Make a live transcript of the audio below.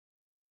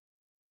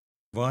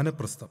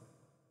വാനപ്രസ്ഥം.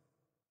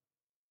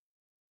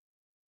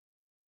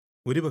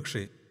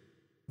 ഒരുപക്ഷെ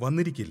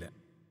വന്നിരിക്കില്ല.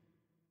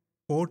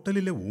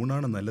 ഹോട്ടലിലെ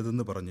ഊണാണ്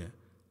നല്ലതെന്ന് പറഞ്ഞ്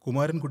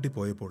കുമാരൻകുട്ടി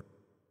പോയപ്പോൾ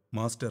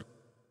മാസ്റ്റർ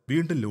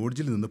വീണ്ടും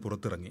ലോഡ്ജിൽ നിന്ന്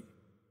പുറത്തിറങ്ങി.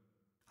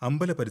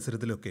 അമ്പല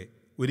പരിസരത്തിലൊക്കെ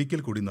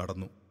ഒരിക്കൽ കൂടി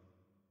നടന്നു.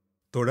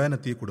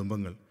 തൊഴാനെത്തിയ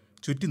കുടുംബങ്ങൾ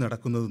ചുറ്റി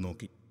നടക്കുന്നത്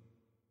നോക്കി.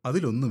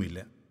 അതിലൊന്നുമില്ല.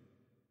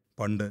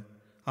 പണ്ട്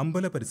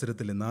അമ്പല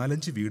പരിസരത്തിലെ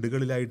 4-5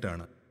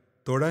 വീടുകളിലായിട്ടാണ്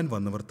തൊഴാൻ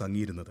വന്നവർ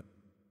തങ്ങിയിരുന്നത്.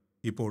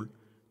 ഇപ്പോൾ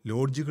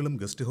ലോഡ്ജുകളും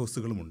ഗസ്റ്റ്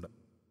ഹൗസുകളുമുണ്ട്.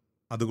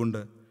 അതുകൊണ്ട്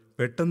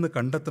പെട്ടെന്ന്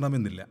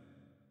കണ്ടെത്തണമെന്നില്ല.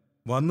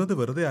 വന്നത്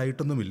വെറുതെ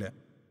ആയിട്ടൊന്നുമില്ല,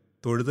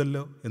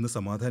 തൊഴുതല്ലോ എന്ന്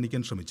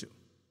സമാധാനിക്കാൻ ശ്രമിച്ചു.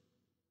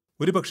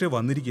 ഒരുപക്ഷെ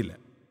വന്നിരിക്കില്ല,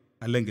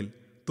 അല്ലെങ്കിൽ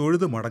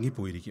തൊഴുത്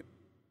മടങ്ങിപ്പോയിരിക്കും.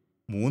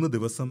 3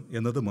 ദിവസം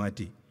എന്നത്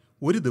മാറ്റി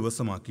 1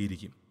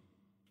 ദിവസമാക്കിയിരിക്കും.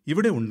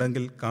 ഇവിടെ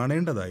ഉണ്ടെങ്കിൽ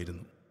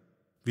കാണേണ്ടതായിരുന്നു.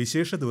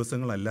 വിശേഷ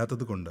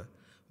ദിവസങ്ങളല്ലാത്തതുകൊണ്ട്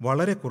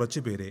വളരെ കുറച്ചു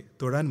പേരെ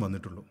തൊഴാൻ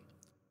വന്നിട്ടുള്ളൂ.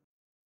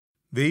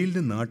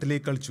 വെയിലിന്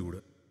നാട്ടിലേക്കാൾ ചൂട്.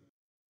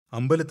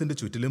 അമ്പലത്തിൻ്റെ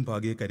ചുറ്റിലും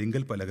പാകിയ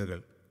കരിങ്കൽ പലകകൾ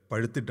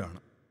പഴുത്തിട്ടാണ്.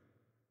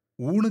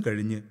 ഊണ്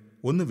കഴിഞ്ഞ്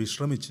ഒന്ന്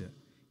വിശ്രമിച്ച്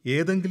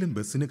ഏതെങ്കിലും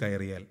ബസ്സിന്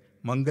കയറിയാൽ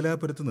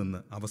മംഗലാപുരത്ത് നിന്ന്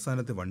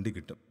അവസാനത്തെ വണ്ടി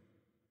കിട്ടും.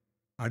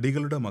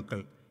 അടികളുടെ മക്കൾ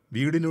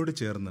വീടിനോട്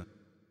ചേർന്ന്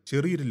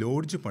ചെറിയൊരു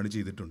ലോഡ്ജ് പണി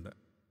ചെയ്തിട്ടുണ്ട്.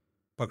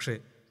 പക്ഷേ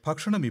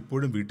ഭക്ഷണം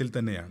ഇപ്പോഴും വീട്ടിൽ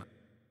തന്നെയാണ്.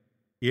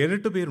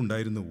 7-8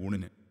 പേരുണ്ടായിരുന്നു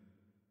ഊണിന്.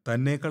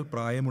 തന്നേക്കാൾ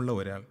പ്രായമുള്ള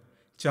ഒരാൾ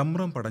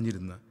ചമ്രം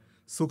പടഞ്ഞിരുന്ന്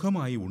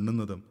സുഖമായി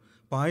ഉണ്ണുന്നതും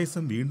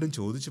പായസം വീണ്ടും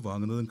ചോദിച്ചു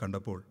വാങ്ങുന്നതും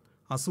കണ്ടപ്പോൾ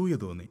അസൂയ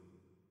തോന്നി.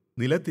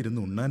 നിലത്തിരുന്ന്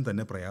ഉണ്ണാൻ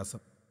തന്നെ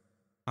പ്രയാസം.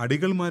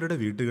 അടികൾമാരുടെ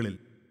വീട്ടുകളിൽ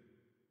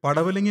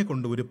പടവലങ്ങ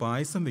കൊണ്ട് ഒരു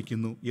പായസം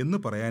വെക്കുന്നു എന്ന്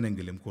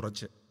പറയാനെങ്കിലും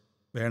കുറച്ച്.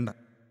 വേണ്ട,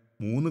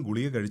 3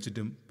 ഗുളിക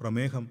കഴിച്ചിട്ടും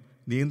പ്രമേഹം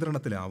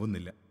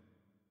നിയന്ത്രണത്തിലാവുന്നില്ല.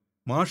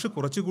 മാഷ്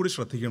കുറച്ചുകൂടി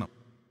ശ്രദ്ധിക്കണം.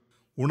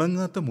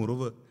 ഉണങ്ങാത്ത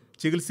മുറിവ്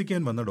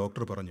ചികിത്സിക്കാൻ വന്ന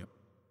ഡോക്ടർ പറഞ്ഞു.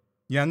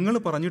 ഞങ്ങൾ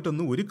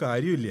പറഞ്ഞിട്ടൊന്നും ഒരു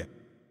കാര്യമില്ല.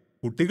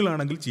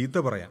 കുട്ടികളാണെങ്കിൽ ചീത്ത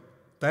പറയാം.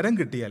 തരം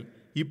കിട്ടിയാൽ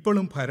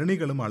ഇപ്പോഴും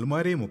ഭരണികളും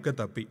അൾമാരയും ഒക്കെ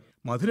തപ്പി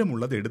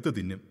മധുരമുള്ളത് എടുത്തു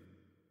തിന്നും.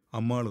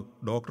 അമ്മാളു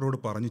ഡോക്ടറോട്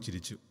പറഞ്ഞു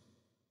ചിരിച്ചു.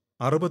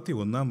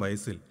 61-ാം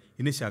വയസ്സിൽ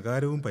ഇനി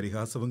ശകാരവും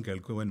പരിഹാസവും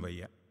കേൾക്കുവാൻ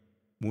വയ്യ.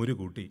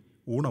 മൂരുകൂട്ടി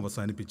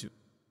ഊണവസാനിപ്പിച്ചു.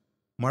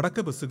 മടക്ക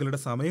ബസ്സുകളുടെ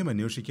സമയം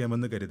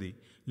അന്വേഷിക്കാമെന്ന് കരുതി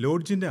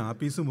ലോഡ്ജിൻ്റെ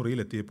ആപ്പീസ്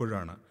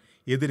മുറിയിലെത്തിയപ്പോഴാണ്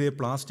എതിരെ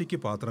പ്ലാസ്റ്റിക്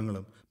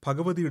പാത്രങ്ങളും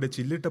ഭഗവതിയുടെ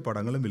ചില്ലിട്ട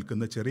പടങ്ങളും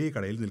വിൽക്കുന്ന ചെറിയ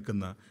കടയിൽ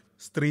നിൽക്കുന്ന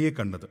സ്ത്രീയെ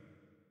കണ്ടത്.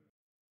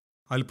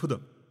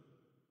 അത്ഭുതം!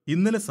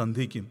 ഇന്നലെ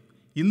സന്ധ്യയ്ക്കും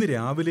ഇന്ന്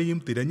രാവിലെയും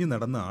തിരഞ്ഞു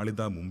നടന്ന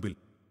ആളിതാ മുമ്പിൽ.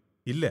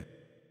 ഇല്ല,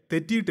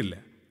 തെറ്റിയിട്ടില്ല.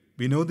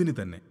 വിനോദിനി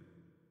തന്നെ.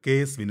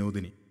 KS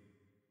വിനോദിനി.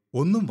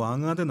 ഒന്നും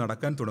വാങ്ങാതെ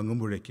നടക്കാൻ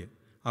തുടങ്ങുമ്പോഴേക്ക്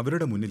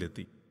അവരുടെ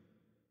മുന്നിലെത്തി.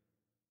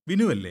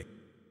 വിനുവല്ലേ?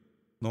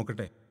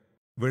 നോക്കട്ടെ.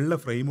 വെള്ള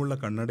ഫ്രെയിമുള്ള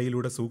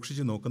കണ്ണടയിലൂടെ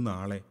സൂക്ഷിച്ചു നോക്കുന്ന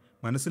ആളെ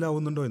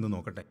മനസ്സിലാവുന്നുണ്ടോ എന്ന്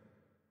നോക്കട്ടെ.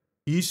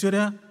 ഈശ്വര,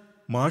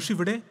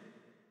 മാഷിവിടെ?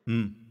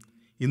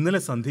 ഇന്നലെ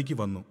സന്ധ്യയ്ക്ക്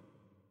വന്നു.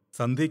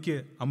 സന്ധ്യയ്ക്ക്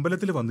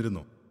അമ്പലത്തിൽ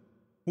വന്നിരുന്നോ?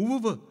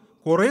 ഉവ്വ്,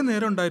 കുറേ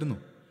നേരം ഉണ്ടായിരുന്നു.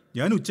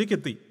 ഞാൻ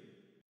ഉച്ചയ്ക്കെത്തി.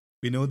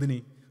 വിനോദിനി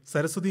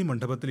സരസ്വതി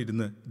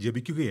മണ്ഡപത്തിലിരുന്ന്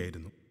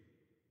ജപിക്കുകയായിരുന്നു.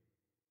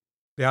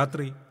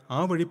 രാത്രി ആ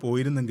വഴി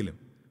പോയിരുന്നെങ്കിലും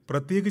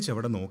പ്രത്യേകിച്ച്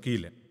അവിടെ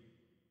നോക്കിയില്ല.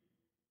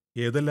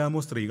 ഏതെല്ലാമോ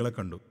സ്ത്രീകളെ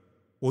കണ്ടു.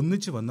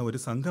 ഒന്നിച്ചു വന്ന ഒരു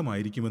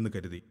സംഘമായിരിക്കുമെന്ന്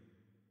കരുതി.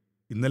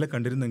 ഇന്നലെ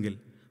കണ്ടിരുന്നെങ്കിൽ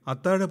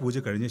അത്താഴ പൂജ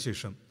കഴിഞ്ഞ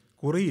ശേഷം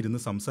കുറേ ഇരുന്ന്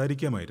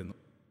സംസാരിക്കാമായിരുന്നു.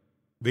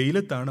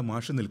 വെയിലത്താണ്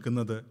മാഷ്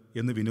നിൽക്കുന്നത്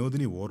എന്ന്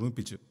വിനോദിനി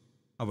ഓർമ്മിപ്പിച്ചു.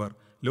 അവർ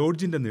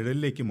ലോഡ്ജിൻ്റെ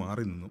നിഴലിലേക്ക്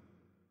മാറി നിന്നു.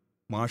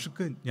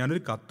 മാഷുക്ക്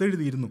ഞാനൊരു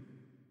കത്തെഴുതിയിരുന്നു.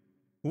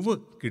 ഉവ്വ്,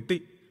 കിട്ടി.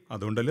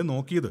 അതുകൊണ്ടല്ലേ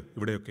നോക്കിയത്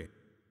ഇവിടെയൊക്കെ.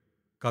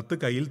 കത്ത്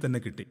കയ്യിൽ തന്നെ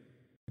കിട്ടി.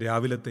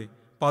 രാവിലത്തെ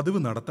പതിവ്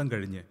നടത്തം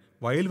കഴിഞ്ഞ്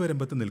വയൽ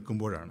വരമ്പത്ത്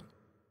നിൽക്കുമ്പോഴാണ്.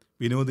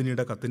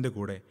 വിനോദിനിയുടെ കത്തിൻ്റെ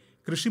കൂടെ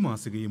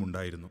കൃഷിമാസികയും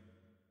ഉണ്ടായിരുന്നു.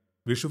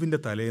 വിഷുവിൻ്റെ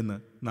തലേന്ന്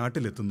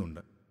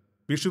നാട്ടിലെത്തുന്നുണ്ട്.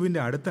 വിഷുവിൻ്റെ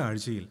അടുത്ത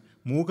ആഴ്ചയിൽ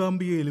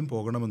മൂകാംബികയിലും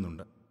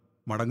പോകണമെന്നുണ്ട്.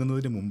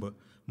 മടങ്ങുന്നതിന് മുമ്പ്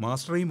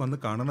മാസ്റ്ററേയും വന്ന്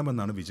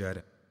കാണണമെന്നാണ്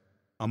വിചാരം.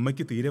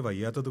 അമ്മയ്ക്ക് തീരെ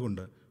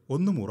വയ്യാത്തതുകൊണ്ട്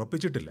ഒന്നും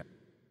ഉറപ്പിച്ചിട്ടില്ല.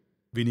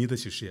 വിനീത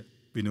ശിഷ്യ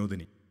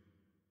വിനോദിനി.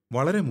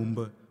 വളരെ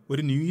മുമ്പ്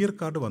ഒരു ന്യൂ ഇയർ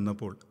കാർഡ്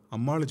വന്നപ്പോൾ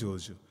അമ്മാള്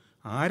ചോദിച്ചു,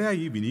 ആരാ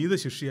ഈ വിനീത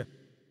ശിഷ്യ?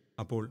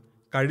 അപ്പോൾ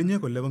കഴിഞ്ഞ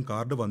കൊല്ലവും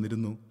കാർഡ്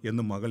വന്നിരുന്നു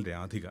എന്ന് മകൾ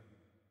രാധിക.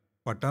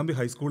 പട്ടാമ്പി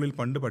ഹൈസ്കൂളിൽ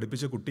പണ്ട്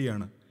പഠിപ്പിച്ച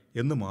കുട്ടിയാണ്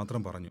എന്ന്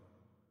മാത്രം പറഞ്ഞു.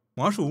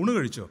 മാഷ് ഊണ്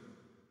കഴിച്ചോ?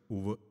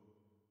 ഉവ്വ്.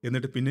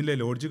 എന്നിട്ട് പിന്നിലെ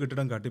ലോഡ്ജ്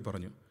കെട്ടിടം കാട്ടി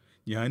പറഞ്ഞു,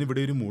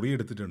 ഞാനിവിടെ ഒരു മുറി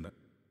എടുത്തിട്ടുണ്ട്.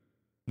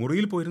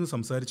 മുറിയിൽ പോയിരുന്ന്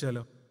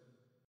സംസാരിച്ചാലോ?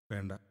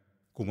 വേണ്ട,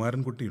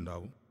 കുമാരൻകുട്ടി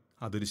ഉണ്ടാവും.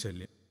 അതൊരു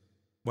ശല്യം.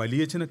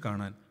 വലിയച്ഛനെ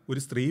കാണാൻ ഒരു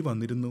സ്ത്രീ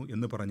വന്നിരുന്നു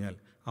എന്ന് പറഞ്ഞാൽ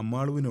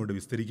അമ്മാളുവിനോട്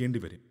വിസ്തരിക്കേണ്ടി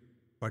വരും.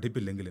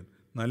 പഠിപ്പില്ലെങ്കിലും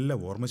നല്ല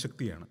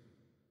ഓർമ്മശക്തിയാണ്.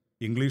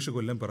 ഇംഗ്ലീഷ്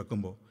കൊല്ലം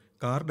പിറക്കുമ്പോൾ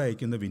കാർഡ്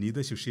അയക്കുന്ന വിനീത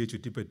ശിഷ്യയെ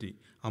ചുറ്റിപ്പറ്റി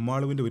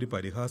അമ്മാളുവിൻ്റെ ഒരു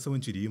പരിഹാസവും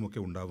ചിരിയുമൊക്കെ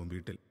ഉണ്ടാവും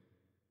വീട്ടിൽ.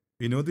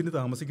 വിനോദിനി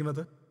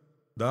താമസിക്കുന്നത്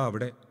ദാ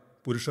അവിടെ,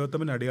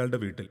 പുരുഷോത്തമൻ അടിയാളുടെ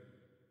വീട്ടിൽ.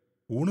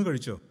 ഊണ്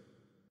കഴിച്ചോ?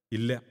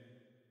 ഇല്ല.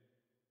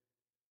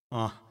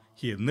 ആ,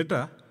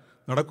 എന്നിട്ടാ?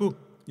 നടക്കൂ,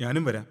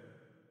 ഞാനും വരാം.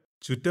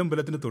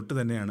 ചുറ്റമ്പലത്തിന് തൊട്ട്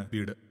തന്നെയാണ്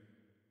വീട്.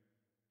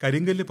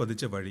 കരിങ്കല്ല്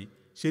പതിച്ച വഴി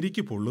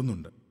ശരിക്ക്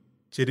പൊള്ളുന്നുണ്ട്.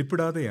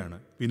 ചെരിപ്പിടാതെയാണ്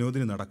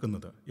വിനോദിനി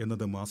നടക്കുന്നത്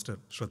എന്നത് മാസ്റ്റർ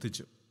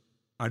ശ്രദ്ധിച്ചു.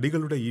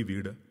 അടികളുടെ ഈ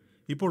വീട്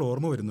ഇപ്പോൾ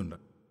ഓർമ്മ വരുന്നുണ്ട്.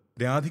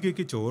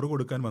 രാധികയ്ക്ക് ചോറ്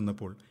കൊടുക്കാൻ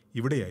വന്നപ്പോൾ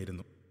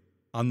ഇവിടെയായിരുന്നു.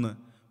 അന്ന്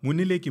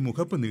മുന്നിലേക്ക്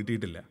മുഖപ്പ്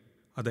നീട്ടിയിട്ടില്ല.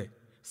 അതെ,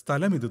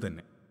 സ്ഥലം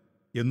ഇതുതന്നെ.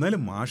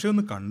 എന്നാലും മാഷെ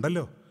ഒന്ന്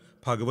കണ്ടല്ലോ.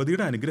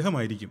 ഭഗവതിയുടെ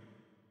അനുഗ്രഹമായിരിക്കും.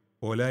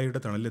 ഓലായുടെ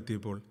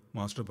തണലെത്തിയപ്പോൾ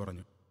മാസ്റ്റർ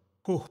പറഞ്ഞു,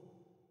 ഹോ,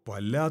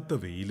 വല്ലാത്ത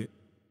വെയില്.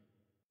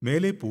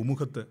 മേലെ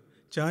പൂമുഖത്ത്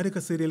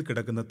ചാരുകസേരയിൽ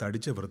കിടക്കുന്ന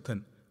തടിച്ച വൃദ്ധൻ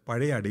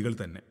പഴയ അടികൾ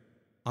തന്നെ.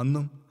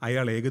 അന്നും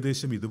അയാൾ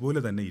ഏകദേശം ഇതുപോലെ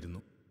തന്നെ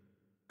ഇരുന്നു.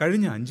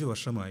 കഴിഞ്ഞ 5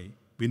 വർഷമായി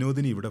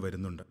വിനോദിനി ഇവിടെ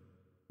വരുന്നുണ്ട്.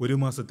 1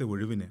 മാസത്തെ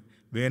ഒഴിവിന്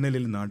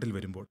വേനലിൽ നാട്ടിൽ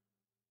വരുമ്പോൾ.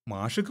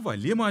 മാഷക്ക്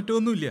വലിയ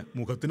മാറ്റമൊന്നുമില്ല,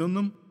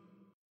 മുഖത്തിനൊന്നും.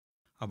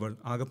 അവൾ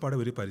ആകപ്പാടെ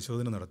ഒരു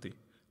പരിശോധന നടത്തി.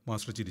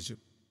 മാസ്റ്റർ ചിരിച്ചു.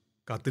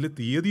 കത്തിൽ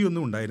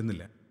തീയതിയൊന്നും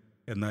ഉണ്ടായിരുന്നില്ല.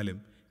 എന്നാലും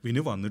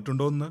വിനു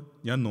വന്നിട്ടുണ്ടോയെന്ന്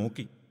ഞാൻ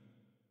നോക്കി.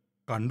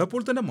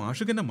 കണ്ടപ്പോൾ തന്നെ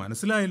മാഷക്ക് എന്നെ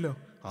മനസ്സിലായല്ലോ.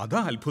 അതാ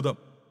അത്ഭുതം.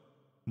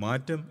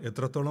 മാറ്റം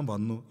എത്രത്തോളം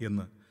വന്നു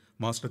എന്ന്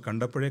മാസ്റ്റർ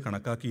കണ്ടപ്പോഴേ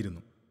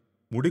കണക്കാക്കിയിരുന്നു.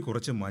 മുടി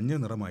കുറച്ച് മഞ്ഞ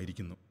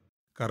നിറമായിരിക്കുന്നു.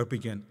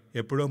 കറുപ്പിക്കാൻ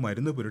എപ്പോഴോ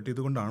മരുന്ന്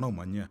പുരട്ടിയതുകൊണ്ടാണോ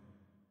മഞ്ഞ?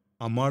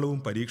 അമ്മാളവും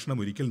പരീക്ഷണം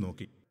ഒരിക്കൽ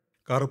നോക്കി.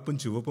 കറുപ്പും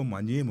ചുവപ്പും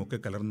മഞ്ഞയും ഒക്കെ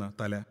കലർന്ന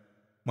തല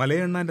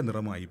മലയെണ്ണാൻ്റെ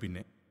നിറമായി.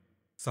 പിന്നെ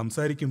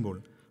സംസാരിക്കുമ്പോൾ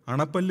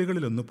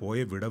അണപ്പല്ലുകളിലൊന്ന് പോയ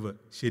വിടവ്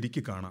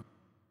ശരിക്ക് കാണാം.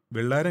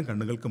 വെള്ളാരം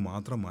കണ്ണുകൾക്ക്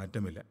മാത്രം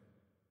മാറ്റമില്ല.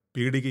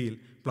 പീടികയിൽ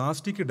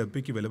പ്ലാസ്റ്റിക്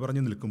ഡപ്പിക്ക് വില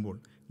പറഞ്ഞു നിൽക്കുമ്പോൾ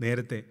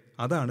നേരത്തെ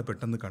അതാണ്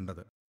പെട്ടെന്ന്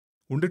കണ്ടത്.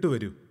 ഉണ്ടിട്ട്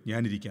വരൂ,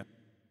 ഞാനിരിക്കാം.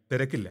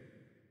 തിരക്കില്ല.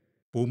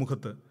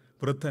 പൂമുഖത്ത്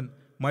വൃദ്ധൻ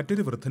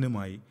മറ്റൊരു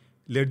വൃദ്ധനുമായി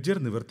ലെഡ്ജർ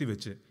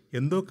നിവർത്തിവെച്ച്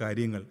എന്തോ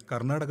കാര്യങ്ങൾ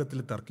കർണാടകത്തിൽ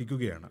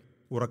തർക്കിക്കുകയാണ്.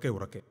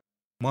 ഉറക്കെ.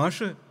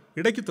 മാഷ്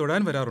ഇടയ്ക്ക്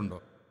തൊഴാൻ വരാറുണ്ടോ?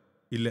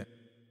 ഇല്ല,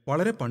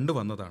 വളരെ പണ്ട്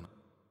വന്നതാണ്.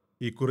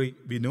 ഇക്കുറി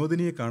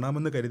വിനോദിനിയെ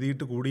കാണാമെന്ന്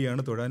കരുതിയിട്ട്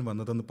കൂടിയാണ് തൊഴാൻ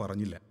വന്നതെന്ന്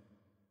പറഞ്ഞില്ല.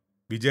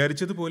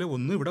 വിചാരിച്ചതുപോലെ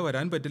ഒന്നും ഇവിടെ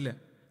വരാൻ പറ്റില്ല.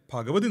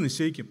 ഭഗവതി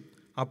നിശ്ചയിക്കും.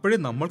 അപ്പോഴേ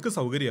നമ്മൾക്ക്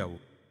സൗകര്യമാവൂ.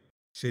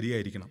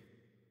 ശരിയായിരിക്കണം.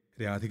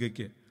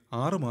 രാധികയ്ക്ക്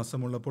 6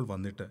 മാസമുള്ളപ്പോൾ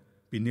വന്നിട്ട്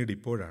പിന്നീട്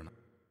ഇപ്പോഴാണ്.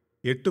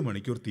 8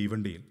 മണിക്കൂർ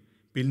തീവണ്ടിയിൽ,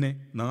 പിന്നെ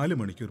 4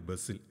 മണിക്കൂർ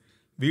ബസ്സിൽ.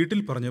 വീട്ടിൽ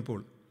പറഞ്ഞപ്പോൾ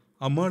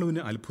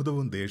അമ്മാളുവിന്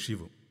അത്ഭുതവും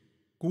ദേഷ്യവും.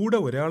 കൂടെ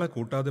ഒരാളെ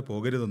കൂട്ടാതെ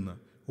പോകരുതെന്ന്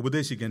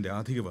ഉപദേശിക്കാൻ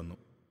രാധിക വന്നു.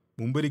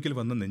 മുമ്പൊരിക്കൽ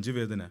വന്ന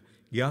നെഞ്ചുവേദന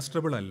ഗ്യാസ്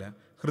ട്രബിൾ അല്ല,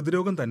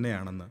 ഹൃദ്രോഗം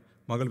തന്നെയാണെന്ന്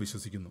മകൾ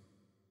വിശ്വസിക്കുന്നു.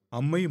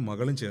 അമ്മയും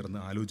മകളും ചേർന്ന്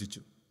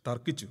ആലോചിച്ചു,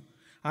 തർക്കിച്ചു.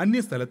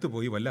 അന്യസ്ഥലത്ത്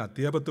പോയി വല്ല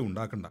അത്യാപത്തും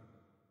ഉണ്ടാക്കണ്ട.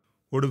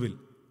 ഒടുവിൽ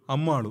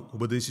അമ്മാളു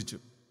ഉപദേശിച്ചു.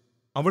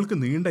 അവൾക്ക്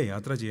നീണ്ട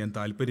യാത്ര ചെയ്യാൻ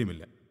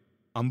താല്പര്യമില്ല.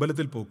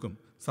 അമ്പലത്തിൽ പോക്കും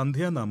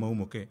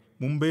സന്ധ്യാനാമവുമൊക്കെ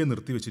മുമ്പേ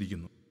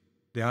നിർത്തിവച്ചിരിക്കുന്നു.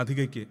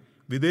 രാധികയ്ക്ക്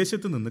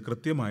വിദേശത്തു നിന്ന്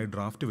കൃത്യമായ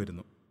ഡ്രാഫ്റ്റ്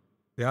വരുന്നു.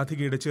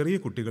 രാധികയുടെ ചെറിയ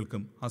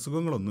കുട്ടികൾക്കും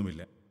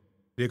അസുഖങ്ങളൊന്നുമില്ല.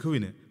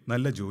 രഘുവിന്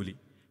നല്ല ജോലി,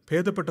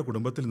 ഭേദപ്പെട്ട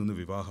കുടുംബത്തിൽ നിന്ന്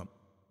വിവാഹം.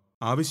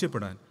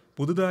 ആവശ്യപ്പെടാൻ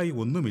പുതുതായി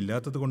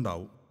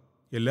ഒന്നുമില്ലാത്തതുകൊണ്ടാവും.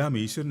 എല്ലാം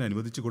ഈശ്വരൻ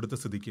അനുവദിച്ചു കൊടുത്ത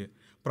സ്ഥിതിക്ക്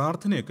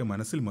പ്രാർത്ഥനയൊക്കെ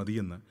മനസ്സിൽ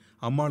മതിയെന്ന്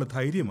അമ്മാൾ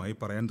ധൈര്യമായി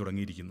പറയാൻ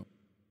തുടങ്ങിയിരിക്കുന്നു.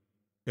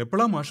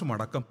 എപ്പോഴാ മാഷ്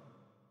മടക്കം?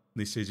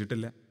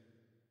 നിശ്ചയിച്ചിട്ടില്ല.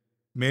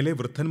 മേലെ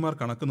വൃദ്ധന്മാർ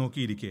കണക്ക്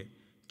നോക്കിയിരിക്കെ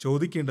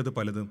ചോദിക്കേണ്ടത്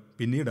പലതും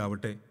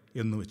പിന്നീടാവട്ടെ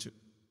എന്നു വെച്ചു.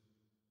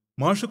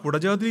 മാഷ്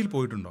കുടജാദ്രിയിൽ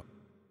പോയിട്ടുണ്ടോ?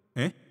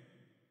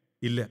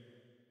 ഇല്ല.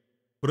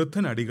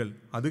 വൃദ്ധൻ അടികൾ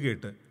അത്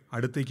കേട്ട്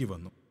അടുത്തേക്ക്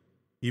വന്നു.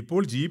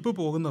 ഇപ്പോൾ ജീപ്പ്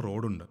പോകുന്ന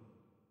റോഡുണ്ട്.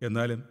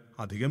 എന്നാലും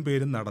അധികം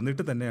പേരും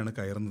നടന്നിട്ട് തന്നെയാണ്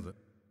കയറുന്നത്.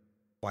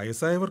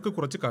 വയസ്സായവർക്ക്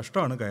കുറച്ച്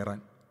കഷ്ടമാണ് കയറാൻ,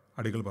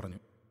 അടികൾ പറഞ്ഞു.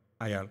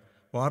 അയാൾ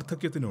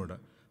വാർദ്ധക്യത്തിനോട്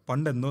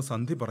പണ്ടെന്നോ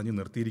സന്ധി പറഞ്ഞു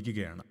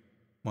നിർത്തിയിരിക്കുകയാണ്.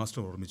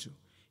 മാസ്റ്റർ ഓർമ്മിച്ചു.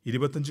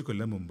 25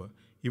 കൊല്ലം മുമ്പ്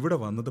ഇവിടെ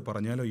വന്നത്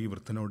പറഞ്ഞാലോ ഈ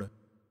വൃദ്ധനോട്?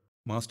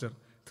 മാസ്റ്റർ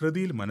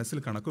ധൃതിയിൽ മനസ്സിൽ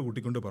കണക്ക്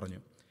കൂട്ടിക്കൊണ്ട് പറഞ്ഞു,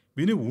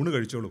 വിനു ഊണ്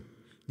കഴിച്ചോളൂ,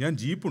 ഞാൻ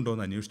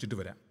ജീപ്പുണ്ടോയെന്ന് അന്വേഷിച്ചിട്ട്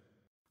വരാം.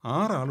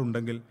 6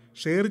 ആളുണ്ടെങ്കിൽ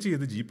ഷെയർ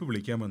ചെയ്ത് ജീപ്പ്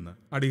വിളിക്കാമെന്ന്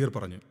അടികർ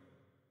പറഞ്ഞു.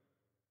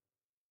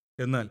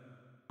 എന്നാൽ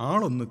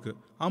ആളൊന്നുക്ക്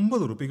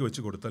 50 ഉറുപ്പിക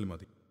വെച്ച് കൊടുത്താൽ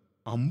മതി.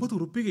 50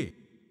 ഉറുപ്പികയെ?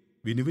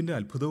 വിനുവിൻ്റെ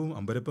അത്ഭുതവും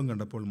അമ്പരപ്പും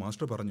കണ്ടപ്പോൾ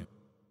മാസ്റ്റർ പറഞ്ഞു,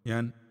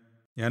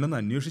 ഞാനൊന്ന്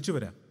അന്വേഷിച്ചു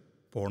വരാം.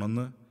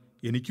 പോണെന്ന്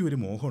എനിക്കും ഒരു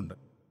മോഹമുണ്ട്.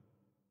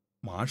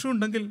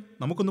 മാഷുണ്ടെങ്കിൽ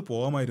നമുക്കൊന്ന്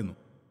പോവാമായിരുന്നു.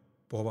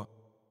 പോവാം.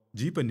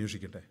 ജീപ്പ്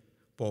അന്വേഷിക്കട്ടെ.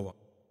 പോവാം.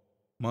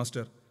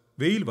 മാസ്റ്റർ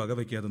വെയിൽ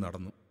വകവയ്ക്കാതെ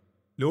നടന്നു.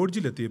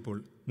 ലോഡ്ജിലെത്തിയപ്പോൾ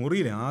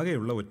മുറിയിൽ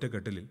ആകെയുള്ള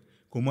ഒറ്റക്കെട്ടിലിൽ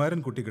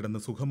കുമാരൻകുട്ടി കിടന്ന്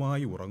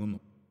സുഖമായി ഉറങ്ങുന്നു.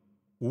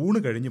 ഊണ്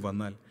കഴിഞ്ഞ്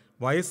വന്നാൽ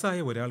വയസ്സായ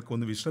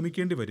ഒരാൾക്കൊന്ന്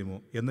വിശ്രമിക്കേണ്ടി വരുമോ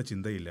എന്ന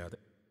ചിന്തയില്ലാതെ.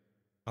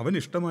 അവൻ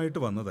ഇഷ്ടമായിട്ട്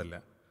വന്നതല്ല,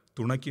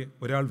 തുണയ്ക്ക്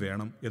ഒരാൾ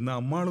വേണം എന്ന്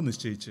അമ്മാളും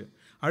നിശ്ചയിച്ച്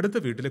അടുത്ത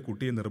വീട്ടിലെ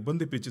കുട്ടിയെ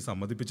നിർബന്ധിപ്പിച്ച്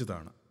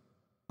സമ്മതിപ്പിച്ചതാണ്.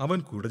 അവൻ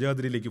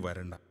കുടജാദ്രിയിലേക്ക്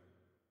വരണ്ട,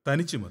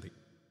 തനിച്ചു മതി,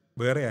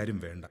 വേറെ ആരും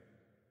വേണ്ട.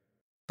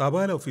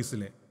 തപാൽ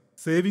ഓഫീസിലെ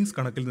സേവിങ്സ്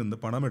കണക്കിൽ നിന്ന്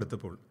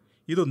പണമെടുത്തപ്പോൾ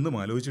ഇതൊന്നും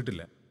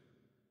ആലോചിച്ചിട്ടില്ല.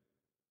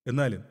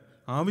 എന്നാലും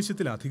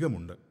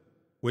ആവശ്യത്തിലധികമുണ്ട്.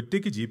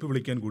 ഒറ്റയ്ക്ക് ജീപ്പ്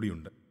വിളിക്കാൻ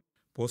കൂടിയുണ്ട്.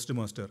 പോസ്റ്റ്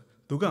മാസ്റ്റർ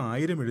തുക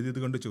 1000 എഴുതിയത്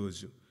കൊണ്ട്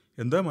ചോദിച്ചു,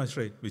 എന്താ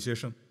മാസ്റ്ററെ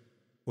വിശേഷം?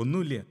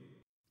 ഒന്നുമില്ല,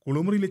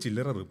 കുളിമുറിയിലെ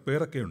ചില്ലറ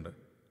റിപ്പയറൊക്കെയുണ്ട്.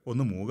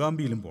 ഒന്ന്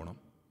മൂകാംബിയിലും പോണം.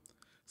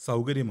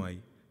 സൗകര്യമായി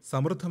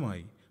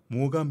സമൃദ്ധമായി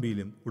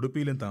മൂകാംബിയിലും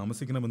ഉടുപ്പിയിലും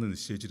താമസിക്കണമെന്ന്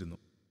നിശ്ചയിച്ചിരുന്നു.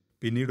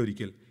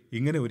 പിന്നീടൊരിക്കൽ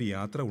ഇങ്ങനെ ഒരു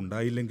യാത്ര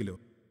ഉണ്ടായില്ലെങ്കിലോ?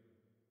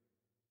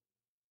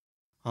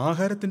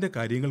 ആഹാരത്തിൻ്റെ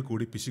കാര്യങ്ങൾ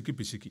കൂടി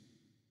പിശുക്കി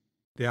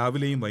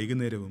രാവിലെയും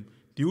വൈകുന്നേരവും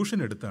ട്യൂഷൻ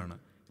എടുത്താണ്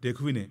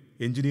രഘുവിനെ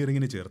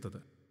എഞ്ചിനീയറിങ്ങിന് ചേർത്തത്.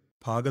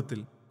 ഭാഗത്തിൽ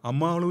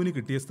അമ്മാളുവിന്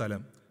കിട്ടിയ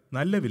സ്ഥലം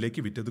നല്ല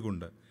വിലയ്ക്ക്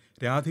വിറ്റതുകൊണ്ട്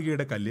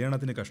രാധികയുടെ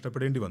കല്യാണത്തിന്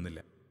കഷ്ടപ്പെടേണ്ടി വന്നില്ല.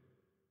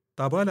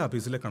 തപാൽ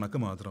ഓഫീസിലെ കണക്ക്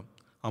മാത്രം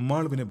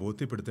അമ്മാളുവിനെ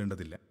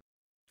ബോധ്യപ്പെടുത്തേണ്ടതില്ല.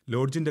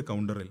 ലോഡ്ജിൻ്റെ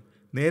കൗണ്ടറിൽ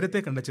നേരത്തെ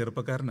കണ്ട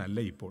ചെറുപ്പക്കാരനല്ല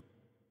ഇപ്പോൾ.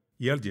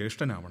 ഇയാൾ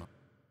ജ്യേഷ്ഠനാവണം.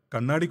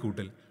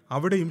 കണ്ണാടിക്കൂട്ടിൽ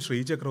അവിടെയും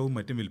ശ്രീചക്രവും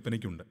മറ്റും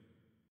വിൽപ്പനയ്ക്കുണ്ട്.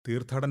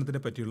 തീർത്ഥാടനത്തിനെ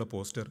പറ്റിയുള്ള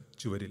പോസ്റ്റർ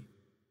ചുവരിൽ.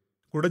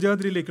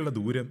 കുടജാദ്രിയിലേക്കുള്ള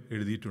ദൂരം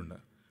എഴുതിയിട്ടുണ്ട്.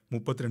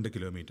 32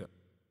 കിലോമീറ്റർ.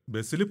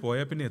 ബസ്സിൽ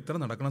പോയാൽ പിന്നെ എത്ര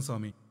നടക്കണം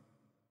സ്വാമി?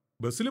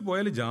 ബസ്സിൽ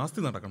പോയാൽ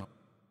ജാസ്തി നടക്കണം.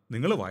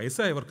 നിങ്ങൾ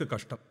വയസ്സായവർക്ക്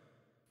കഷ്ടം.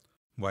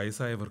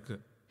 വയസ്സായവർക്ക്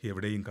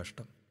എവിടെയും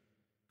കഷ്ടം.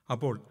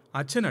 അപ്പോൾ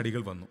അച്ഛൻ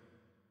അടികൾ വന്നു.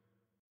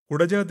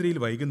 കുടജാദ്രിയിൽ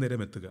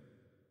വൈകുന്നേരം എത്തുക,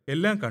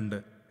 എല്ലാം കണ്ട്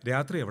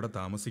രാത്രി അവിടെ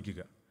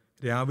താമസിക്കുക,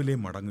 രാവിലെ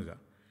മടങ്ങുക.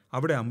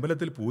 അവിടെ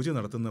അമ്പലത്തിൽ പൂജ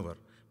നടത്തുന്നവർ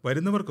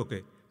വരുന്നവർക്കൊക്കെ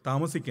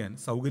താമസിക്കാൻ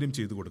സൗകര്യം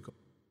ചെയ്തു കൊടുക്കും.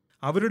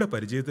 അവരുടെ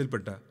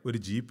പരിചയത്തിൽപ്പെട്ട ഒരു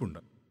ജീപ്പുണ്ട്.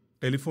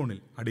 ടെലിഫോണിൽ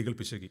അടികൾ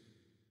പിശകി.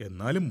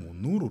 എന്നാലും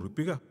 300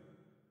 ഉറുപ്പിക.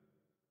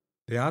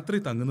 രാത്രി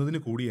തങ്ങുന്നതിന്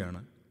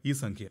കൂടിയാണ് ഈ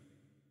സംഖ്യ.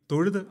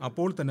 തൊഴുത്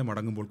അപ്പോൾ തന്നെ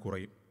മടങ്ങുമ്പോൾ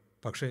കുറയും.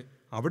 പക്ഷേ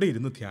അവിടെ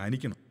ഇരുന്ന്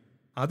ധ്യാനിക്കണം.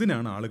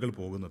 അതിനാണ് ആളുകൾ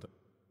പോകുന്നത്.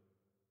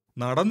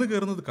 നടന്നു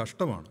കയറുന്നത്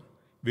കഷ്ടമാണ്.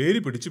 വേരി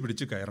പിടിച്ചു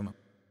പിടിച്ച് കയറണം.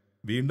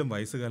 വീണ്ടും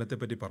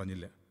വയസ്സുകാലത്തെപ്പറ്റി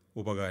പറഞ്ഞില്ല.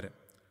 ഉപകാരം.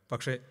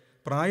 പക്ഷേ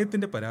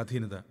പ്രായത്തിൻ്റെ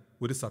പരാധീനത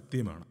ഒരു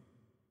സത്യമാണ്.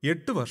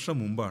 8 വർഷം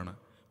മുമ്പാണ്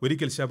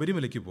ഒരിക്കൽ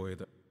ശബരിമലയ്ക്ക്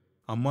പോയത്.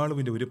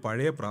 അമ്മാളുവിൻ്റെ ഒരു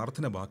പഴയ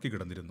പ്രാർത്ഥന ബാക്കി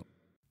കിടന്നിരുന്നു.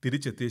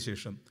 തിരിച്ചെത്തിയ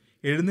ശേഷം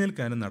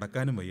എഴുന്നേൽക്കാനും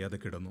നടക്കാനും വയ്യാതെ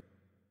കിടന്നു.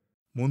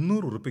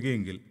 300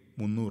 ഉറുപ്പികയെങ്കിൽ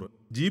 300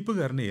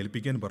 ജീപ്പുകാരനെ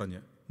ഏൽപ്പിക്കാൻ പറഞ്ഞ്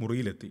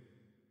മുറിയിലെത്തി.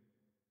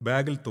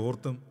 ബാഗിൽ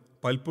തോർത്തും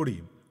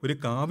പൽപ്പൊടിയും ഒരു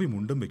കാവി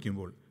മുണ്ടും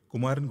വയ്ക്കുമ്പോൾ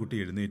കുമാരൻകുട്ടി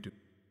എഴുന്നേറ്റു.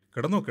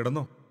 കിടന്നോ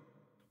കിടന്നോ.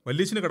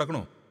 വല്യച്ഛന്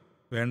കിടക്കണോ?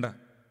 വേണ്ട,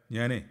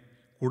 ഞാനേ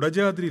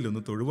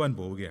കുടജാദ്രിയിലൊന്ന് തൊഴുവാൻ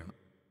പോവുകയാണ്.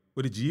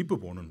 ഒരു ജീപ്പ്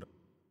പോണുണ്ട്.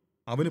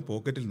 അവന്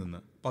പോക്കറ്റിൽ നിന്ന്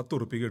 10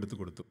 ഉറുപ്പിക എടുത്തു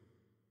കൊടുത്തു.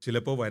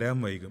 ചിലപ്പോൾ വരാൻ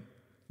വൈകും.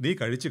 നീ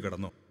കഴിച്ചു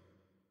കിടന്നോ.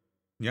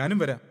 ഞാനും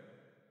വരാം.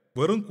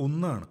 വെറും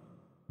കുന്നാണ്.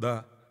 ദാ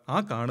ആ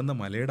കാണുന്ന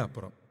മലയുടെ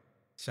അപ്പുറം.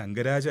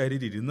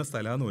 ശങ്കരാചാര്യർ ഇരുന്ന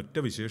സ്ഥലമെന്ന് ഒറ്റ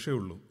വിശേഷമേ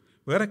ഉള്ളൂ.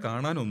 വേറെ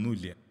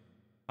കാണാനൊന്നുമില്ല.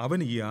 അവൻ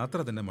ഈ യാത്ര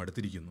തന്നെ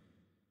മടുത്തിരിക്കുന്നു.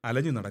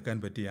 അലഞ്ഞു നടക്കാൻ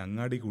പറ്റിയ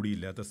അങ്ങാടി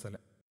കൂടിയില്ലാത്ത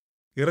സ്ഥലം,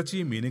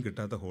 ഇറച്ചിയും മീനും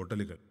കിട്ടാത്ത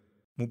ഹോട്ടലുകൾ.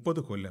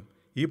 30 കൊല്ലം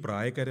ഈ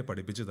പ്രായക്കാരെ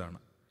പഠിപ്പിച്ചതാണ്.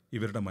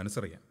 ഇവരുടെ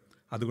മനസ്സറിയാം.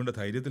 അതുകൊണ്ട്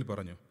ധൈര്യത്തിൽ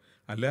പറഞ്ഞു,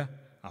 അല്ല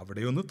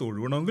അവിടെയൊന്ന്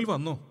തൊഴുവണമെങ്കിൽ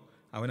വന്നോ.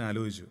 അവൻ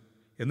ആലോചിച്ചു.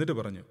 എന്നിട്ട്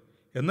പറഞ്ഞു,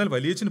 എന്നാൽ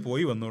വലിയച്ഛന്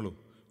പോയി വന്നോളൂ.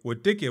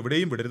 ഒറ്റയ്ക്ക്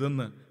എവിടെയും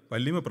വിടരുതെന്ന്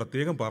വല്യമ്മ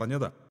പ്രത്യേകം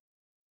പറഞ്ഞതാ.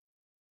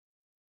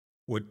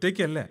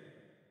 ഒറ്റയ്ക്കല്ല,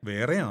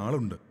 വേറെ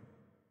ആളുണ്ട്.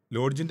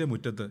 ലോഡ്ജിൻ്റെ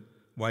മുറ്റത്ത്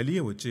വലിയ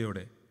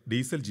ഒച്ചയോടെ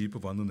ഡീസൽ ജീപ്പ്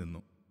വന്നു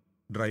നിന്നു.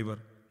 ഡ്രൈവർ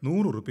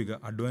 100 ഉറുപ്പിക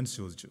അഡ്വാൻസ്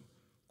ചോദിച്ചു.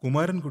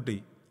 കുമാരൻകുട്ടി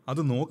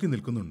അത് നോക്കി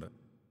നിൽക്കുന്നുണ്ട്.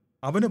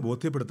 അവനെ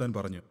ബോധ്യപ്പെടുത്താൻ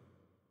പറഞ്ഞു,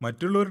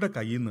 മറ്റുള്ളവരുടെ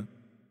കയ്യിൽ നിന്ന്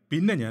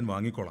പിന്നെ ഞാൻ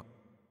വാങ്ങിക്കോളാം.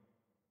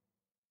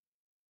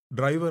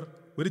 ഡ്രൈവർ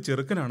ഒരു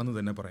ചെറുക്കനാണെന്ന്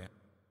തന്നെ പറയാം.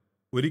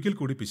 ഒരിക്കൽ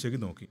കൂടി പിശകി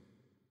നോക്കി.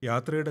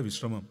 യാത്രയുടെ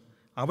വിശ്രമം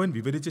അവൻ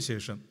വിവരിച്ച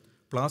ശേഷം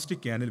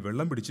പ്ലാസ്റ്റിക് ക്യാനിൽ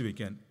വെള്ളം പിടിച്ചു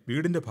വയ്ക്കാൻ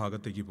വീടിൻ്റെ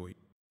ഭാഗത്തേക്ക് പോയി.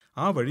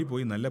 ആ വഴി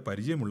പോയി നല്ല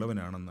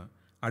പരിചയമുള്ളവനാണെന്ന്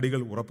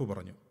അടികൾ ഉറപ്പു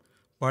പറഞ്ഞു.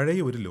 പഴയ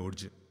ഒരു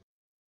ലോഡ്ജ്,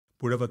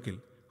 പുഴവക്കിൽ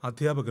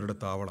അധ്യാപകരുടെ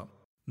താവളം.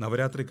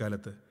 നവരാത്രി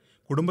കാലത്ത്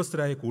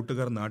കുടുംബസ്ഥരായ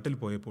കൂട്ടുകാർ നാട്ടിൽ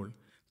പോയപ്പോൾ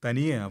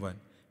തനിയെ ആവാൻ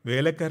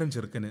വേലക്കാരൻ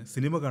ചെറുക്കന്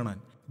സിനിമ കാണാൻ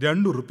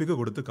 2 ഉറുപ്പിക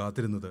കൊടുത്ത്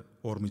കാത്തിരുന്നത്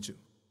ഓർമ്മിച്ചു.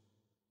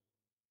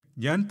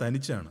 ഞാൻ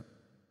തനിച്ചാണ്.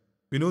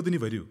 വിനോദിനി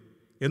വരൂ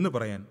എന്ന്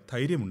പറയാൻ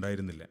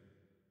ധൈര്യമുണ്ടായിരുന്നില്ല.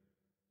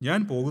 ഞാൻ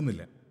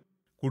പോകുന്നില്ല.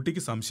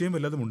 കുട്ടിക്ക് സംശയം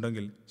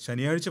വല്ലതുമുണ്ടെങ്കിൽ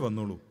ശനിയാഴ്ച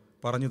വന്നോളൂ,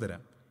 പറഞ്ഞു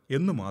തരാം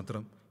എന്ന്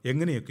മാത്രം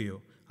എങ്ങനെയൊക്കെയോ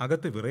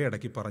അകത്തെ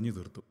വിറയടക്കി പറഞ്ഞു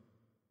തീർത്തു.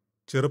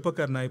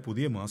 ചെറുപ്പക്കാരനായ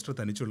പുതിയ മാസ്റ്റർ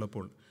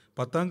തനിച്ചുള്ളപ്പോൾ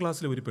 10ാം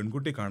ക്ലാസ്സിലെ ഒരു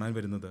പെൺകുട്ടി കാണാൻ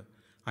വരുന്നത്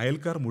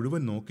അയൽക്കാർ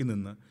മുഴുവൻ നോക്കി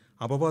നിന്ന്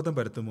അപവാദം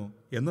പരത്തുമോ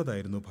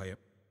എന്നതായിരുന്നു ഭയം.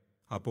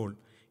 അപ്പോൾ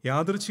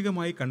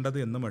യാദൃച്ഛികമായി കണ്ടത്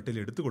എന്ന മട്ടിൽ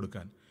എടുത്തു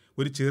കൊടുക്കാൻ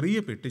ഒരു ചെറിയ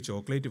പെട്ടി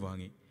ചോക്ലേറ്റ്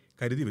വാങ്ങി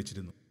കരുതി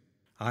വെച്ചിരുന്നു.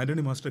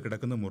 ആന്റണി മാസ്റ്റർ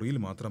കിടക്കുന്ന മുറിയിൽ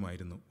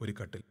മാത്രമായിരുന്നു ഒരു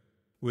കട്ടിൽ.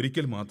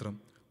 ഒരിക്കൽ മാത്രം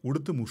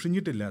ഉടുത്ത്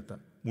മുഷിഞ്ഞിട്ടില്ലാത്ത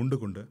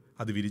മുണ്ടുകൊണ്ട്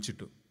അത്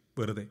വിരിച്ചിട്ടു.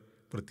 വെറുതെ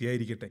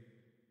വൃത്തിയായിരിക്കട്ടെ.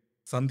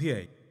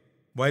 സന്ധ്യയായി.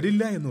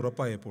 വരില്ല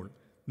എന്നുറപ്പായപ്പോൾ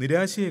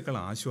നിരാശയേക്കാൾ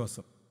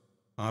ആശ്വാസം.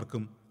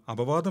 ആർക്കും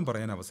അപവാദം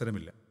പറയാൻ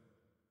അവസരമില്ല.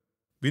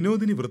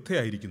 വിനോദിനി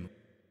വൃദ്ധയായിരിക്കുന്നു,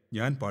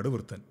 ഞാൻ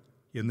പടുവൃത്തൻ.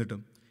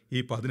 എന്നിട്ടും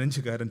ഈ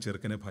 15കാരൻ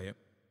ചെറുക്കനെ ഭയം.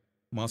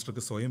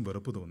 മാസ്റ്റർക്ക് സ്വയം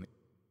വെറുപ്പ് തോന്നി.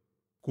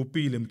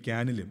 കുപ്പിയിലും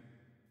ക്യാനിലും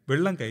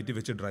വെള്ളം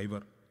കയറ്റിവെച്ച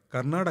ഡ്രൈവർ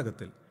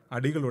കർണാടകത്തിൽ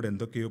അടികളോട്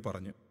എന്തൊക്കെയോ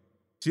പറഞ്ഞു.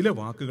 ചില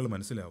വാക്കുകൾ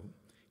മനസ്സിലാവും.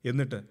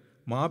 എന്നിട്ട്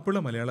മാപ്പിള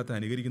മലയാളത്തെ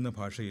അനുകരിക്കുന്ന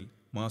ഭാഷയിൽ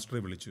മാസ്റ്ററെ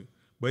വിളിച്ചു.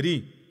 വരീ,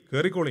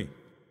 കയറിക്കോളേ.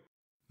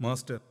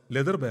 മാസ്റ്റർ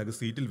ലെതർ ബാഗ്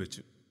സീറ്റിൽ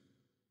വെച്ചു.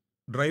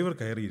 ഡ്രൈവർ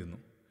കയറിയിരുന്നു.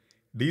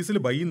 ഡീസൽ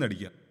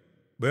ബൈന്നടിക്കാം.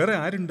 വേറെ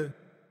ആരുണ്ട്?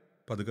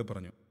 പതുക്കെ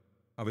പറഞ്ഞു.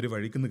 അവർ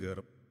വഴിക്കുന്ന്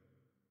കയറും.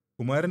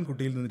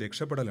 കുമാരൻകുട്ടിയിൽ നിന്ന്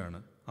രക്ഷപ്പെടലാണ്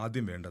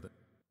ആദ്യം വേണ്ടത്.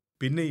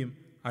 പിന്നെയും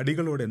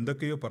അടികളോട്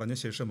എന്തൊക്കെയോ പറഞ്ഞ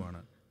ശേഷമാണ്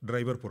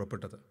ഡ്രൈവർ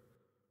പുറപ്പെട്ടത്.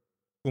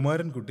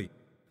 കുമാരൻകുട്ടി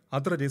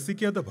അത്ര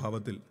രസിക്കാത്ത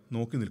ഭാവത്തിൽ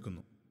നോക്കി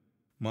നിൽക്കുന്നു.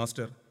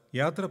 മാസ്റ്റർ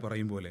യാത്ര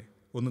പറയും പോലെ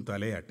ഒന്ന്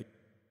തലയാട്ടി.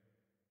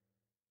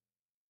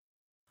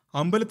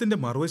 അമ്പലത്തിൻ്റെ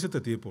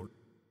മറുവശത്തെത്തിയപ്പോൾ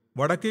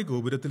വടക്കേ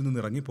ഗോപുരത്തിൽ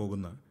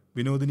നിന്നിറങ്ങിപ്പോകുന്ന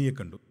വിനോദിനിയെ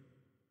കണ്ടു.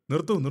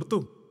 നിർത്തൂ നിർത്തൂ.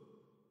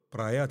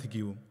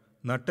 പ്രായാധിക്യവും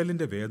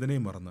നട്ടലിൻ്റെ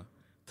വേദനയും മറന്ന്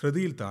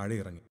ധൃതിയിൽ താഴെ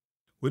ഇറങ്ങി.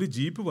 ഒരു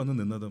ജീപ്പ് വന്നു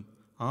നിന്നതും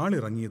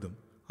ആളിറങ്ങിയതും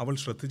അവൾ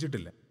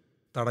ശ്രദ്ധിച്ചിട്ടില്ല.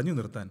 തടഞ്ഞു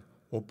നിർത്താൻ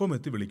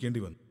ഒപ്പമെത്തി വിളിക്കേണ്ടി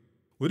വന്നു.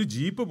 ഒരു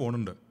ജീപ്പ്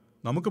പോണുണ്ട്,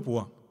 നമുക്ക്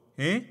പോവാം.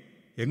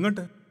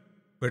 എങ്ങോട്ട്?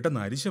 പെട്ടെന്ന്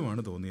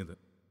അരിശമാണ് തോന്നിയത്.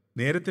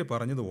 നേരത്തെ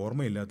പറഞ്ഞത്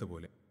ഓർമ്മയില്ലാത്ത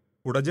പോലെ.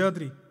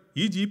 കുടജാദ്രി,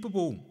 ഈ ജീപ്പ്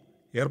പോവും,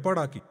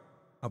 ഏർപ്പാടാക്കി.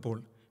 അപ്പോൾ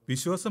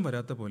വിശ്വാസം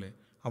വരാത്ത പോലെ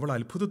അവൾ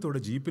അത്ഭുതത്തോടെ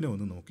ജീപ്പിനെ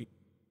ഒന്ന് നോക്കി.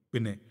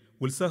 പിന്നെ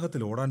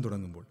ഉത്സാഹത്തിൽ ഓടാൻ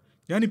തുടങ്ങുമ്പോൾ,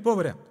 ഞാനിപ്പോൾ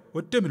വരാം,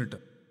 ഒറ്റ മിനിറ്റ്,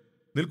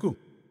 നിൽക്കൂ.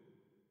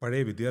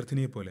 പഴയ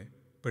വിദ്യാർത്ഥിനിയെപ്പോലെ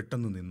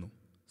പെട്ടെന്ന് നിന്നു.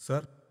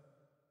 സർ,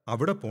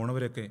 അവിടെ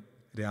പോണവരൊക്കെ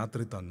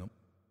രാത്രി തങ്ങും.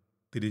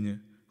 തിരിഞ്ഞ്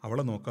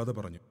അവളെ നോക്കാതെ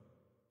പറഞ്ഞു,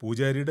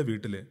 പൂജാരിയുടെ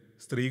വീട്ടിൽ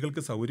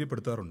സ്ത്രീകൾക്ക്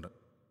സൗകര്യപ്പെടുത്താറുണ്ട്.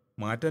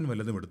 മാറ്റാൻ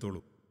വല്ലതും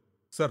എടുത്തോളൂ.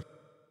 സർ,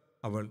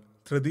 അവൾ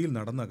ധൃതിയിൽ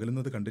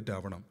നടന്നകലുന്നത്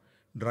കണ്ടിട്ടാവണം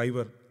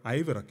ഡ്രൈവർ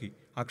അയവിറക്കി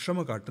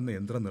അക്ഷമ കാട്ടുന്ന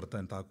യന്ത്രം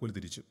നിർത്താൻ താക്കോൽ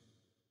തിരിച്ചു.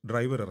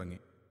 ഡ്രൈവർ ഇറങ്ങി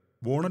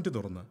ബോണറ്റ്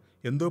തുറന്ന്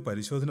എന്തോ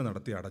പരിശോധന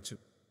നടത്തി അടച്ചു.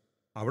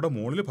 അവിടെ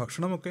മുകളിൽ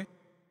ഭക്ഷണമൊക്കെ?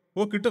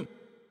 ഓ, കിട്ടും,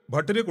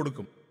 ഭട്ടരെ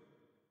കൊടുക്കും.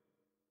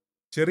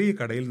 ചെറിയ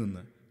കടയിൽ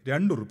നിന്ന്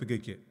 2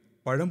 ഉറുപ്പികയ്ക്ക്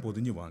പഴം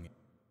പൊതിഞ്ഞു വാങ്ങി.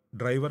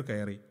 ഡ്രൈവർ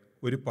കയറി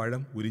ഒരു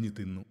പഴം ഉരിഞ്ഞു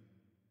തിന്നു.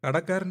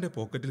 കടക്കാരൻ്റെ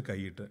പോക്കറ്റിൽ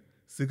കൈയിട്ട്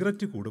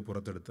സിഗരറ്റ് കൂട്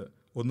പുറത്തെടുത്ത്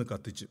ഒന്ന്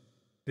കത്തിച്ചു.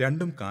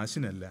 2ഉം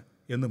കാശിനല്ല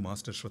എന്ന്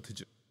മാസ്റ്റർ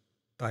ശ്രദ്ധിച്ചു.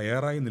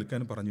 തയ്യാറായി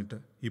നിൽക്കാൻ പറഞ്ഞിട്ട്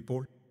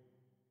ഇപ്പോൾ?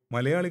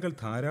 മലയാളികൾ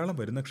ധാരാളം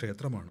വരുന്ന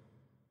ക്ഷേത്രമാണ്.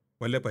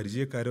 വല്ല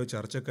പരിചയക്കാരോ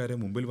ചർച്ചക്കാരോ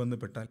മുമ്പിൽ വന്ന്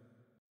പെട്ടാൽ?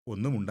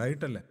 ഒന്നും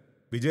ഉണ്ടായിട്ടല്ല.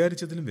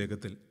 വിചാരിച്ചതിലും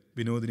വേഗത്തിൽ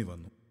വിനോദിനി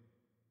വന്നു.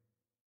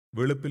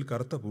 വെളുപ്പിൽ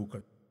കറുത്ത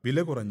പൂക്കൾ,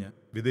 വില കുറഞ്ഞ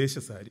വിദേശ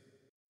സാരി.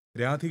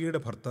 രാധികയുടെ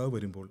ഭർത്താവ്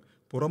വരുമ്പോൾ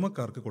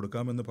പുറമക്കാർക്ക്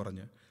കൊടുക്കാമെന്ന്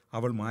പറഞ്ഞ്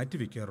അവൾ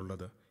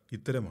മാറ്റിവെക്കാറുള്ളത്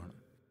ഇത്തരമാണ്.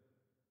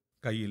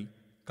 കയ്യിൽ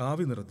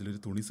കാവി നിറത്തിലൊരു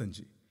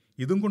തുണിസഞ്ചി.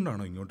 ഇതും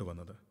കൊണ്ടാണോ ഇങ്ങോട്ട്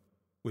വന്നത്?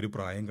 ഒരു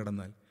പ്രായം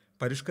കടന്നാൽ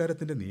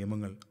പരിഷ്കാരത്തിൻ്റെ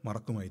നിയമങ്ങൾ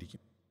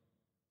മറക്കുമായിരിക്കും.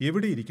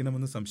 എവിടെ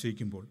ഇരിക്കണമെന്ന്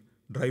സംശയിക്കുമ്പോൾ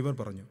ഡ്രൈവർ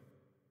പറഞ്ഞു,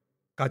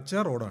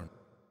 കച്ചാ റോഡാണ്,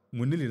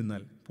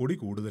 മുന്നിലിരുന്നാൽ പൊടി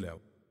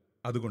കൂടുതലാവും.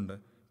 അതുകൊണ്ട്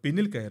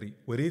പിന്നിൽ കയറി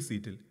ഒരേ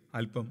സീറ്റിൽ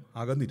അല്പം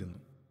അകന്നിരുന്നു.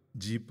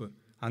 ജീപ്പ്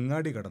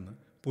അങ്ങാടി കടന്ന്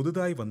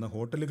പുതുതായി വന്ന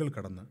ഹോട്ടലുകൾ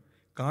കടന്ന്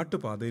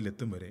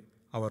കാട്ടുപാതയിലെത്തും വരെ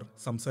അവർ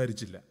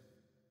സംസാരിച്ചില്ല.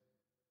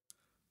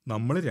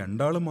 നമ്മൾ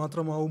 2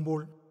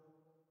 മാത്രമാവുമ്പോൾ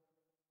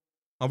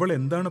അവൾ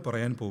എന്താണ്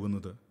പറയാൻ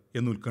പോകുന്നത്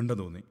എന്ന് ഉത്കണ്ഠ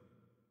തോന്നി.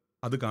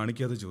 അത്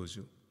കാണിക്കാതെ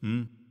ചോദിച്ചു,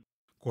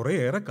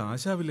 കുറേയേറെ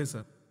കാശാവില്ലേ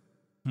സാർ?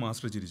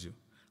 മാസ്റ്റർ ചിരിച്ചു.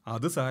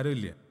 അത്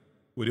സാരമില്ല,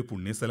 ഒരു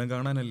പുണ്യസ്ഥലം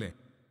കാണാനല്ലേ,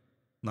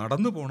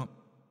 നടന്നു പോണം,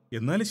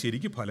 എന്നാലും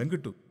ശരിക്ക് ഫലം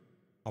കിട്ടും.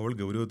 അവൾ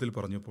ഗൗരവത്തിൽ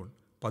പറഞ്ഞപ്പോൾ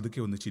പതുക്കെ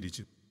ഒന്ന്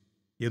ചിരിച്ചു.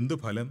 എന്തു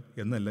ഫലം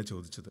എന്നല്ല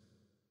ചോദിച്ചത്.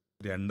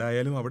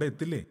 2 അവിടെ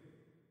എത്തില്ലേ?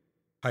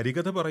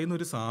 ഹരികഥ പറയുന്ന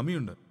ഒരു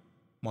സ്വാമിയുണ്ട്,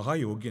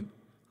 മഹായോഗ്യൻ.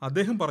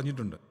 അദ്ദേഹം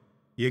പറഞ്ഞിട്ടുണ്ട്,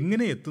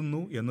 എങ്ങനെ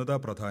എത്തുന്നു എന്നതാ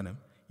പ്രധാനം,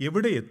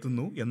 എവിടെ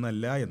എത്തുന്നു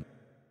എന്നല്ല എന്ന്.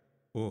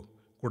 ഓ,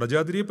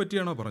 കുടജാതിരിയെ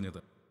പറ്റിയാണോ പറഞ്ഞത്?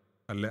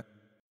 അല്ല,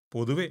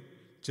 പൊതുവെ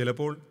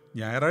ചിലപ്പോൾ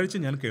ഞായറാഴ്ച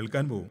ഞാൻ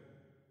കേൾക്കാൻ പോവും.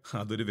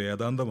 അതൊരു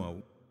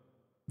വേദാന്തമാവും.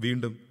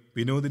 വീണ്ടും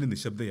വിനോദിനി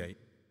നിശബ്ദയായി.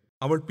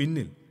 അവൾ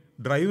പിന്നിൽ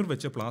ഡ്രൈവർ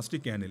വെച്ച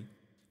പ്ലാസ്റ്റിക് ക്യാനിൽ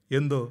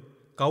എന്തോ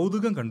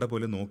കൗതുകം കണ്ട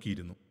പോലെ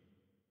നോക്കിയിരുന്നു.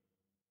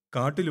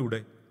 കാട്ടിലൂടെ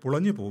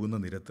പുളഞ്ഞു പോകുന്ന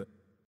നിരത്ത്.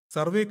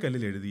 സർവേ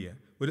കല്ലിൽ എഴുതിയ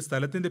ഒരു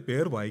സ്ഥലത്തിൻ്റെ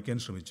പേർ വായിക്കാൻ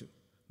ശ്രമിച്ചു.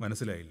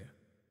 മനസ്സിലായില്ല.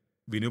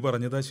 വിനു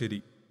പറഞ്ഞതാ ശരി,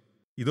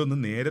 ഇതൊന്നും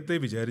നേരത്തെ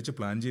വിചാരിച്ച്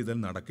പ്ലാൻ ചെയ്താൽ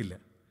നടക്കില്ല.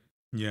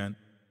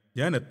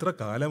 ഞാൻ എത്ര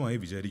കാലമായി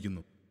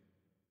വിചാരിക്കുന്നു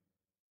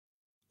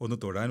ഒന്ന്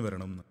തൊഴാൻ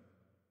വരണമെന്ന്.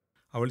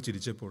 അവൾ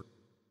ചിരിച്ചപ്പോൾ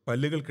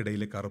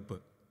പല്ലുകൾക്കിടയിലെ കറുപ്പ്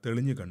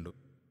തെളിഞ്ഞു കണ്ടു.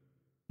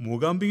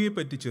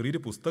 മൂകാംബികയെപ്പറ്റി ചെറിയൊരു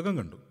പുസ്തകം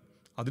കണ്ടു.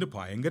 അതിന്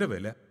ഭയങ്കര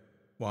വില.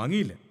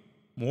 വാങ്ങിയില്ല.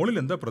 മോളിൽ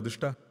എന്താ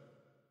പ്രതിഷ്ഠ?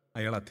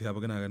 അയാൾ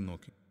അധ്യാപകനാകാൻ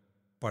നോക്കി.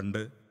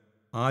 പണ്ട്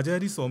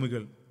ആചാരി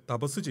സ്വാമികൾ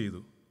തപസ് ചെയ്തു,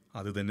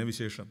 അത് തന്നെ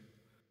വിശേഷം.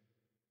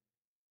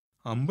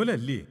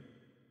 അമ്പലല്ലേ?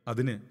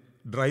 അതിന്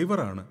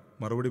ഡ്രൈവറാണ്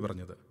മറുപടി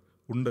പറഞ്ഞത്.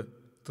 ഉണ്ട്,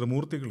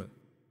 ത്രിമൂർത്തികൾ.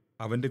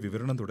 അവൻ്റെ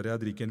വിവരണം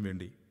തുടരാതിരിക്കാൻ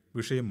വേണ്ടി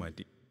വിഷയം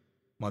മാറ്റി.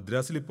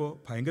 മദ്രാസിലിപ്പോൾ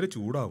ഭയങ്കര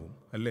ചൂടാവും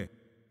അല്ലേ?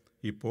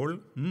 ഇപ്പോൾ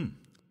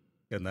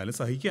എന്നാലും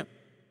സഹിക്കാം.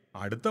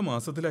 അടുത്ത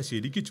മാസത്തിലാ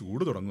ശരിക്ക്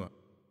ചൂട് തുടങ്ങുക.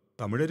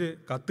 തമിഴര്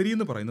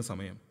കത്തിരിയെന്ന് പറയുന്ന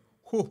സമയം.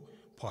 ഹോ,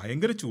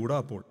 ഭയങ്കര ചൂടാ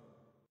അപ്പോൾ.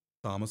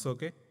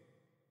 താമസമൊക്കെ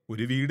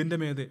ഒരു വീടിൻ്റെ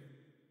മേതെ.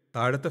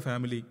 താഴത്തെ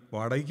ഫാമിലി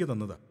വാടകയ്ക്ക്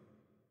തന്നതാ.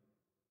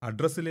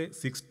 അഡ്രസ്സിലെ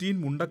 16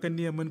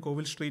 മുണ്ടക്കന്നിയമ്മൻ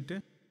കോവിൽ സ്ട്രീറ്റ്.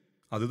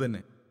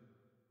 അതുതന്നെ.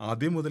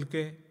 ആദ്യം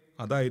മുതൽക്കേ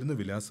അതായിരുന്നു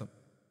വിലാസം.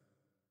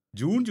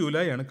 ജൂൺ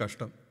ജൂലൈ ആണ്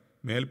കഷ്ടം.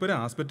 മേൽപ്പുര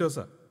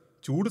ആസ്പെറ്റോസാ.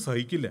 ചൂട്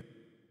സഹിക്കില്ല.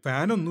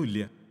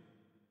 ഫാനൊന്നുമില്ല.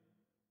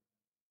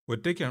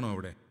 ഒറ്റയ്ക്കാണോ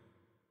അവിടെ?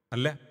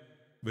 അല്ല,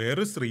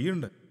 വേറൊരു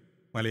സ്ത്രീയുണ്ട്,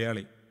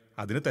 മലയാളി.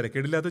 അതിന്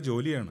തിരക്കേടില്ലാത്ത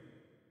ജോലിയാണ്.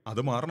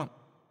 അത്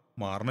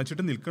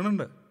മാറണച്ചിട്ട്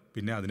നിൽക്കണുണ്ട്.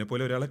 പിന്നെ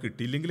അതിനെപ്പോലെ ഒരാളെ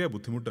കിട്ടിയില്ലെങ്കിലേ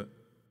ബുദ്ധിമുട്ട്.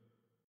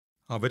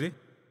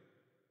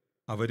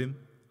 അവരും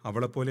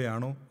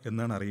അവളെപ്പോലെയാണോ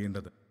എന്നാണ്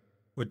അറിയേണ്ടത്.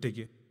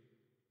 ഒറ്റയ്ക്ക്.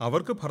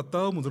 അവർക്ക്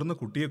ഭർത്താവ്, മുതിർന്ന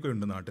കുട്ടിയൊക്കെ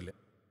ഉണ്ട് നാട്ടിൽ.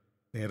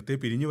 നേരത്തെ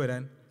പിരിഞ്ഞു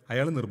വരാൻ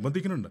അയാൾ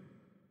നിർബന്ധിക്കുന്നുണ്ട്.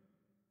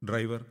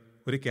 ഡ്രൈവർ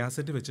ഒരു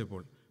കാസറ്റ്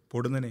വെച്ചപ്പോൾ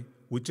പൊടുന്നനെ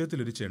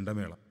ഉച്ചത്തിലൊരു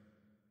ചെണ്ടമേളം.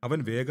 അവൻ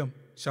വേഗം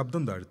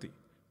ശബ്ദം താഴ്ത്തി,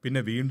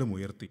 പിന്നെ വീണ്ടും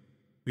ഉയർത്തി.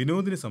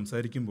 വിനോദിനി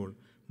സംസാരിക്കുമ്പോൾ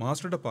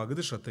മാസ്റ്ററുടെ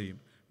പകുതി ശ്രദ്ധയും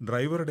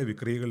ഡ്രൈവറുടെ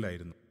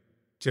വിക്രിയകളിലായിരുന്നു.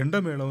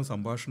 ചെണ്ടമേളവും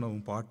സംഭാഷണവും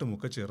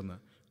പാട്ടുമൊക്കെ ചേർന്ന്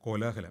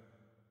കോലാഹലം.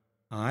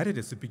 ആരെ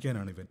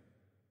രസിപ്പിക്കാനാണിവൻ?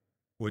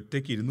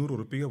 ഒറ്റയ്ക്ക് 200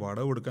 ഉറുപ്പിക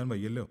വാടക കൊടുക്കാൻ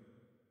വയ്യല്ലോ.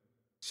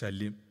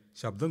 ശല്യം.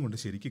 ശബ്ദം കൊണ്ട്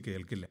ശരിക്ക്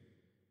കേൾക്കില്ല.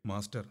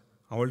 മാസ്റ്റർ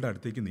അവളുടെ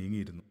അടുത്തേക്ക്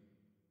നീങ്ങിയിരുന്നു.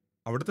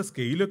 അവിടുത്തെ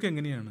സ്കെയിലൊക്കെ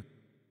എങ്ങനെയാണ്?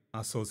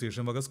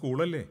 അസോസിയേഷൻ വക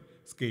സ്കൂളല്ലേ,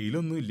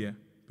 സ്കെയിലൊന്നുമില്ല.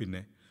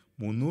 പിന്നെ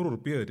 300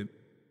 ഉറുപ്പിക വരും.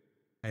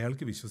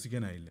 അയാൾക്ക്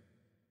വിശ്വസിക്കാനായില്ല.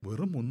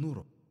 വെറും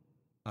 300?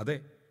 അതെ,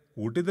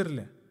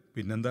 കൂട്ടിത്തരില്ല.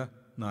 പിന്നെന്താ,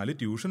 4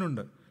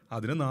 ട്യൂഷനുണ്ട്.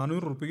 അതിന്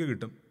 400 ഉറുപ്പിക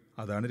കിട്ടും.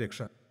 അതാണ്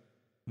രക്ഷ.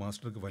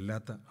 മാസ്റ്റർക്ക്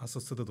വല്ലാത്ത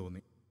അസ്വസ്ഥത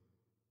തോന്നി.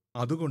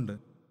 അതുകൊണ്ട്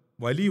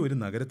വലിയൊരു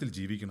നഗരത്തിൽ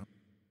ജീവിക്കണം,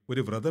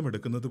 ഒരു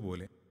വ്രതമെടുക്കുന്നത്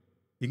പോലെ.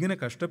 ഇങ്ങനെ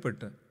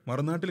കഷ്ടപ്പെട്ട്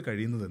മറുനാട്ടിൽ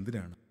കഴിയുന്നത്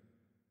എന്തിനാണ്?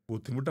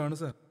 ബുദ്ധിമുട്ടാണ്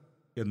സാർ.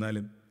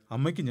 എന്നാലും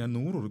അമ്മയ്ക്ക് ഞാൻ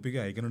 100 ഉറുപ്പിക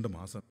അയക്കുന്നുണ്ട്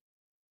മാസം.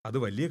 അത്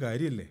വലിയ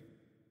കാര്യമല്ലേ?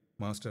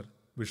 മാസ്റ്റർ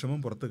വിഷമം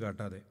പുറത്തു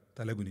കാട്ടാതെ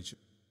തലകുനിച്ചു.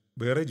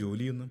 വേറെ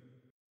ജോലിയൊന്നും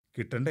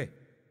കിട്ടണ്ടേ?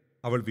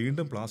 അവൾ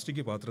വീണ്ടും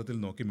പ്ലാസ്റ്റിക് പാത്രത്തിൽ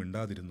നോക്കി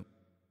മിണ്ടാതിരുന്നു.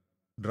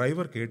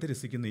 ഡ്രൈവർ കേട്ട്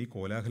രസിക്കുന്ന ഈ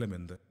കോലാഹലം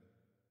എന്ത്?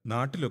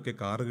 നാട്ടിലൊക്കെ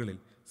കാറുകളിൽ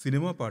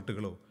സിനിമാ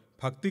പാട്ടുകളോ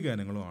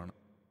ഭക്തിഗാനങ്ങളോ ആണ്.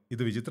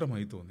 ഇത്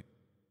വിചിത്രമായി തോന്നി.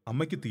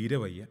 അമ്മയ്ക്ക് തീരെ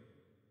വയ്യ.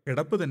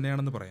 കിടപ്പ്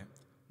തന്നെയാണെന്ന് പറയാം.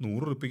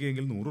 100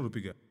 ഉറുപ്പികയെങ്കിൽ 100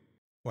 ഉറുപ്പിക.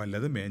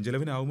 വല്ലതും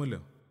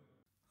മേഞ്ചലവിനാവുമല്ലോ.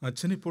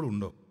 അച്ഛനിപ്പോൾ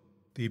ഉണ്ടോ?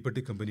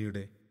 തീപ്പെട്ടി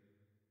കമ്പനിയുടെ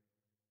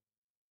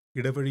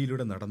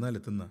ഇടവഴിയിലൂടെ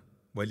നടന്നാലെത്തുന്ന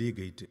വലിയ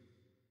ഗേറ്റ്.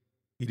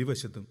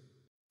 ഇരുവശത്തും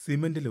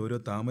സിമന്റിൽ ഓരോ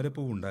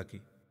താമരപ്പൂവുണ്ടാക്കി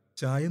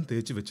ചായം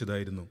തേച്ചു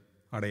വെച്ചതായിരുന്നു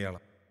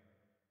അടയാളം.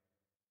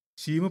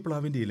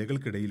 ശീമപ്ലാവിൻ്റെ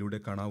ഇലകൾക്കിടയിലൂടെ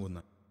കാണാവുന്ന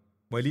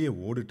വലിയ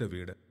ഓടിട്ട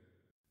വീട്.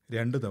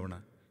 2 തവണ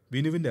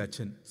വിനുവിൻ്റെ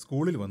അച്ഛൻ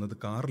സ്കൂളിൽ വന്നത്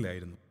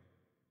കാറിലായിരുന്നു.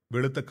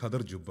 വെളുത്ത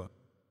ഖദർ ജുബ്ബ,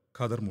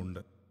 ഖദർ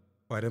മുണ്ട്,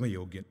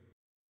 പരമയോഗ്യൻ.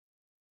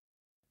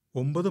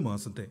 9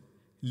 മാസത്തെ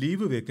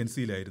ലീവ്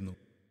വേക്കൻസിയിലായിരുന്നു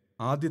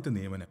ആദ്യത്തെ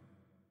നിയമനം.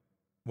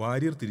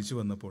 വാര്യർ തിരിച്ചു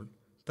വന്നപ്പോൾ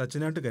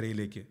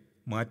തച്ചനാട്ടുകരയിലേക്ക്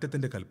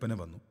മാറ്റത്തിൻ്റെ കൽപ്പന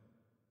വന്നു.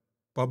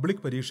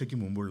 പബ്ലിക് പരീക്ഷയ്ക്ക്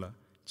മുമ്പുള്ള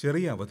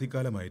ചെറിയ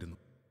അവധിക്കാലമായിരുന്നു.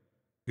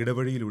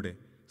 ഇടവഴിയിലൂടെ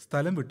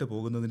സ്ഥലം വിട്ടു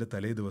പോകുന്നതിൻ്റെ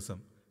തലേ ദിവസം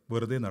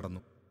വെറുതെ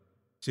നടന്നു.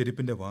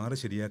 ചെരുപ്പിൻ്റെ വാറ്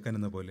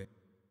ശരിയാക്കാനെന്ന പോലെ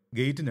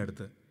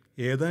ഗേറ്റിനടുത്ത്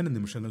ഏതാനും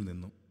നിമിഷങ്ങൾ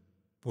നിന്നു.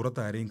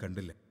 പുറത്താരെയും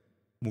കണ്ടില്ല.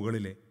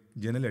 മുകളിലെ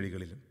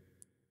ജനലഴികളിലും.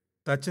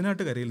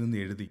 തച്ചനാട്ടുകരയിൽ നിന്ന്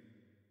എഴുതി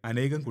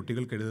അനേകം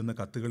കുട്ടികൾക്കെഴുതുന്ന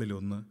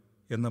കത്തുകളിലൊന്ന്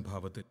എന്ന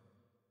ഭാവത്തിൽ.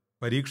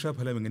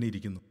 പരീക്ഷാഫലം എങ്ങനെ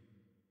ഇരിക്കുന്നു?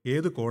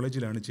 ഏത്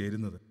കോളേജിലാണ്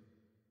ചേരുന്നത്?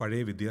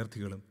 പഴയ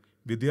വിദ്യാർത്ഥികളും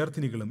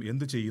വിദ്യാർത്ഥിനികളും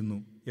എന്തു ചെയ്യുന്നു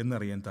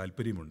എന്നറിയാൻ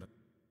താൽപ്പര്യമുണ്ട്.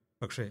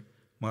 പക്ഷേ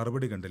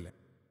മറുപടി കണ്ടില്ല.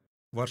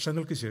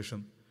 വർഷങ്ങൾക്ക് ശേഷം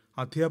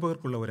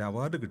അധ്യാപകർക്കുള്ള ഒരു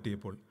അവാർഡ്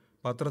കിട്ടിയപ്പോൾ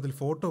പത്രത്തിൽ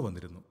ഫോട്ടോ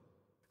വന്നിരുന്നു.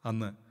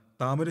 അന്ന്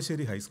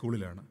താമരശ്ശേരി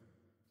ഹൈസ്കൂളിലാണ്.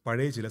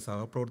 പഴയ ചില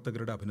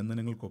സഹപ്രവർത്തകരുടെ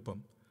അഭിനന്ദനങ്ങൾക്കൊപ്പം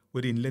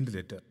ഒരു ഇൻലൻഡ്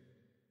ലെറ്റർ.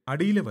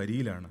 അടിയിലെ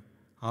വരിയിലാണ്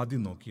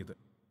ആദ്യം നോക്കിയത്.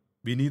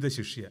 വിനീത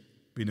ശിഷ്യ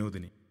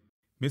Vinodini,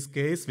 miss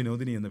K S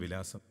Vinodini എന്ന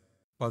വിലാസം,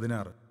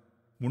 16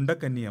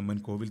 മുണ്ടക്കന്നി അമ്മൻ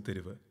കോവിൽ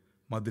തെരുവ്,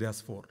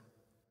 മദ്രാസ് 4.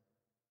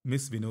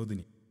 മിസ്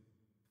വിനോദിനി.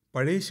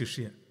 പഴയ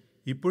ശിഷ്യ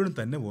ഇപ്പോഴും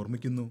തന്നെ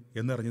ഓർമ്മിക്കുന്നു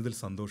എന്നറിഞ്ഞതിൽ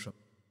സന്തോഷം.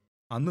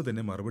 അന്ന്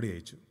തന്നെ മറുപടി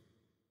അയച്ചു.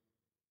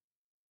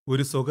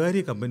 ഒരു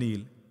സ്വകാര്യ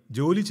കമ്പനിയിൽ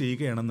ജോലി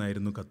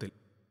ചെയ്യുകയാണെന്നായിരുന്നു കത്തിൽ.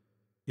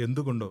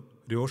 എന്തുകൊണ്ടോ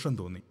രോഷം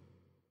തോന്നി.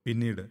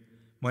 പിന്നീട്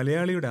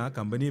മലയാളിയുടെ ആ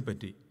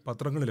കമ്പനിയെപ്പറ്റി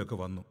പത്രങ്ങളിലൊക്കെ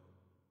വന്നു.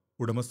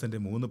 ഉടമസ്ഥൻ്റെ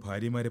 3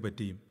 ഭാര്യമാരെ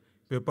പറ്റിയും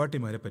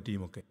വെപ്പാട്ടിമാരെ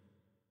പറ്റിയുമൊക്കെ.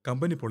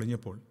 കമ്പനി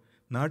പൊളിഞ്ഞപ്പോൾ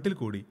നാട്ടിൽ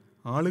കൂടി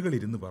ആളുകൾ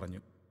ഇരുന്ന്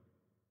പറഞ്ഞു.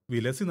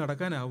 വിലസി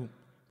നടക്കാനാവും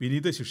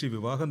വിനീത ശിഷ്യ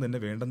വിവാഹം തന്നെ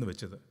വേണ്ടെന്ന്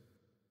വെച്ചത്.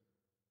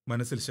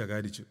 മനസ്സിൽ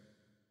ശകാരിച്ചു.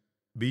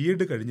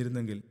 BEd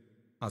കഴിഞ്ഞിരുന്നെങ്കിൽ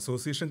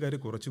അസോസിയേഷൻകാർ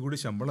കുറച്ചുകൂടി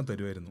ശമ്പളം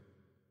തരുമായിരുന്നു.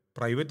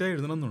 പ്രൈവറ്റായി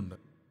എഴുതണമെന്നുണ്ട്.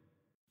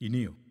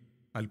 ഇനിയോ?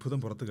 അത്ഭുതം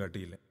പുറത്തു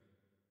കാട്ടിയില്ല.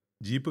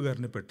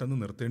 ജീപ്പുകാരന് പെട്ടെന്ന്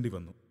നിർത്തേണ്ടി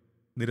വന്നു.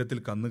 നിരത്തിൽ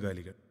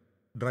കന്നുകാലികൾ.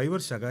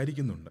 ഡ്രൈവർ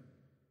ശകാരിക്കുന്നുണ്ട്.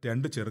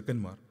 2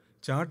 ചെറുക്കന്മാർ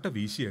ചാട്ട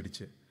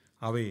വീശിയടിച്ച്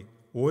അവയെ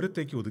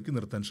ഓരത്തേക്ക് ഒതുക്കി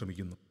നിർത്താൻ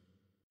ശ്രമിക്കുന്നു.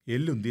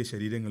 എല്ലുന്തിയ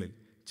ശരീരങ്ങളിൽ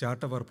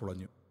ചാട്ടവാർ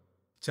പുളഞ്ഞു.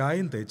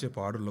 ചായം തേച്ച്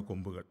പാടുള്ള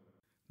കൊമ്പുകൾ.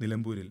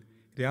 നിലമ്പൂരിൽ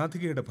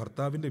രാധികയുടെ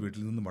ഭർത്താവിൻ്റെ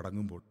വീട്ടിൽ നിന്ന്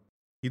മടങ്ങുമ്പോൾ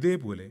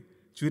ഇതേപോലെ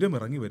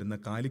ചുരമിറങ്ങി വരുന്ന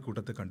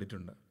കാലിക്കൂട്ടത്തെ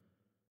കണ്ടിട്ടുണ്ട്.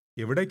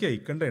 എവിടേക്കാ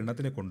ഇക്കണ്ട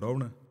എണ്ണത്തിനെ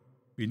കൊണ്ടുപോവണ്?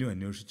 വിനു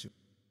അന്വേഷിച്ചു.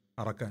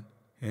 അറക്കാൻ.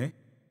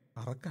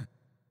 അറക്കാൻ?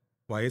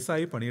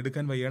 വയസ്സായി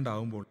പണിയെടുക്കാൻ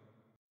വയ്യാണ്ടാവുമ്പോൾ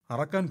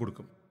അറക്കാൻ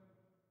കൊടുക്കും.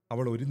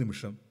 അവൾ ഒരു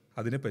നിമിഷം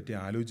അതിനെപ്പറ്റി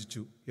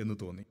ആലോചിച്ചു എന്ന്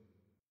തോന്നി.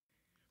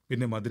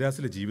 പിന്നെ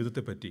മദ്രാസിലെ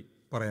ജീവിതത്തെപ്പറ്റി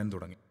പറയാൻ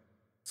തുടങ്ങി.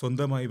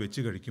 സ്വന്തമായി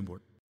വെച്ച് കഴിക്കുമ്പോൾ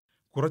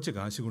കുറച്ച്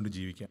കാശുകൊണ്ട്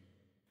ജീവിക്കാം.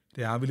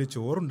 രാവിലെ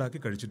ചോറുണ്ടാക്കി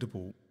കഴിച്ചിട്ട്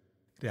പോവും.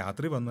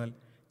 രാത്രി വന്നാൽ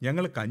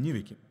ഞങ്ങൾ കഞ്ഞി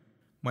വയ്ക്കും.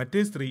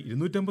 മറ്റേ സ്ത്രീ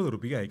 250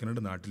 ഉറുപ്പിക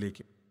അയക്കുന്നുണ്ട്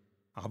നാട്ടിലേക്ക്.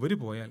 അവർ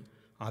പോയാൽ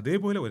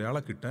അതേപോലെ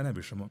ഒരാളെ കിട്ടാനാ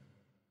വിഷമം.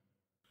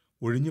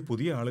 ഒഴിഞ്ഞ്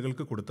പുതിയ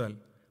ആളുകൾക്ക് കൊടുത്താൽ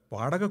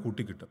വാടക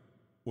കൂട്ടിക്കിട്ടും.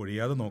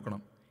 ഒഴിയാതെ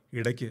നോക്കണം.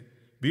 ഇടയ്ക്ക്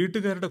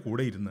വീട്ടുകാരുടെ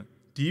കൂടെ ഇരുന്ന്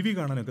TV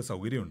കാണാനൊക്കെ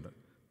സൗകര്യമുണ്ട്.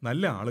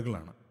 നല്ല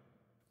ആളുകളാണ്.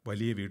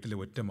 വലിയ വീട്ടിലെ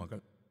ഒറ്റ മകൾ,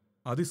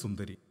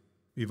 അതിസുന്ദരി.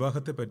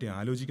 വിവാഹത്തെപ്പറ്റി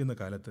ആലോചിക്കുന്ന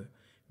കാലത്ത്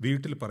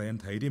വീട്ടിൽ പറയാൻ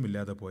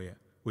ധൈര്യമില്ലാതെ പോയ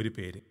ഒരു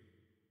പേര്.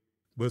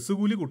 ബസ്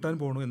കൂലി കൂട്ടാൻ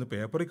പോകണു എന്ന്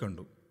പേപ്പറിൽ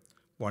കണ്ടു.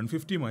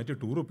 150 മാറ്റി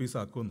 2 റുപ്പീസ്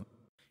ആക്കുമെന്ന്.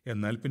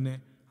 എന്നാൽ പിന്നെ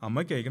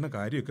അമ്മയ്ക്ക് അയക്കണ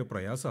കാര്യമൊക്കെ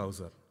പ്രയാസമാവും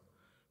സാർ.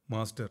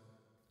 മാസ്റ്റർ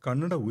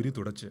കണ്ണട ഊരി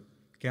തുടച്ച്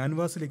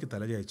ക്യാൻവാസിലേക്ക്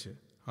തലചായ്ച്ച്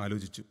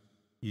ആലോചിച്ചു.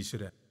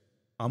 ഈശ്വര,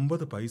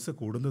 50 പൈസ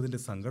കൂടുന്നതിൻ്റെ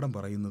സങ്കടം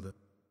പറയുന്നത്.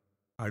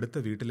 അടുത്ത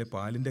വീട്ടിലെ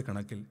പാലിൻ്റെ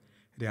കണക്കിൽ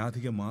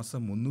രാധിക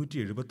മാസം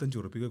 375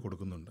 ഉറുപ്പിക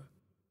കൊടുക്കുന്നുണ്ട്.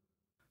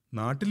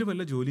 നാട്ടിൽ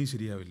വല്ല ജോലിയും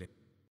ശരിയാവില്ലേ?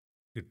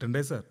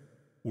 കിട്ടണ്ടേ സാർ?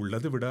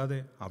 ഉള്ളത് വിടാതെ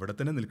അവിടെ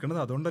തന്നെ നിൽക്കണത്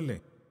അതുകൊണ്ടല്ലേ?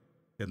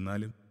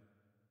 എന്നാലും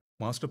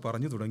മാസ്റ്റർ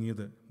പറഞ്ഞു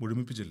തുടങ്ങിയത്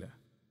മുഴുമിപ്പിച്ചില്ല.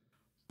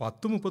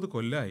 10-30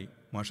 കൊല്ലമായി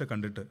മാഷ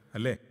കണ്ടിട്ട്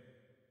അല്ലേ?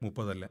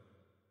 30 അല്ല,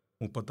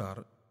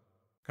 36.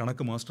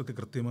 കണക്ക് മാസ്റ്റർക്ക്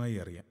കൃത്യമായി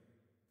അറിയാം.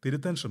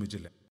 തിരുത്താൻ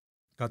ശ്രമിച്ചില്ല.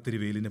 കത്തിരി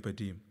വെയിലിനെ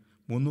പറ്റിയും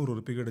 300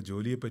 ഉറുപ്പികയുടെ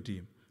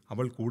ജോലിയെപ്പറ്റിയും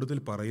അവൾ കൂടുതൽ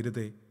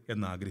പറയരുതേ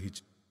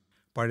എന്നാഗ്രഹിച്ചു.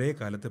 പഴയ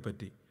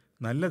കാലത്തെപ്പറ്റി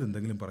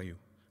നല്ലതെന്തെങ്കിലും പറയൂ.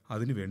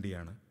 അതിനു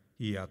വേണ്ടിയാണ്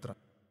ഈ യാത്ര.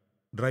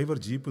 ഡ്രൈവർ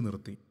ജീപ്പ്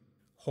നിർത്തി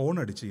ഹോൺ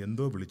അടിച്ച്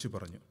എന്തോ വിളിച്ചു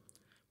പറഞ്ഞു.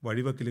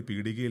 വഴിവക്കിലെ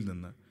പീടികയിൽ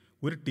നിന്ന്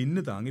ഒരു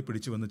ടിന്ന് താങ്ങി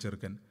പിടിച്ചു വന്ന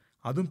ചെറുക്കൻ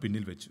അതും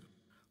പിന്നിൽ വെച്ചു.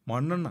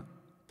 മണ്ണെണ്ണ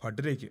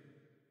ഭട്ടരേക്ക്,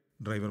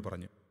 ഡ്രൈവർ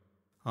പറഞ്ഞു.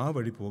 ആ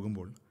വഴി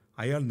പോകുമ്പോൾ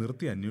അയാൾ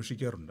നിർത്തി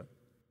അന്വേഷിക്കാറുണ്ട്.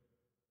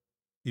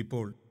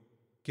 ഇപ്പോൾ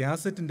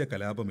കാസറ്റിൻ്റെ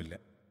കലാപമില്ല.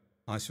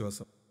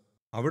 ആശ്വാസം.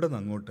 അവിടെ നിന്ന്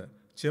അങ്ങോട്ട്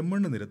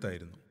ചെമ്മണ്ണ്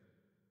നിരത്തായിരുന്നു.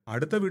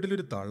 അടുത്ത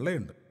വീട്ടിലൊരു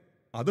തള്ളയുണ്ട്.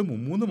 അത്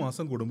 3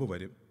 മാസം കൂടുമ്പോൾ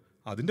വരും.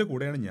 അതിൻ്റെ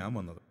കൂടെയാണ് ഞാൻ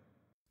വന്നത്.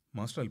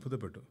 മാസ്റ്റർ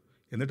അത്ഭുതപ്പെട്ടു.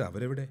 എന്നിട്ട്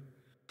അവരെവിടെ?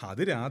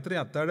 അത് രാത്രി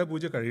അത്താഴ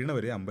പൂജ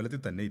കഴിയണവരെ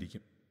അമ്പലത്തിൽ തന്നെ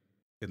ഇരിക്കും.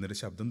 എന്നിട്ട്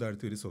ശബ്ദം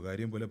താഴ്ത്തി ഒരു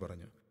സ്വകാര്യം പോലെ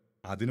പറഞ്ഞു.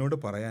 അതിനോട്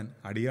പറയാൻ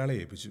അടിയാളെ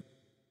ഏൽപ്പിച്ചു.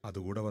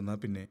 അതുകൂടെ വന്നാൽ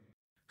പിന്നെ.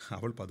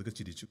 അവൾ പതുക്കെ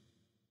ചിരിച്ചു.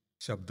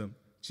 ശബ്ദം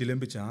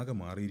ചിലമ്പിച്ചാകെ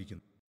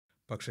മാറിയിരിക്കുന്നു.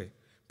 പക്ഷേ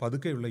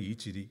പതുക്കെയുള്ള ഈ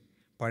ചിരി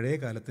പഴയ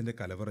കാലത്തിൻ്റെ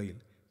കലവറയിൽ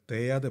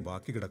തേയാതെ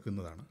ബാക്കി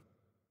കിടക്കുന്നതാണ്.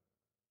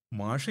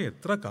 മാഷ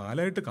എത്ര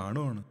കാലമായിട്ട്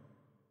കാണുവാണ്.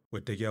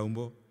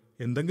 ഒറ്റയ്ക്കാവുമ്പോൾ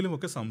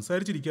എന്തെങ്കിലുമൊക്കെ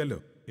സംസാരിച്ചിരിക്കാമല്ലോ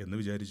എന്ന്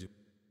വിചാരിച്ചു.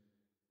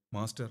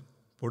 മാസ്റ്റർ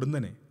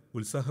പൊടുന്നനെ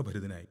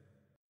ഉത്സാഹഭരിതനായി.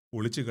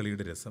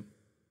 ഒളിച്ചുകളിയുടെ രസം.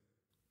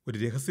 ഒരു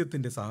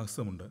രഹസ്യത്തിൻ്റെ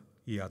സാഹസമുണ്ട്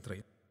ഈ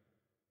യാത്രയിൽ.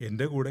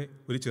 എൻ്റെ കൂടെ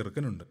ഒരു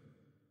ചെറുക്കനുണ്ട്.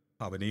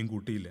 അവനെയും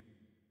കൂട്ടിയില്ല.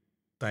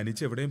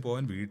 തനിച്ചെവിടെയും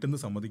പോകാൻ വീട്ടിൽ നിന്ന്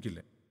സമ്മതിക്കില്ല.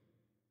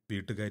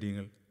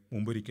 വീട്ടുകാര്യങ്ങൾ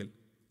മുമ്പൊരിക്കൽ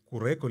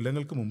കുറേ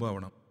കൊല്ലങ്ങൾക്ക്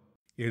മുമ്പാവണം.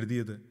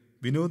 എഴുതിയത്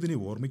വിനോദിനെ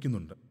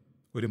ഓർമ്മിക്കുന്നുണ്ട്.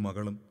 ഒരു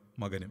മകളും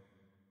മകനും.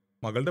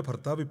 മകളുടെ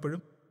ഭർത്താവ്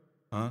ഇപ്പോഴും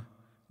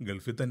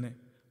ഗൾഫിൽ തന്നെ.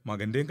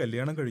 മകൻ്റെയും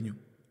കല്യാണം കഴിഞ്ഞു.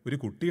 ഒരു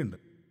കുട്ടിയുണ്ട്.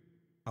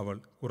 അവൾ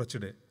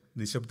കുറച്ചിടെ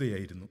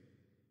നിശബ്ദയായിരുന്നു.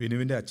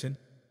 വിനുവിൻ്റെ അച്ഛൻ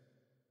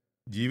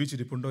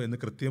ജീവിച്ചിരിപ്പുണ്ടോ എന്ന്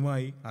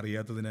കൃത്യമായി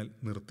അറിയാത്തതിനാൽ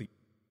നിർത്തി.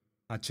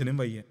 അച്ഛനും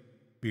വയ്യ.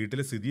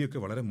 വീട്ടിലെ സ്ഥിതിയൊക്കെ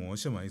വളരെ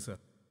മോശമായി സാർ.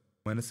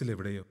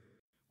 മനസ്സിലെവിടെയോ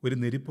ഒരു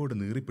നെരിപ്പോട്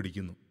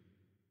നീറിപ്പിടിക്കുന്നു.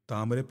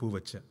 താമരപ്പൂ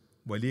വച്ച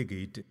വലിയ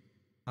ഗേറ്റ്,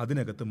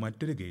 അതിനകത്ത്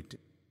മറ്റൊരു ഗേറ്റ്.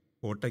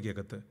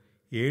 കോട്ടയ്ക്കകത്ത്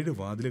 7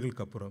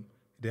 വാതിലുകൾക്കപ്പുറം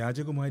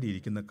രാജകുമാരി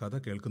ഇരിക്കുന്ന കഥ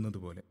കേൾക്കുന്നത്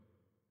പോലെ.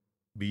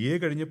 BA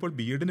കഴിഞ്ഞപ്പോൾ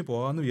B.Edന്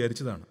പോകാമെന്ന്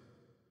വിചാരിച്ചതാണ്.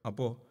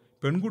 അപ്പോൾ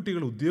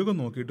പെൺകുട്ടികൾ ഉദ്യോഗം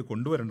നോക്കിയിട്ട്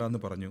കൊണ്ടുവരണ്ടെന്ന്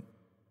പറഞ്ഞു.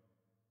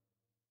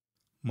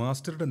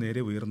 മാസ്റ്ററുടെ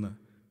നേരെ ഉയർന്ന്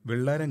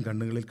വെള്ളാരം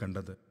കണ്ണുകളിൽ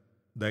കണ്ടത്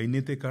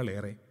ദൈന്യത്തെക്കാൾ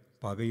ഏറെ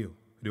പകയോ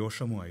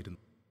രോഷമോ ആയിരുന്നു.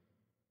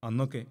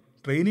 അന്നൊക്കെ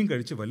ട്രെയിനിങ്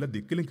കഴിച്ച് വല്ല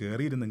ദിക്കിലും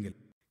കയറിയിരുന്നെങ്കിൽ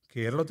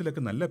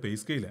കേരളത്തിലൊക്കെ നല്ല പേ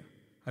സ്കെയിലാ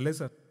അല്ലേ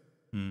സാർ?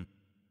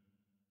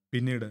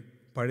 പിന്നീട്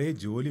പഴയ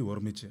ജോലി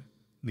ഓർമ്മിച്ച്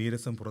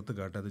നീരസം പുറത്ത്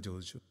കാട്ടാതെ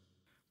ചോദിച്ചു.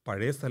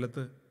 പഴയ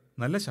സ്ഥലത്ത്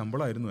നല്ല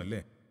ശമ്പളമായിരുന്നു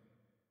അല്ലേ?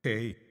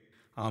 ഹേയ്,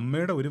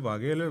 അമ്മയുടെ ഒരു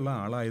വകയിലുള്ള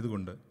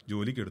ആളായതുകൊണ്ട്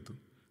ജോലിക്കെടുത്തു.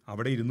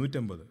 അവിടെ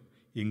 250.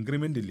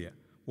 ഇൻക്രിമെൻ്റ് ഇല്ല,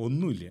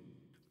 ഒന്നുമില്ല.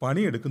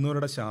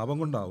 പണിയെടുക്കുന്നവരുടെ ശാപം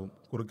കൊണ്ടാവും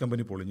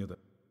കുറുക്കമ്പനി പൊളിഞ്ഞത്.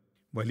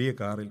 വലിയ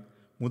കാറിൽ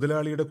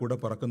മുതലാളിയുടെ കൂടെ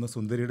പറക്കുന്ന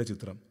സുന്ദരിയുടെ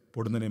ചിത്രം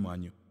പൊടുന്നനെ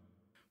മാഞ്ഞു.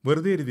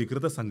 വെറുതെ ഒരു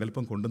വികൃത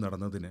സങ്കല്പം കൊണ്ടു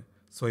നടന്നതിന്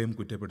സ്വയം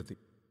കുറ്റപ്പെടുത്തി.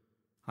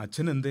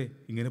 അച്ഛൻ എന്തേ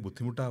ഇങ്ങനെ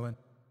ബുദ്ധിമുട്ടാവാൻ?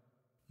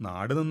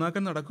 നാട്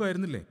നന്നാക്കാൻ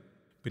നടക്കുമായിരുന്നില്ലേ?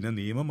 പിന്നെ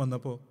നിയമം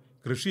വന്നപ്പോൾ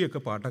കൃഷിയൊക്കെ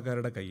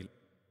പാട്ടക്കാരുടെ കയ്യിൽ.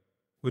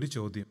 ഒരു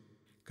ചോദ്യം,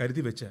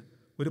 കരുതി വെച്ച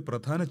ഒരു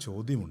പ്രധാന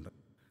ചോദ്യമുണ്ട്.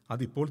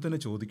 അതിപ്പോൾ തന്നെ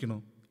ചോദിക്കണോ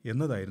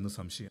എന്നതായിരുന്നു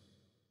സംശയം.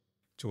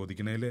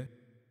 ചോദിക്കണേൽ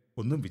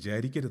ഒന്നും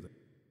വിചാരിക്കരുത്.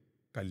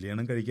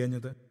 കല്യാണം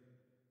കഴിക്കാഞ്ഞത്?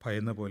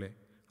 ഭയന്ന പോലെ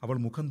അവൾ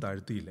മുഖം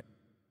താഴ്ത്തിയില്ല.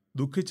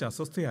 ദുഃഖിച്ച്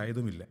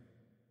അസ്വസ്ഥയായതുമില്ല.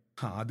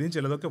 ആദ്യം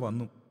ചിലതൊക്കെ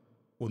വന്നു,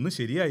 ഒന്നും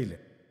ശരിയായില്ല.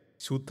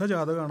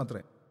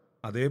 ശുദ്ധജാതകമാണത്രേ.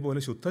 അതേപോലെ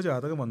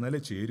ശുദ്ധജാതകം വന്നാലേ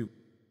ചേരൂ.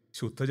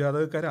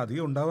 ശുദ്ധജാതകക്കാരെ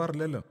അധികം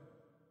ഉണ്ടാവാറില്ലല്ലോ.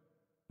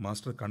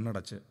 മാസ്റ്റർ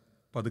കണ്ണടച്ച്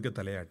പതുക്കെ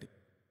തലയാട്ടി.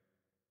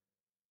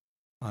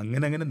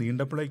 അങ്ങനെ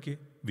നീണ്ടപ്പോഴേക്ക്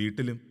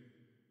വീട്ടിലും.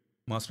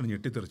 മാസ്റ്റർ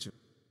ഞെട്ടിത്തെറിച്ചു.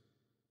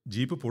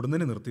 ജീപ്പ്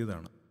പൊടുന്നനെ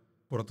നിർത്തിയതാണ്.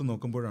 പുറത്തു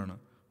നോക്കുമ്പോഴാണ്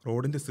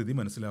റോഡിൻ്റെ സ്ഥിതി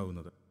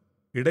മനസ്സിലാവുന്നത്.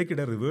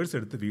 ഇടയ്ക്കിടെ റിവേഴ്സ്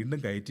എടുത്ത് വീണ്ടും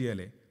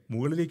കയറ്റിയാലേ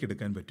മുകളിലേക്ക്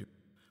എടുക്കാൻ പറ്റൂ.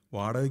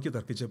 വാടകയ്ക്ക്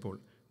തർക്കിച്ചപ്പോൾ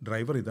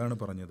ഡ്രൈവർ ഇതാണ്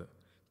പറഞ്ഞത്.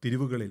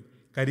 തിരിവുകളിൽ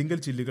കരിങ്കൽ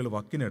ചില്ലുകൾ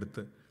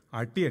വക്കിനടുത്ത്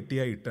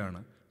അട്ടിയായി ഇട്ടാണ്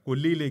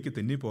കൊല്ലിയിലേക്ക്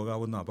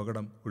തെന്നിപ്പോകാവുന്ന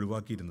അപകടം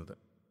ഒഴിവാക്കിയിരുന്നത്.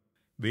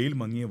 വെയിൽ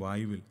മങ്ങിയ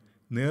വായുവിൽ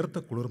നേർത്ത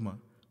കുളിർമ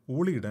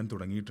ഊളിയിടാൻ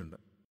തുടങ്ങിയിട്ടുണ്ട്.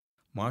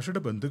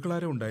 മാഷയുടെ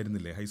ബന്ധുക്കളാരോ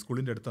ഉണ്ടായിരുന്നില്ലേ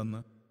ഹൈസ്കൂളിൻ്റെ അടുത്തന്ന്?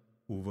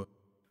 ഉവ്.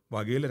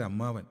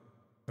 വകയിലൊരമ്മാവൻ.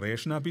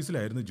 റേഷൻ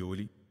ഓഫീസിലായിരുന്നു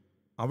ജോലി.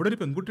 അവിടെ ഒരു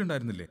പെൺകുട്ടി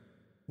ഉണ്ടായിരുന്നില്ലേ?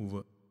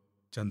 ഉവ്.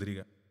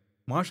 ചന്ദ്രിക.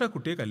 മാഷ ആ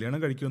കുട്ടിയെ കല്യാണം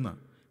കഴിക്കുമെന്നാ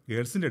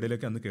ഗേൾസിൻ്റെ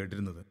ഇടയിലൊക്കെ അന്ന്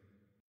കേട്ടിരുന്നത്.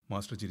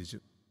 മാസ്റ്റർ ചിരിച്ചു.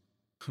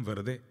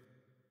 വെറുതെ.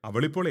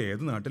 അവളിപ്പോൾ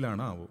ഏത്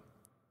നാട്ടിലാണോ ആവോ?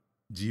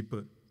 ജീപ്പ്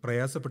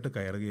പ്രയാസപ്പെട്ട്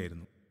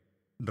കയറുകയായിരുന്നു.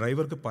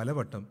 ഡ്രൈവർക്ക്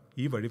പലവട്ടം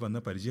ഈ വഴി വന്ന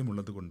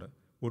പരിചയമുള്ളതുകൊണ്ട്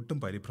ഒട്ടും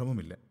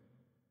പരിഭ്രമമില്ല.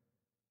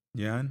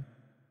 ഞാൻ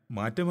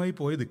മാറ്റമായി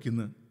പോയി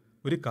നിൽക്കുന്ന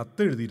ഒരു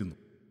കത്ത് എഴുതിയിരുന്നു,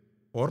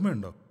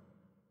 ഓർമ്മയുണ്ടോ?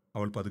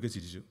 അവൾ പതുക്കെ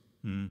ചിരിച്ചു.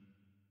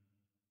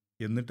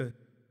 എന്നിട്ട്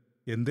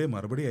എന്തേ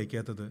മറുപടി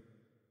അയക്കാത്തത്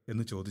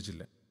എന്ന്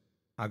ചോദിച്ചില്ല.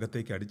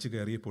 അകത്തേക്ക് അടിച്ചു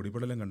കയറിയ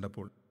പൊടിപടലം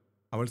കണ്ടപ്പോൾ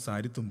അവൾ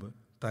സാരിത്തുമ്പ്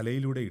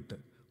തലയിലൂടെ ഇട്ട്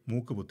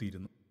മൂക്ക്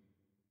പൊത്തിയിരുന്നു.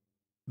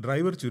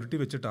 ഡ്രൈവർ ചുരുട്ടി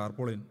വെച്ച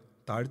ടാർപോളിൻ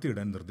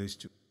താഴ്ത്തിയിടാൻ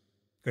നിർദ്ദേശിച്ചു.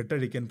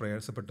 കെട്ടഴിക്കാൻ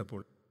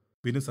പ്രയാസപ്പെട്ടപ്പോൾ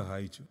വിനു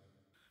സഹായിച്ചു.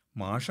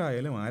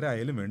 മാഷായാലും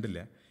ആരായാലും വേണ്ടില്ല,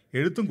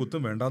 എഴുത്തും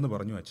കുത്തും വേണ്ടാന്ന്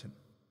പറഞ്ഞു അച്ഛൻ.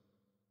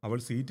 അവൾ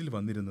സീറ്റിൽ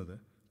വന്നിരുന്നത്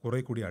കുറെ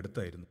കൂടി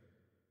അടുത്തായിരുന്നു.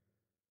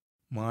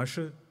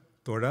 മാഷ്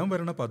തൊഴാൻ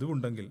വരണ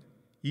പതിവുണ്ടെങ്കിൽ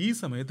ഈ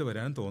സമയത്ത്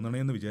വരാൻ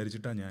തോന്നണേന്ന്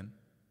വിചാരിച്ചിട്ടാ ഞാൻ.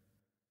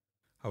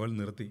 അവൾ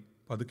നിർത്തി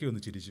പതുക്കെ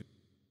ഒന്ന് ചിരിച്ചു.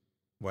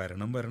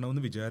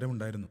 വരണമെന്ന്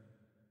വിചാരമുണ്ടായിരുന്നു.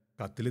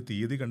 കത്തിൽ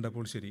തീയതി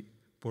കണ്ടപ്പോൾ ശരി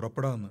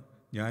പുറപ്പെടാമെന്ന്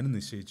ഞാനും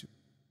നിശ്ചയിച്ചു.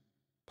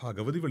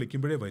 ഭഗവതി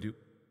വിളിക്കുമ്പോഴേ വരൂ.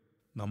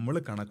 നമ്മൾ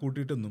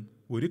കണക്കൂട്ടിയിട്ടൊന്നും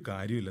ഒരു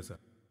കാര്യമില്ല സാർ.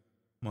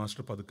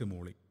 മാസ്റ്റർ പതുക്കെ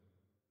മൂളി.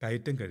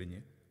 കയറ്റം കഴിഞ്ഞ്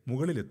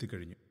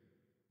മുകളിലെത്തിക്കഴിഞ്ഞു.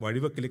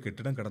 വഴിവക്കിലെ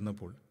കെട്ടിടം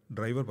കടന്നപ്പോൾ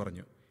ഡ്രൈവർ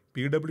പറഞ്ഞു,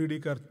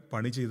 PWD-കാർ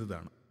പണി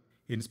ചെയ്തതാണ്.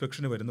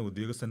 ഇൻസ്പെക്ഷന് വരുന്ന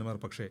ഉദ്യോഗസ്ഥന്മാർ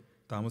പക്ഷേ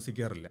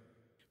താമസിക്കാറില്ല.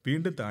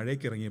 വീണ്ടും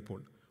താഴേക്കിറങ്ങിയപ്പോൾ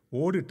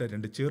ഓടിട്ട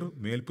 2 ചെറു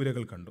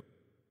മേൽപ്പുരകൾ കണ്ടു.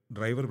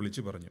 ഡ്രൈവർ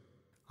വിളിച്ചു പറഞ്ഞു,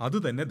 അത്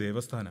തന്നെ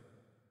ദേവസ്ഥാനം.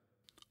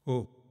 ഓ,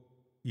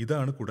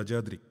 ഇതാണ്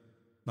കുടജാദ്രി.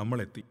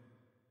 നമ്മളെത്തി.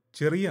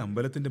 ചെറിയ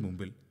അമ്പലത്തിൻ്റെ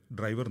മുമ്പിൽ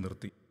ഡ്രൈവർ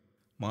നിർത്തി.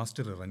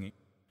 മാസ്റ്റർ ഇറങ്ങി.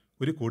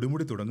 ഒരു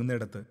കൊടുമുടി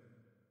തുടങ്ങുന്നിടത്ത്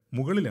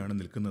മുകളിലാണ്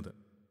നിൽക്കുന്നത്.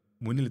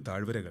 മുന്നിൽ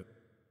താഴ്വരകൾ,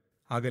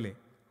 അകലെ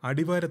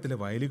അടിവാരത്തിലെ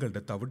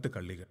വയലുകളുടെ തവിട്ട്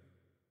കള്ളികൾ.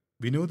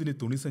 വിനോദിനി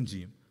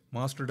തുണിസഞ്ചിയും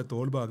മാസ്റ്ററുടെ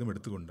തോൾഭാഗം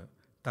എടുത്തുകൊണ്ട്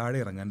താഴെ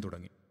ഇറങ്ങാൻ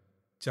തുടങ്ങി.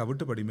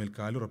 ചവിട്ടുപടിമേൽ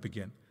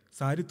കാലുറപ്പിക്കാൻ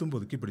സാരിത്തുമ്പ്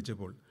ഒതുക്കി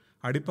പിടിച്ചപ്പോൾ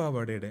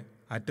അടിപ്പാവാടയുടെ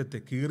അറ്റത്തെ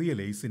കീറിയ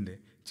ലേസിൻ്റെ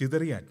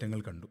ചിതറിയ അറ്റങ്ങൾ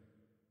കണ്ടു.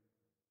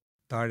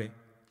 താഴെ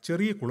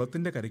ചെറിയ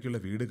കുളത്തിൻ്റെ കരയ്ക്കുള്ള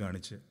വീട്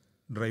കാണിച്ച്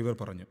ഡ്രൈവർ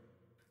പറഞ്ഞു,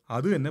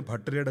 അത് തന്നെ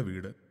ഭട്ടരയുടെ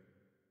വീട്.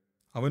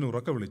 അവൻ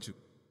ഉറക്ക വിളിച്ചു,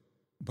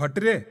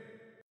 ഭട്ടരേ.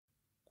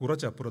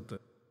 കുറച്ചപ്പുറത്ത്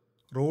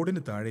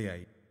റോഡിന്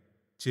താഴെയായി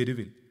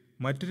ചെരുവിൽ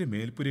മറ്റൊരു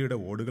മേൽപ്പുരയുടെ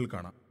ഓടുകൾ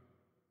കാണാം.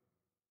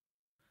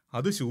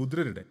 അത്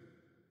ശൂദ്രരുടെ.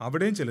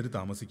 അവിടെയും ചിലർ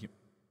താമസിക്കും.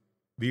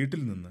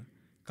 വീട്ടിൽ നിന്ന്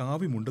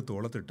കാവി മുണ്ട്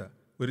തോളത്തിട്ട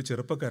ഒരു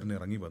ചെറുപ്പക്കാരൻ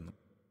ഇറങ്ങി വന്നു.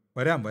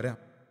 വരാം വരാം.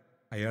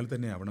 അയാൾ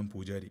തന്നെ ആവണം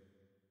പൂജാരി.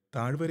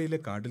 താഴ്വരയിലെ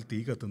കാട്ടിൽ തീ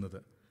കത്തുന്നത്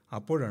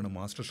അപ്പോഴാണ്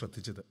മാസ്റ്റർ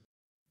ശ്രദ്ധിച്ചത്.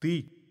 തീ.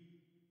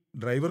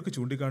 ഡ്രൈവർക്ക്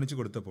ചൂണ്ടിക്കാണിച്ചു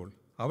കൊടുത്തപ്പോൾ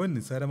അവൻ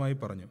നിസ്സാരമായി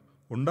പറഞ്ഞു,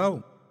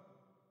 ഉണ്ടാവും.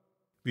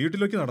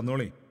 വീട്ടിലേക്ക്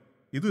നടന്നോളേ.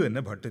 ഇത്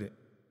തന്നെ ഭട്ടര്.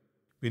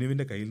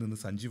 വിനുവിൻ്റെ കയ്യിൽ നിന്ന്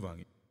സഞ്ചി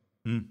വാങ്ങി.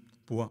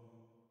 പോവാം.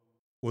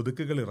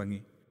 ഒതുക്കുകൾ ഇറങ്ങി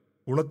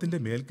കുളത്തിൻ്റെ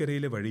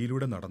മേൽക്കരയിലെ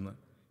വഴിയിലൂടെ നടന്ന്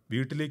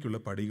വീട്ടിലേക്കുള്ള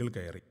പടികൾ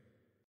കയറി.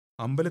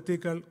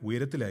 അമ്പലത്തേക്കാൾ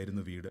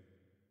ഉയരത്തിലായിരുന്നു വീട്.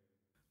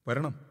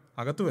 വരണം,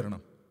 അകത്തു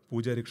വരണം,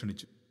 പൂജാരി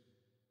ക്ഷണിച്ചു.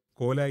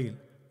 കോലായിൽ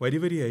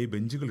വരിവരിയായി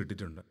ബെഞ്ചുകൾ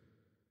ഇട്ടിട്ടുണ്ട്.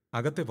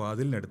 അകത്തെ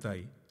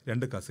വാതിലിനടുത്തായി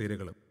 2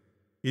 കസേരകളും.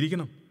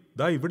 ഇരിക്കണം,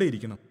 ദാ ഇവിടെ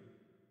ഇരിക്കണം.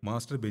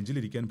 മാസ്റ്റർ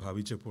ബെഞ്ചിലിരിക്കാൻ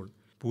ഭാവിച്ചപ്പോൾ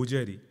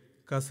പൂജാരി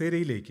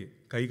കസേരയിലേക്ക്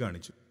കൈ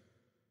കാണിച്ചു.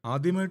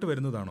 ആദ്യമായിട്ട്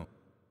വരുന്നതാണോ?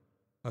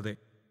 അതെ.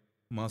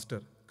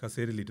 മാസ്റ്റർ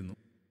കസേരയിലിരുന്നു.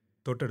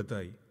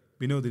 തൊട്ടടുത്തായി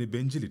വിനോദിനി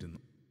ബെഞ്ചിലിരുന്നു.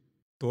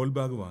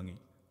 തോൽബാഗ് വാങ്ങി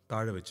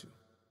താഴെ വെച്ചു.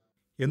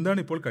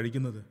 എന്താണിപ്പോൾ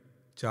കഴിക്കുന്നത്?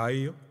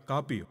 ചായയോ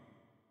കാപ്പിയോ?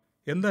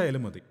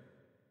 എന്തായാലും മതി.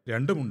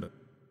 രണ്ടുമുണ്ട്.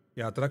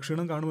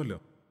 യാത്രാക്ഷീണം കാണുമല്ലോ.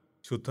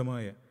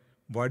 ശുദ്ധമായ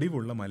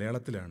വടിവുള്ള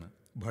മലയാളത്തിലാണ്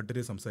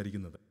ഭട്ടരെ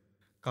സംസാരിക്കുന്നത്.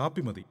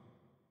 കാപ്പി മതി.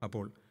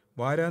 അപ്പോൾ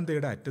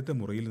വാരാന്തയുടെ അറ്റത്തെ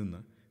മുറിയിൽ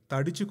നിന്ന്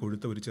തടിച്ചു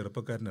കൊഴുത്ത ഒരു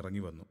ചെറുപ്പക്കാരൻ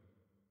ഇറങ്ങി വന്നു.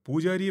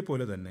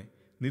 പൂജാരിയെപ്പോലെ തന്നെ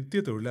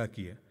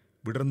നിത്യതൊഴിലാക്കിയ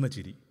വിടർന്ന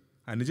ചിരി.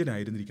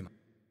 അനുജനായിരുന്നിരിക്കണം.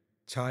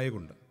 ഛായ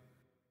കൊണ്ട്.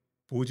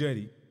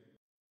 പൂജാരി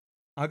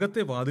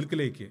അകത്തെ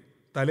വാതിൽക്കലേക്ക്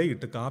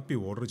തലയിട്ട് കാപ്പി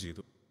ഓർഡർ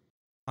ചെയ്തു.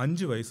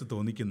 5 വയസ്സ്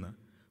തോന്നിക്കുന്ന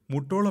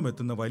മുട്ടോളം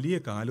എത്തുന്ന വലിയ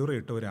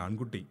കാലുറയിട്ട ഒരു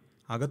ആൺകുട്ടി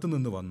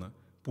അകത്തുനിന്ന് വന്ന്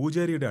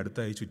പൂജാരിയുടെ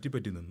അടുത്തായി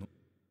ചുറ്റിപ്പറ്റി നിന്നു.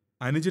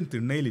 അനുജൻ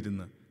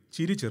തിണ്ണയിലിരുന്ന്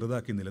ചിരി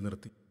ചെറുതാക്കി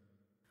നിലനിർത്തി.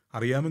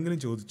 അറിയാമെങ്കിലും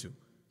ചോദിച്ചു,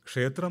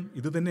 ക്ഷേത്രം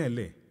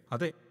ഇതുതന്നെയല്ലേ?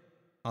 അതെ.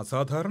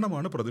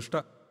 അസാധാരണമാണ് പ്രതിഷ്ഠ.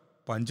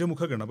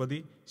 പഞ്ചമുഖ ഗണപതി,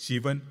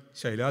 ശിവൻ,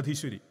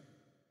 ശൈലാധീശ്വരി.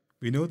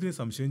 വിനോദിനി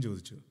സംശയം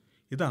ചോദിച്ചു,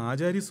 ഇത്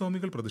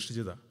ആചാര്യസ്വാമികൾ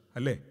പ്രതിഷ്ഠിച്ചതാ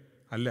അല്ലേ?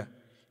 അല്ല,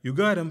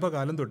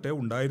 യുഗാരംഭകാലം തൊട്ടേ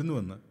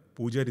ഉണ്ടായിരുന്നുവെന്ന്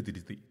പൂജാരി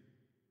തിരുത്തി.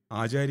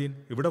 ആചാര്യൻ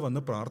ഇവിടെ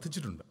വന്ന്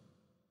പ്രാർത്ഥിച്ചിട്ടുണ്ട്.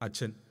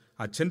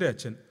 അച്ഛൻ്റെ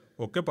അച്ഛൻ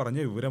ഒക്കെ പറഞ്ഞ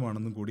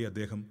വിവരമാണെന്നും കൂടി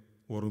അദ്ദേഹം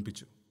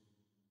ഓർമ്മിപ്പിച്ചു.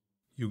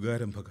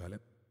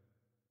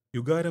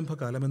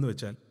 യുഗാരംഭകാലമെന്ന്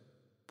വെച്ചാൽ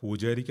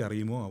പൂജാരിക്ക്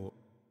അറിയുമോ ആവോ?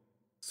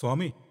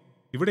 സ്വാമി,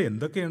 ഇവിടെ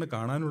എന്തൊക്കെയാണ്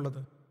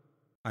കാണാനുള്ളത്?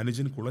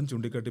 അനുജൻ കുളം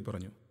ചൂണ്ടിക്കാട്ടി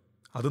പറഞ്ഞു.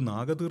 അത്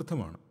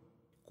നാഗതീർത്ഥമാണ്.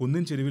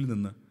 കുന്നിൻ ചെരുവിൽ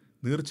നിന്ന്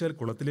നീർച്ചാൽ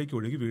കുളത്തിലേക്ക്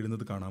ഒഴുകി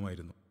വീഴുന്നത്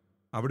കാണാമായിരുന്നു.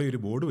 അവിടെ ഒരു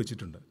ബോർഡ്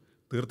വെച്ചിട്ടുണ്ട്.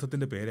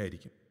 തീർത്ഥത്തിൻ്റെ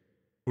പേരായിരിക്കും.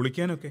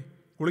 കുളിക്കാനൊക്കെ?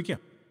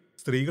 കുളിക്കാം.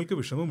 സ്ത്രീകൾക്ക്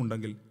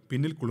വിഷമമുണ്ടെങ്കിൽ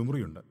പിന്നിൽ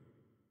കുളിമുറിയുണ്ട്.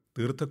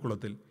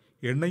 തീർത്ഥക്കുളത്തിൽ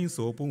എണ്ണയും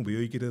സോപ്പും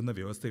ഉപയോഗിക്കരുതെന്ന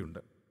വ്യവസ്ഥയുണ്ട്.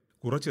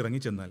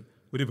 കുറച്ചിറങ്ങിച്ചെന്നാൽ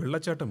ഒരു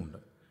വെള്ളച്ചാട്ടമുണ്ട്.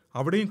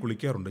 അവിടെയും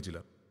കുളിക്കാറുണ്ട്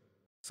ചിലർ.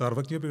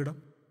 സർവജ്ഞപീഠം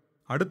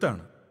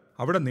അടുത്താണ്.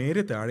 അവിടെ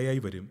നേരെ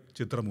താഴെയായി വരും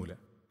ചിത്രമൂല.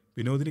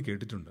 വിനോദിനി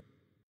കേട്ടിട്ടുണ്ട്.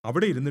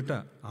 അവിടെ ഇരുന്നിട്ടാ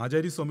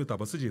ആചാര്യസ്വാമി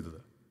തപസ് ചെയ്തത്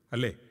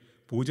അല്ലേ?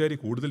 പൂജാരി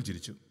കൂടുതൽ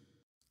ചിരിച്ചു.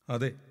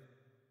 അതെ.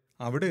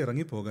 അവിടെ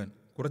ഇറങ്ങിപ്പോകാൻ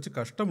കുറച്ച്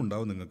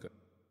കഷ്ടമുണ്ടാവും നിങ്ങൾക്ക്.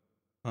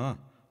 ആ,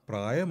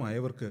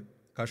 പ്രായമായവർക്ക്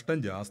കഷ്ടം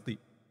ജാസ്തി,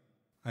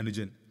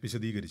 അനുജൻ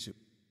വിശദീകരിച്ചു.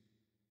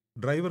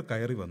 ഡ്രൈവർ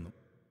കയറി വന്നു.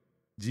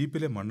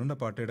 ജീപ്പിലെ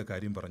മണ്ണെണ്ണപ്പാട്ടയുടെ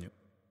കാര്യം പറഞ്ഞു.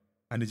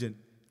 അനുജൻ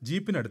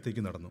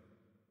ജീപ്പിനടുത്തേക്ക് നടന്നു.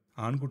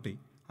 ആൺകുട്ടി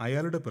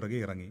അയാളുടെ പിറകെ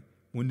ഇറങ്ങി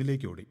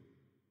മുന്നിലേക്ക് ഓടി.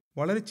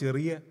 വളരെ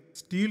ചെറിയ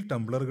സ്റ്റീൽ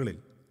ടംബ്ലറുകളിൽ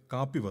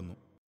കാപ്പി വന്നു.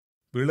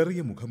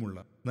 വിളറിയ മുഖമുള്ള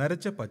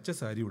നരച്ച പച്ച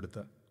സാരി ഉടുത്ത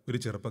ഒരു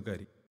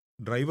ചെറുപ്പക്കാരി.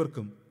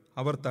 ഡ്രൈവർക്കും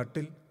അവർ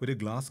തട്ടിൽ ഒരു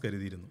ഗ്ലാസ്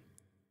കരുതിയിരുന്നു.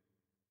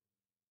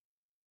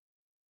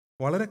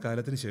 വളരെ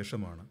കാലത്തിന്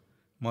ശേഷമാണ്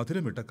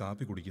മധുരമിട്ട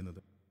കാപ്പി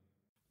കുടിക്കുന്നത്.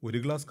 ഒരു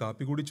ഗ്ലാസ്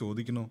കാപ്പി കൂടി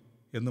ചോദിക്കണോ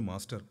എന്ന്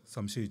മാസ്റ്റർ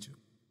സംശയിച്ചു.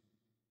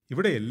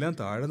 ഇവിടെ എല്ലാം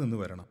താഴെ നിന്ന്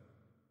വരണം.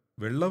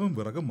 വെള്ളവും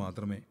വിറകും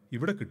മാത്രമേ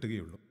ഇവിടെ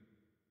കിട്ടുകയുള്ളൂ.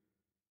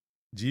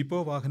 ജീപ്പോ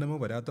വാഹനമോ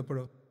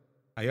വരാത്തപ്പോഴോ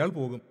അയാൾ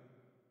പോകും.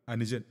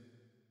 അനുജൻ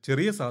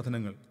ചെറിയ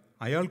സാധനങ്ങൾ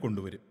അയാൾ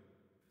കൊണ്ടുവരും.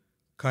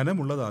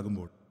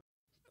 ഖനമുള്ളതാകുമ്പോൾ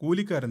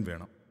കൂലിക്കാരൻ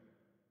വേണം.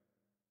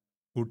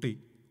 കുട്ടി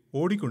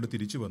ഓടിക്കൊണ്ട്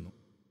തിരിച്ചു വന്നു.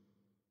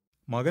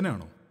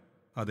 മകനാണോ?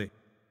 അതെ.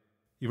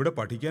 ഇവിടെ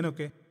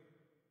പഠിക്കാനൊക്കെ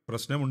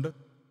പ്രശ്നമുണ്ട്.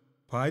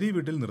 ഭാര്യ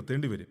വീട്ടിൽ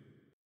നിർത്തേണ്ടി വരും.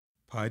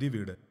 ഭാര്യ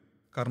വീട്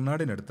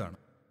കർണാടിനടുത്താണ്.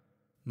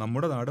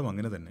 നമ്മുടെ നാടും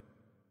അങ്ങനെ തന്നെ.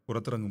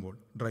 പുറത്തിറങ്ങുമ്പോൾ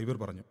ഡ്രൈവർ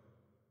പറഞ്ഞു.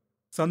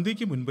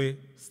 സന്ധ്യയ്ക്ക് മുൻപേ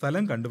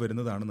സ്ഥലം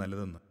കണ്ടുവരുന്നതാണ്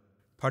നല്ലതെന്ന്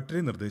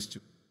ഭട്ടരെ നിർദ്ദേശിച്ചു.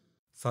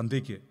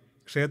 സന്ധ്യയ്ക്ക്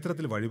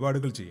ക്ഷേത്രത്തിൽ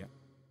വഴിപാടുകൾ ചെയ്യാം.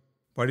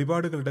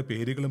 വഴിപാടുകളുടെ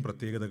പേരുകളും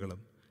പ്രത്യേകതകളും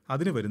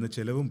അതിന് വരുന്ന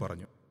ചെലവും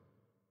പറഞ്ഞു.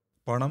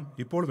 പണം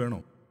ഇപ്പോൾ വേണോ?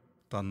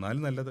 തന്നാൽ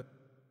നല്ലത്.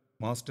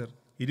 മാസ്റ്റർ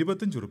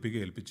 25 ഉറുപ്പിക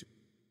ഏൽപ്പിച്ചു.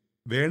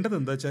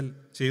 വേണ്ടതെന്താച്ചാൽ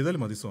ചെയ്താൽ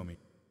മതി സ്വാമി.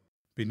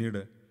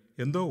 പിന്നീട്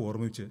എന്തോ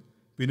ഓർമ്മിച്ച്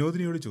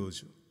വിനോദിനിയോട്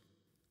ചോദിച്ചു.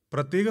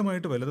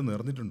 പ്രത്യേകമായിട്ട് വല്ലതും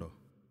നേർന്നിട്ടുണ്ടോ?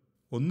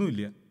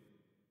 ഒന്നുമില്ല.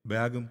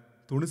 ബാഗും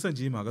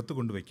തുണിസഞ്ചിയും അകത്തു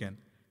കൊണ്ടുവയ്ക്കാൻ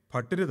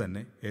ഭട്ടര്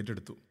തന്നെ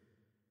ഏറ്റെടുത്തു.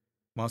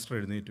 മാസ്റ്റർ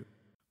എഴുന്നേറ്റു.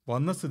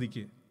 വന്ന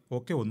സ്ഥിതിക്ക്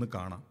ഒക്കെ ഒന്ന്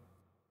കാണാം.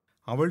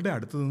 അവളുടെ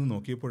അടുത്തു നിന്ന്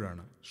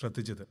നോക്കിയപ്പോഴാണ്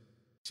ശ്രദ്ധിച്ചത്.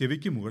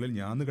 ചെവിക്ക് മുകളിൽ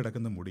ഞാന്നു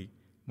കിടക്കുന്ന മുടി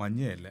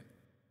മഞ്ഞയല്ല,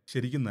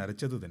 ശരിക്കും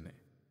നരച്ചത് തന്നെ.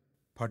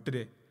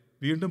 ഭട്ടരെ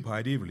വീണ്ടും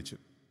ഭാര്യയെ വിളിച്ചു.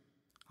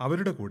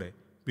 അവരുടെ കൂടെ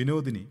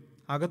വിനോദിനി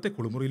അകത്തെ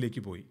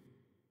കുളിമുറിയിലേക്ക് പോയി.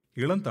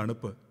 ഇളം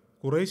തണുപ്പ്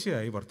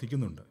കുറേശ്ശെയായി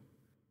വർദ്ധിക്കുന്നുണ്ട്.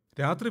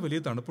 രാത്രി വലിയ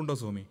തണുപ്പുണ്ടോ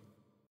സ്വാമി?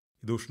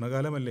 ഇത്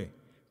ഉഷ്ണകാലമല്ലേ?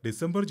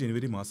 ഡിസംബർ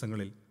ജനുവരി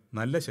മാസങ്ങളിൽ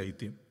നല്ല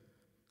ശൈത്യം.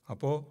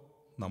 അപ്പോൾ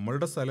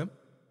നമ്മളുടെ സ്ഥലം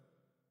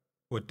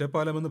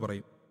ഒറ്റപ്പാലമെന്ന്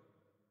പറയും.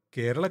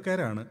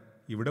 കേരളക്കാരാണ്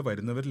ഇവിടെ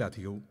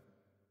വരുന്നവരിലധികവും.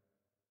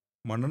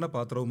 മണ്ണെണ്ണ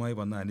പാത്രവുമായി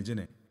വന്ന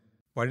അനുജനെ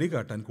വഴി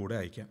കാട്ടാൻ കൂടെ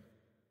അയക്കാം.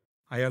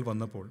 അയാൾ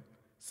വന്നപ്പോൾ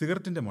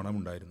സിഗരറ്റിൻ്റെ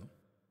മണമുണ്ടായിരുന്നു.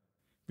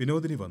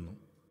 വിനോദിനി വന്നു.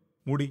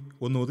 മുടി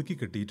ഒന്ന് ഒതുക്കി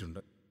കെട്ടിയിട്ടുണ്ട്.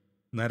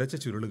 നരച്ച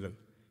ചുരുളുകൾ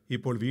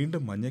ഇപ്പോൾ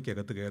വീണ്ടും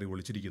മഞ്ഞയ്ക്കകത്ത് കയറി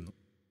ഒളിച്ചിരിക്കുന്നു.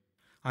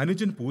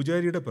 അനുജൻ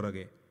പൂജാരിയുടെ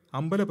പിറകെ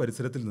അമ്പല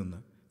പരിസരത്തിൽ നിന്ന്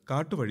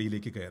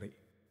കാട്ടുവഴിയിലേക്ക് കയറി.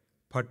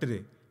 ഭട്ടരെ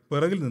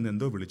പിറകിൽ നിന്ന്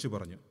എന്തോ വിളിച്ചു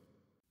പറഞ്ഞു.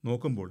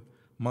 നോക്കുമ്പോൾ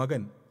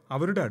മകൻ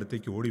അവരുടെ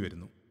അടുത്തേക്ക് ഓടി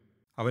വരുന്നു.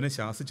 അവനെ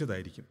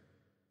ശാസിച്ചതായിരിക്കും.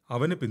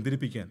 അവനെ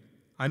പിന്തിരിപ്പിക്കാൻ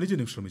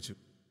അനുജനും ശ്രമിച്ചു.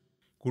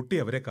 കുട്ടി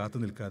അവരെ കാത്തു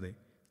നിൽക്കാതെ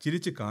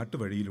ചിരിച്ച്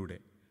കാട്ടുവഴിയിലൂടെ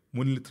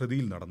മുന്നിൽ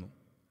ധൃതിയിൽ നടന്നു.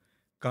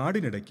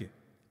 കാടിനിടയ്ക്ക്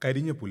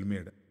കരിഞ്ഞ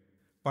പുൽമേട്,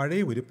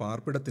 പഴയ ഒരു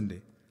പാർപ്പിടത്തിൻ്റെ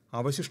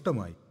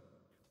അവശിഷ്ടമായി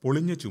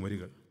പൊളിഞ്ഞ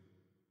ചുമരുകൾ.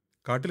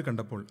 കാട്ടിൽ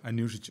കണ്ടപ്പോൾ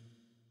അന്വേഷിച്ചു.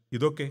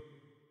 ഇതൊക്കെ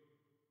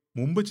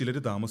മുമ്പ് ചിലർ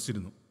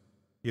താമസിച്ചിരുന്നു.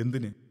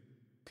 എന്തിന്?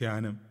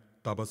 ധ്യാനം,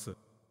 തപസ്.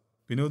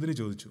 വിനോദിനി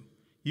ചോദിച്ചു.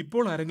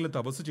 ഇപ്പോൾ ആരെങ്കിലും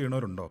തപസ്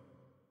ചെയ്യണവരുണ്ടോ?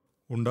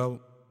 ഉണ്ടാവും.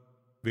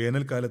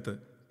 വേനൽക്കാലത്ത്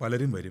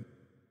പലരും വരും.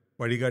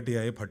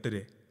 വഴികാട്ടിയായ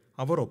ഭട്ടരെ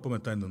അവർ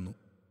ഒപ്പമെത്താൻ നിന്നു.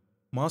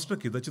 മാസ്റ്റർ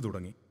കിതച്ചു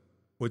തുടങ്ങി.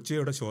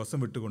 ഒച്ചയോടെ ശ്വാസം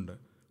വിട്ടുകൊണ്ട്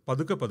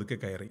പതുക്കെ പതുക്കെ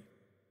കയറി.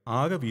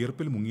 ആകെ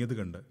വിയർപ്പിൽ മുങ്ങിയത്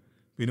കണ്ട്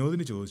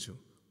വിനോദിനി ചോദിച്ചു.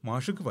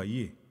 മാഷുക്ക്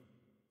വയ്യേ?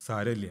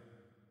 സാരമില്ല.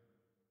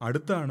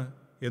 അടുത്താണ്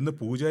എന്ന്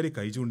പൂജാരി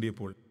കൈ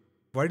ചൂണ്ടിയപ്പോൾ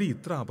വഴി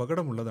ഇത്ര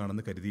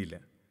അപകടമുള്ളതാണെന്ന് കരുതിയില്ല.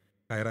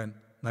 കയറാൻ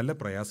നല്ല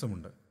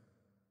പ്രയാസമുണ്ട്.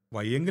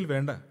 വയ്യെങ്കിൽ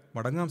വേണ്ട,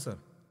 മടങ്ങാം സാർ.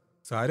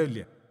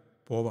 സാരമില്ല,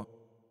 പോവാം.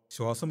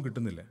 ശ്വാസം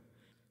കിട്ടുന്നില്ല.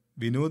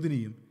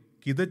 വിനോദിനിയും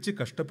കിതച്ച്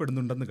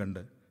കഷ്ടപ്പെടുന്നുണ്ടെന്ന്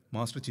കണ്ട്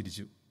മാസ്റ്റർ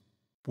ചിരിച്ചു.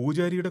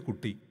 പൂജാരിയുടെ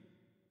കുട്ടി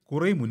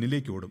കുറേ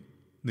മുന്നിലേക്ക് ഓടും,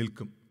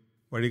 നിൽക്കും.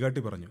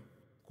 വഴികാട്ടി പറഞ്ഞു.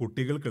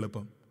 കുട്ടികൾക്ക്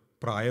എളുപ്പം,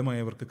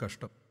 പ്രായമായവർക്ക്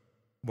കഷ്ടം.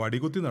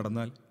 വടികുത്തി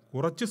നടന്നാൽ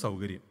കുറച്ച്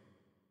സൗകര്യം.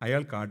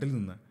 അയാൾ കാട്ടിൽ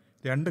നിന്ന്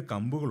 2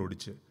 കമ്പുകൾ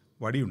ഒടിച്ച്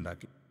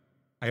വടിയുണ്ടാക്കി.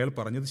 അയാൾ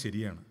പറഞ്ഞത്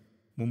ശരിയാണ്.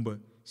 മുമ്പ്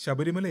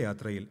ശബരിമല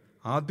യാത്രയിൽ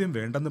ആദ്യം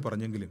വേണ്ടെന്ന്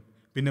പറഞ്ഞെങ്കിലും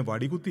പിന്നെ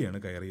വടികുത്തിയാണ്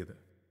കയറിയത്.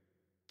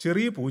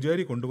 ചെറിയ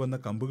പൂജാരി കൊണ്ടുവന്ന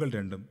കമ്പുകൾ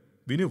 2ഉം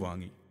വിനു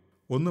വാങ്ങി.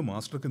 ഒന്ന്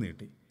മാസ്റ്റർക്ക്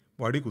നീട്ടി.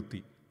 വടികുത്തി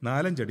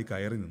 4-5 അടി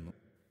കയറി നിന്നു.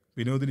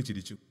 വിനോദിനി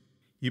ചിരിച്ചു.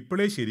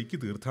 ഇപ്പോഴേ ശരിക്ക്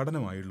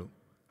തീർത്ഥാടനമായുള്ളൂ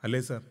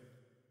അല്ലേ സാർ?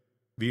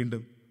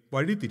 വീണ്ടും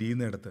വഴി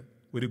തിരിയുന്നിടത്ത്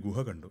ഒരു ഗുഹ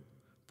കണ്ടു.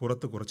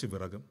 പുറത്ത് കുറച്ച്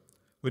വിറകും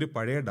ഒരു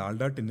പഴയ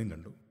ഡാൽഡാ ടിന്നും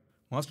കണ്ടു.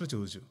 മാസ്റ്റർ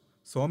ചോദിച്ചു.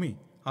 സ്വാമി,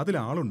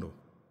 അതിലാളുണ്ടോ?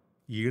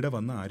 ഈടെ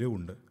വന്ന ആരോ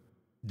ഉണ്ട്.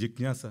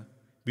 ജിജ്ഞാസ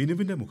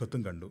വിനുവിൻ്റെ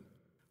മുഖത്തും കണ്ടു.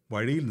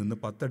 വഴിയിൽ നിന്ന്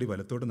 10 അടി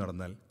വലത്തോട്ട്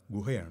നടന്നാൽ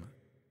ഗുഹയാണ്.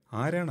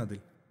 ആരാണതിൽ?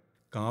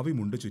 കാവി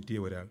മുണ്ട് ചുറ്റിയ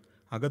ഒരാൾ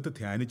അകത്ത്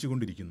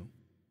ധ്യാനിച്ചുകൊണ്ടിരിക്കുന്നു.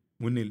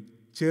 മുന്നിൽ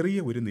ചെറിയ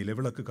ഒരു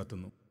നിലവിളക്ക്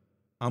കത്തുന്നു.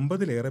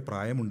 50-ലേറെ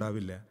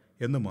പ്രായമുണ്ടാവില്ല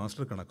എന്ന്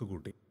മാസ്റ്റർ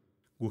കണക്കുകൂട്ടി.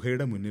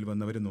 ഗുഹയുടെ മുന്നിൽ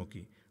വന്നവരെ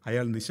നോക്കി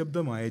അയാൾ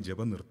നിശബ്ദമായ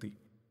ജപം നിർത്തി.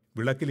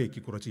 വിളക്കിലേക്ക്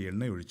കുറച്ച്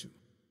എണ്ണയൊഴിച്ചു.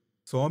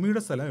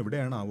 സ്വാമിയുടെ സ്ഥലം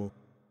എവിടെയാണാവോ?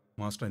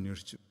 മാസ്റ്റർ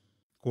അന്വേഷിച്ചു.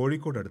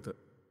 കോഴിക്കോടടുത്ത്.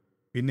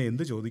 പിന്നെ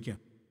എന്തു ചോദിക്കാം?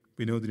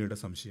 വിനോദിനിയുടെ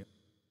സംശയം.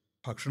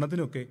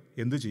 ഭക്ഷണത്തിനൊക്കെ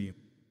എന്തു ചെയ്യും?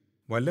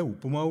 വല്ല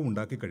ഉപ്പുമാവും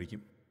ഉണ്ടാക്കി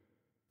കഴിക്കും.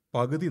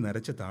 പകുതി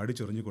നരച്ച താടി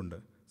ചൊറിഞ്ഞുകൊണ്ട്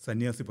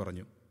സന്യാസി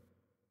പറഞ്ഞു.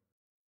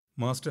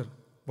 മാസ്റ്റർ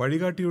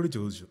വഴികാട്ടിയോട്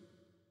ചോദിച്ചു.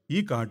 ഈ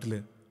കാട്ടിൽ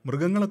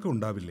മൃഗങ്ങളൊക്കെ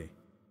ഉണ്ടാവില്ലേ?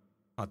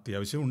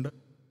 അത്യാവശ്യമുണ്ട്.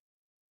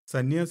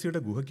 സന്യാസിയുടെ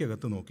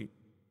ഗുഹയ്ക്കകത്ത് നോക്കി.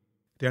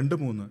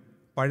 2-3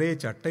 പഴയ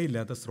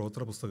ചട്ടയില്ലാത്ത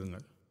സ്തോത്ര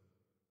പുസ്തകങ്ങൾ.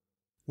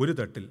 ഒരു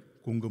തട്ടിൽ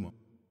കുങ്കുമം.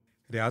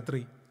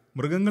 രാത്രി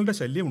മൃഗങ്ങളുടെ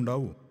ശല്യം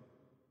ഉണ്ടാവുമോ?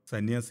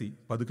 സന്യാസി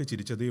പതുക്കെ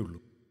ചിരിച്ചതേയുള്ളൂ.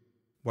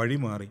 വഴി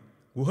മാറി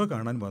ഗുഹ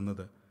കാണാൻ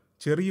വന്നത്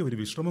ചെറിയ ഒരു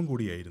വിശ്രമം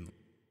കൂടിയായിരുന്നു.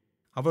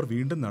 അവർ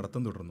വീണ്ടും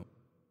നടത്തം തുടർന്നു.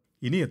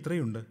 ഇനി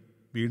എത്രയുണ്ട്?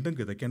 വീണ്ടും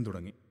കിതയ്ക്കാൻ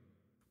തുടങ്ങി.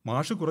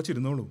 മാഷ്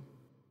കുറച്ചിരുന്നോളൂ.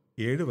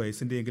 7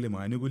 വയസ്സിൻ്റെയെങ്കിലും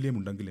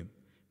ആനുകൂല്യമുണ്ടെങ്കിലും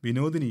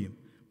വിനോദിനിയും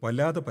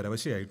വല്ലാതെ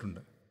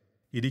പരവശയായിട്ടുണ്ട്.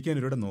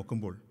 ഇരിക്കാനൊരിടെ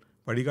നോക്കുമ്പോൾ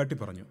വഴികാട്ടി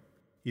പറഞ്ഞു.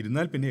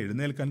 ഇരുന്നാൽ പിന്നെ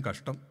എഴുന്നേൽക്കാൻ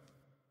കഷ്ടം.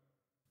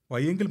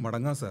 വയ്യെങ്കിൽ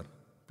മടങ്ങാം സാർ.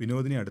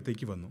 വിനോദിനി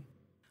അടുത്തേക്ക് വന്നു.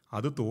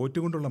 അത്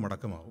തോറ്റുകൊണ്ടുള്ള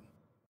മടക്കമാവും.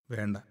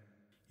 വേണ്ട,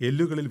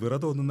 എല്ലുകളിൽ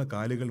വിറതോന്നുന്ന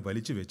കാലുകൾ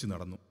വലിച്ചു വെച്ച്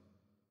നടന്നു.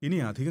 ഇനി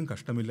അധികം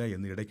കഷ്ടമില്ല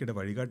എന്ന് ഇടയ്ക്കിടെ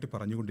വഴികാട്ടി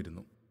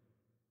പറഞ്ഞുകൊണ്ടിരുന്നു.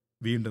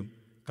 വീണ്ടും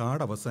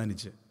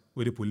കാടവസാനിച്ച്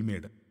ഒരു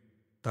പുൽമേട്.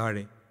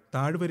 താഴെ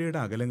താഴ്വരയുടെ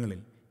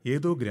അകലങ്ങളിൽ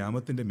ഏതോ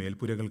ഗ്രാമത്തിൻ്റെ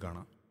മേൽപ്പുരകൾ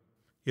കാണാം.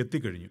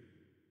 എത്തിക്കഴിഞ്ഞു.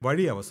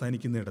 വഴി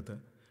അവസാനിക്കുന്നിടത്ത്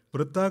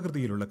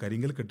വൃത്താകൃതിയിലുള്ള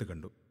കരിങ്കൽ കെട്ട്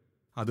കണ്ടു.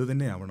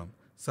 അതുതന്നെ ആവണം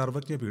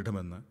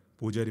സർവജ്ഞപീഠമെന്ന്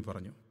പൂജാരി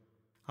പറഞ്ഞു.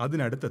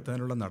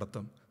 അതിനടുത്തെത്താനുള്ള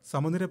നടത്തം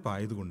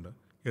സമനിരപ്പായതുകൊണ്ട്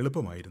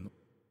എളുപ്പമായിരുന്നു.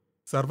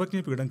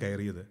 സർവജ്ഞപീഠം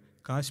കയറിയത്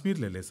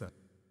കാശ്മീരിലല്ലേ സാർ?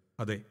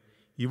 അതെ,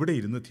 ഇവിടെ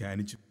ഇരുന്ന്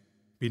ധ്യാനിച്ചു.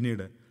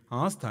 പിന്നീട്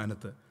ആ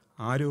സ്ഥാനത്ത്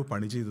ആരോ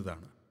പണി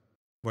ചെയ്തതാണ്.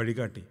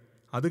 വഴികാട്ടി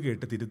അത്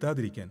കേട്ട്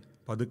തിരുത്താതിരിക്കാൻ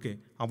പതുക്കെ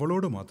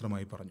അവളോട്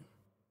മാത്രമായി പറഞ്ഞു.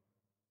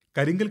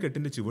 കരിങ്കൽ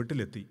കെട്ടിൻ്റെ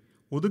ചുവട്ടിലെത്തി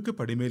ഒതുക്ക്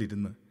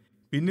പടിമേലിരുന്ന്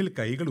പിന്നിൽ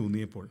കൈകൾ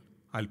ഊന്നിയപ്പോൾ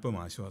അല്പം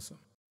ആശ്വാസം.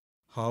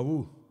 ഹാവൂ,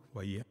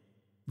 വയ്യ.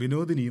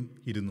 വിനോദിനിയും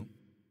ഇരുന്നു.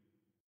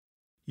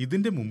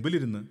 ഇതിൻ്റെ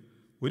മുമ്പിലിരുന്ന്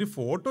ഒരു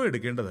ഫോട്ടോ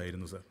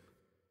എടുക്കേണ്ടതായിരുന്നു സാർ,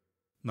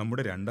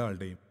 നമ്മുടെ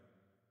രണ്ടാളുടെയും.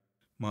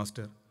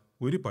 മാസ്റ്റർ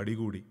ഒരു പടി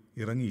കൂടി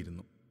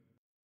ഇറങ്ങിയിരുന്നു.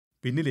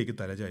 പിന്നിലേക്ക്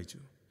തലചായ്ച്ചു.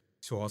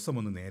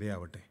 ശ്വാസമൊന്ന്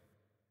നേരെയാവട്ടെ.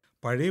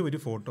 പഴയ ഒരു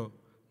ഫോട്ടോ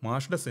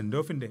മാഷ്ടെ സെൻഡ്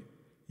ഓഫിൻ്റെ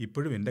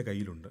ഇപ്പോഴും എൻ്റെ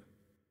കയ്യിലുണ്ട്.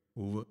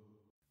 ഉവ്,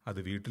 അത്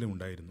വീട്ടിലും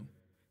ഉണ്ടായിരുന്നു.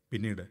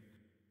 പിന്നീട്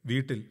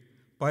വീട്ടിൽ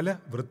പല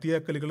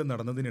വൃത്തിയാക്കലുകളും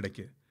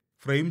നടന്നതിനിടയ്ക്ക്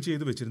ഫ്രെയിം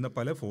ചെയ്തു വെച്ചിരുന്ന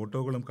പല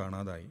ഫോട്ടോകളും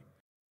കാണാതായി.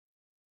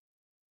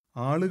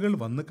 ആളുകൾ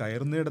വന്ന്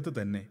കയറുന്നിടത്ത്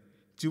തന്നെ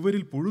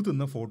ചുവരിൽ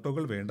പുഴുതിന്ന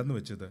ഫോട്ടോകൾ വേണ്ടെന്ന്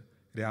വെച്ചത്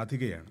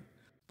രാധികയാണ്.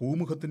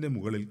 പൂമുഖത്തിൻ്റെ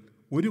മുകളിൽ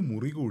ഒരു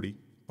മുറി കൂടി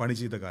പണി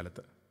ചെയ്ത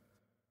കാലത്ത്.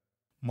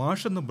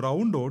 മാഷെന്ന്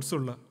ബ്രൗൺ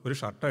ഡോട്ട്സുള്ള ഒരു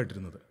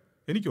ഷർട്ടായിട്ടിരുന്നത്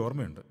എനിക്ക്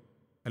ഓർമ്മയുണ്ട്,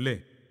 അല്ലേ?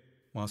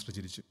 മാസ്റ്റർ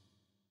ചിരിച്ചു.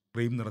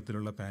 ക്രീം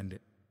നിറത്തിലുള്ള പാൻറ്,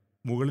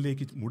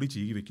 മുകളിലേക്ക് മുടി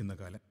ചീകി വെക്കുന്ന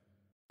കാലം.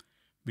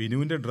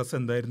 വിനുവിൻ്റെ ഡ്രസ്സ്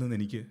എന്തായിരുന്നെന്ന്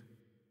എനിക്ക്.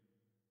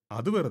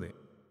 അത് വെറുതെ.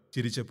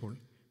 ചിരിച്ചപ്പോൾ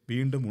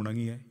വീണ്ടും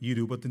ഉണങ്ങിയ ഈ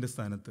രൂപത്തിൻ്റെ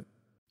സ്ഥാനത്ത്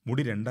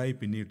മുടി രണ്ടായി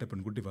പിന്നിയിട്ട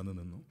പെൺകുട്ടി വന്നു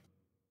നിന്നു.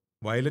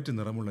 Violet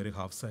നിറമുള്ളൊരു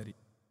half sari.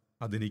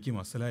 അതെനിക്കും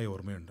അസലായ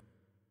ഓർമ്മയുണ്ട്.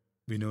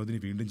 വിനോദിനി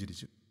വീണ്ടും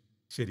ചിരിച്ചു.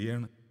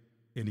 ശരിയാണ്,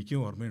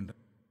 എനിക്കും ഓർമ്മയുണ്ട്.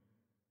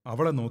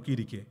 അവളെ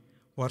നോക്കിയിരിക്കെ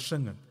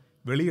വർഷങ്ങൾ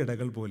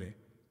വെളിയടകൾ പോലെ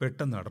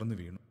പെട്ടെന്ന് അടർന്നു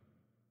വീണു.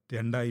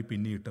 രണ്ടായി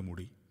പിന്നിയിട്ട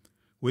മുടി,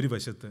 ഒരു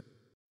വശത്ത്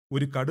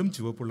ഒരു കടും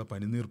ചുവപ്പുള്ള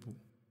പനിനീർപ്പൂ,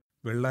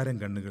 വെള്ളാരം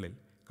കണ്ണുകളിൽ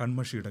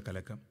കൺമഷിയുടെ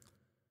കലക്കം.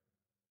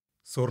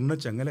 സ്വർണ്ണ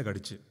ചങ്ങല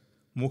കടിച്ച്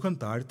മുഖം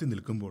താഴ്ത്തി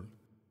നിൽക്കുമ്പോൾ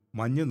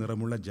മഞ്ഞ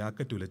നിറമുള്ള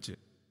ജാക്കറ്റ് ഉലച്ച്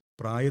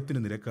പ്രായത്തിന്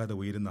നിരക്കാതെ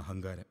ഉയരുന്ന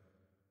അഹങ്കാരം.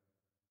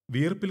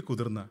 വിയർപ്പിൽ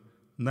കുതിർന്ന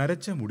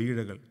നരച്ച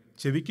മുടിയിഴകൾ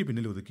ചെവിക്ക്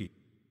പിന്നിൽ ഒതുക്കി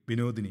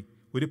വിനോദിനി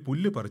ഒരു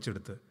പുല്ല്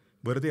പറിച്ചെടുത്ത്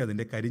വെറുതെ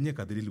അതിൻ്റെ കരിഞ്ഞ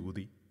കതിരിൽ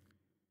ഊതി.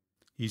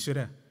 ഈശ്വര,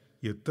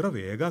 എത്ര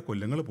വേഗാ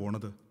കൊല്ലങ്ങൾ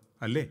പോണത്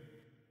അല്ലേ?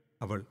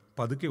 അവൾ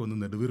പതുക്കെ ഒന്ന്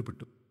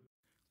നെടുവീർപ്പിട്ടു.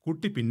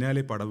 കുട്ടി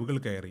പിന്നാലെ പടവുകൾ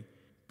കയറി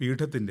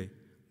പീഠത്തിൻ്റെ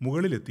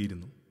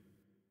മുകളിലെത്തിയിരുന്നു.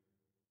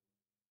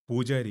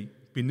 പൂജാരി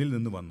പിന്നിൽ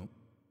നിന്ന് വന്നു.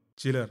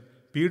 ചിലർ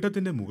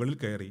പീഠത്തിൻ്റെ മുകളിൽ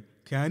കയറി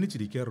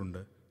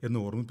ധ്യാനിച്ചിരിക്കാറുണ്ട് എന്ന്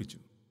ഓർമ്മിപ്പിച്ചു.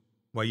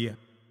 വയ്യ,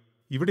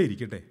 ഇവിടെ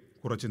ഇരിക്കട്ടെ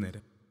കുറച്ചു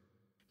നേരം.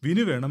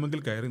 വിനു വേണമെങ്കിൽ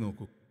കയറി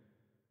നോക്കൂ.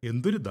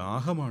 എന്തൊരു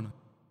ദാഹമാണ്.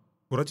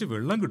 കുറച്ച്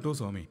വെള്ളം കിട്ടുമോ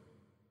സ്വാമി?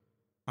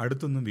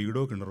 അടുത്തൊന്നും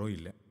വീടോ കിണറോ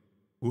ഇല്ല.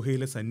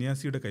 ഗുഹയിലെ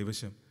സന്യാസിയുടെ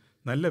കൈവശം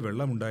നല്ല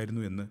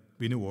വെള്ളമുണ്ടായിരുന്നു എന്ന്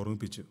വിനു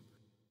ഓർമ്മിപ്പിച്ചു.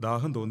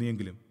 ദാഹം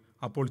തോന്നിയെങ്കിലും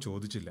അപ്പോൾ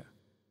ചോദിച്ചില്ല.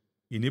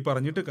 ഇനി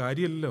പറഞ്ഞിട്ട്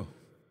കാര്യമില്ലല്ലോ.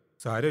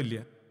 സാരമില്ല,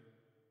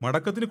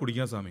 മടക്കത്തിന്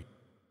കുടിക്കാൻ സ്വാമി.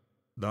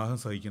 ദാഹം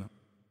സഹിക്കണം.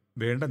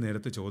 വേണ്ട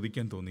നേരത്തെ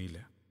ചോദിക്കാൻ തോന്നിയില്ല.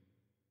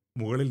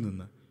 മുകളിൽ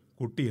നിന്ന്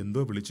കുട്ടി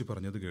എന്തോ വിളിച്ചു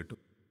പറഞ്ഞത് കേട്ടു.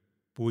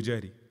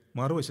 പൂജാരി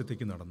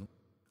മറുവശത്തേക്ക് നടന്നു.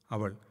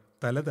 അവൾ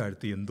തല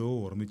താഴ്ത്തി എന്തോ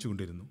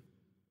ഓർമ്മിച്ചുകൊണ്ടിരുന്നു.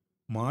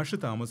 മാഷ്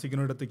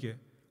താമസിക്കുന്നിടത്തേക്ക്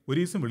ഒരു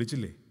ദിവസം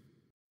വിളിച്ചില്ലേ?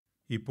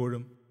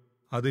 ഇപ്പോഴും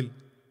അതിൽ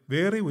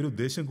വേറെ ഒരു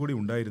ഉദ്ദേശം കൂടി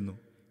ഉണ്ടായിരുന്നു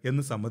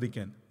എന്ന്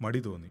സമ്മതിക്കാൻ മടി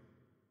തോന്നി.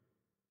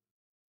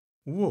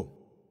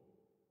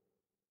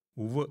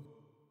 ഉവ്വ്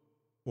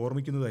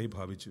ഓർമ്മിക്കുന്നതായി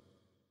ഭാവിച്ചു.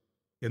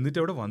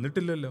 എന്നിട്ടവിടെ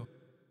വന്നിട്ടില്ലല്ലോ?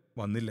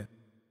 വന്നില്ല.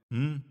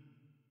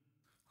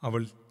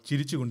 അവൾ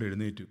ചിരിച്ചുകൊണ്ട്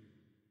എഴുന്നേറ്റു.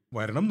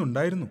 വരണം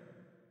എന്നുണ്ടായിരുന്നു,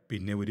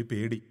 പിന്നെ ഒരു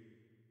പേടി.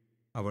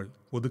 അവൾ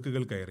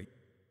ഒതുക്കുകൾ കയറി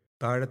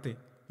താഴത്തെ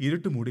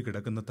ഇരുട്ട് മൂടി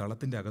കിടക്കുന്ന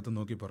തളത്തിൻ്റെ അകത്ത്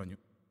നോക്കി പറഞ്ഞു.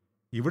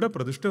 ഇവിടെ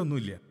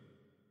പ്രതിഷ്ഠയൊന്നുമില്ല.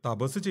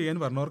 തപസ് ചെയ്യാൻ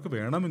വരണവർക്ക്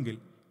വേണമെങ്കിൽ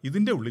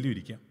ഇതിൻ്റെ ഉള്ളിലും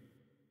ഇരിക്കാം.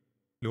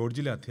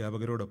 ലോഡ്ജിലെ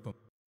അധ്യാപകരോടൊപ്പം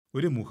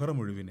ഒരു മുഹറം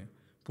ഒഴിവിന്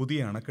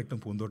പുതിയ അണക്കെട്ടും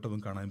പൂന്തോട്ടവും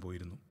കാണാൻ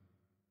പോയിരുന്നു.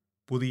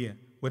 പുതിയ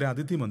ഒരു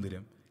അതിഥി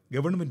മന്ദിരം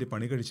ഗവൺമെൻറ്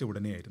പണി കഴിച്ച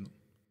ഉടനെയായിരുന്നു.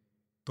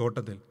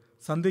 തോട്ടത്തിൽ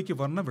സന്ധ്യയ്ക്ക്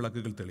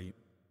വർണ്ണവിളക്കുകൾ തെളിയും.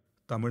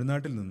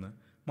 തമിഴ്നാട്ടിൽ നിന്ന്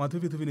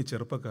മധുവിധുവിന്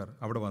ചെറുപ്പക്കാർ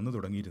അവിടെ വന്നു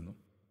തുടങ്ങിയിരുന്നു.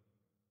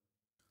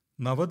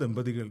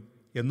 നവദമ്പതികൾ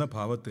എന്ന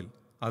ഭാവത്തിൽ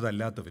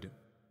അതല്ലാത്തവരും.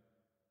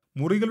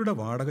 മുറികളുടെ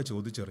വാടക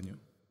ചോദിച്ചറിഞ്ഞു.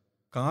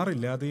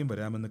 കാറില്ലാതെയും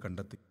വരാമെന്ന്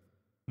കണ്ടെത്തി.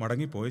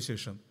 മടങ്ങിപ്പോയ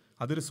ശേഷം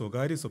അതൊരു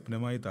സ്വകാര്യ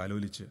സ്വപ്നമായി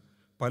താലോലിച്ച്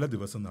പല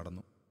ദിവസം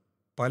നടന്നു.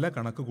 പല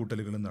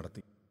കണക്കുകൂട്ടലുകളും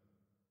നടത്തി.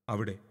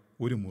 അവിടെ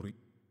ഒരു മുറി,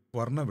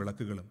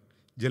 വർണ്ണവിളക്കുകളും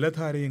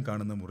ജലധാരയും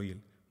കാണുന്ന മുറിയിൽ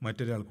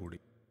മറ്റൊരാൾ കൂടി.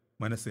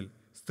 മനസ്സിൽ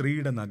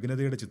സ്ത്രീയുടെ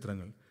നഗ്നതയുടെ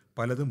ചിത്രങ്ങൾ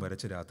പലതും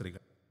വരച്ച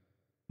രാത്രികൾ.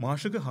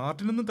 മാഷക്ക്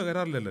ഹാർട്ടിനൊന്നും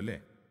തകരാറില്ലല്ലോ അല്ലേ?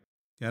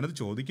 ഞാനത്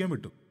ചോദിക്കാൻ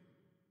വിട്ടു.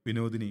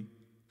 വിനോദിനി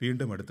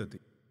വീണ്ടും അടുത്തെത്തി.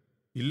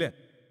 ഇല്ല,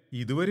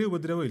 ഇതുവരെ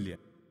ഉപദ്രവമില്ല.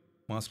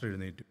 മാസ്റ്റർ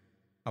എഴുന്നേറ്റു.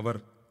 അവർ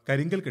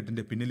കരിങ്കൽ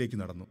കെട്ടിൻ്റെ പിന്നിലേക്ക്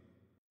നടന്നു.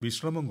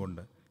 വിശ്രമം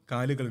കൊണ്ട്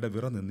കാലുകളുടെ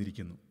വിറ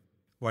നിന്നിരിക്കുന്നു.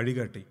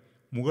 വഴികാട്ടി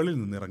മുകളിൽ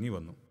നിന്നിറങ്ങി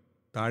വന്നു.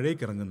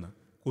 താഴേക്കിറങ്ങുന്ന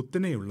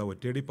കുത്തനെയുള്ള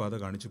ഒറ്റയടിപ്പാത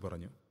കാണിച്ചു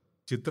പറഞ്ഞു,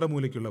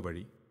 ചിത്രമൂലയ്ക്കുള്ള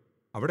വഴി.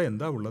 അവിടെ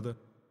എന്താ ഉള്ളത്?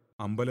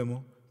 അമ്പലമോ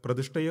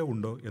പ്രതിഷ്ഠയോ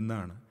ഉണ്ടോ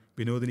എന്നാണ്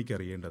വിനോദിനിക്ക്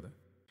അറിയേണ്ടത്.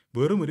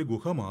 വെറുമൊരു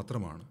ഗുഹ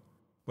മാത്രമാണ്.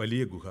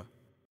 വലിയ ഗുഹ.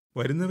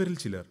 വരുന്നവരിൽ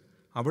ചിലർ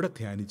അവിടെ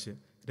ധ്യാനിച്ച്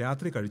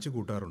രാത്രി കഴിച്ചു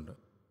കൂട്ടാറുണ്ട്.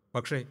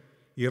 പക്ഷേ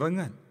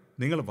ഇറങ്ങാൻ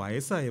നിങ്ങൾ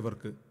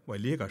വയസ്സായവർക്ക്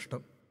വലിയ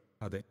കഷ്ടം.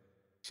 അതെ,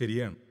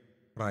 ശരിയാണ്.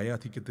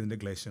 പ്രായാധിക്യത്തിൻ്റെ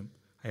ക്ലേശം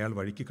അയാൾ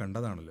വഴിക്ക്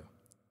കണ്ടതാണല്ലോ.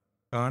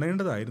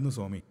 കാണേണ്ടതായിരുന്നു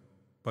സ്വാമി.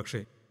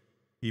 പക്ഷേ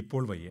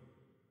ഇപ്പോൾ വയ്യ.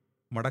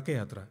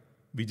 മടക്കയാത്ര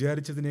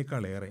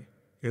വിചാരിച്ചതിനേക്കാളേറെ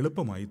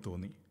എളുപ്പമായി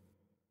തോന്നി.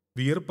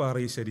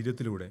 വിയർപ്പാറിയ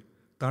ശരീരത്തിലൂടെ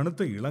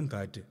തണുത്ത ഇളം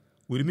കാറ്റ്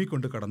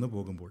ഉരുമിക്കൊണ്ട് കടന്നു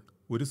പോകുമ്പോൾ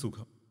ഒരു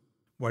സുഖം.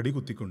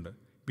 വടികുത്തിക്കൊണ്ട്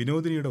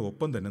വിനോദിനിയുടെ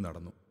ഒപ്പം തന്നെ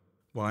നടന്നു.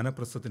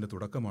 വാനപ്രസ്ഥത്തിൻ്റെ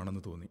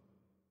തുടക്കമാണെന്ന് തോന്നി.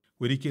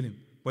 ഒരിക്കലും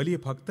വലിയ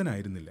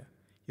ഭക്തനായിരുന്നില്ല.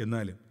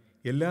 എന്നാലും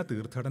എല്ലാ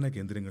തീർത്ഥാടന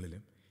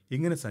കേന്ദ്രങ്ങളിലും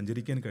ഇങ്ങനെ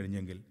സഞ്ചരിക്കാൻ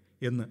കഴിഞ്ഞെങ്കിൽ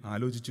എന്ന്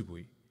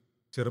ആലോചിച്ചുപോയി.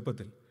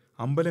 ചെറുപ്പത്തിൽ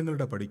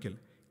അമ്പലങ്ങളുടെ പടിക്കൽ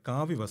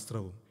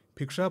കാവ്യവസ്ത്രവും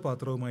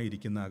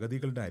ഭിക്ഷാപാത്രവുമായിരിക്കുന്ന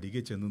അഗതികളുടെ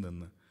അരികെ ചെന്നു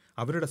നിന്ന്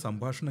അവരുടെ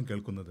സംഭാഷണം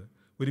കേൾക്കുന്നത്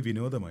ഒരു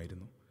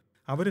വിനോദമായിരുന്നു.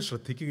 അവരെ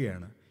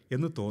ശ്രദ്ധിക്കുകയാണ്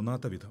എന്ന്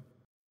തോന്നാത്ത വിധം.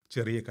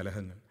 ചെറിയ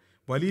കലഹങ്ങൾ,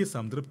 വലിയ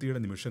സംതൃപ്തിയുടെ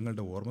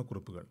നിമിഷങ്ങളുടെ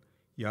ഓർമ്മക്കുറിപ്പുകൾ,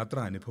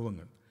 യാത്രാ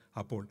അനുഭവങ്ങൾ.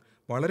 അപ്പോൾ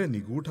വളരെ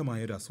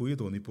നിഗൂഢമായൊരു അസൂയ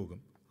തോന്നിപ്പോകും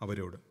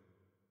അവരോട്.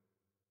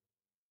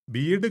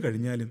 BEd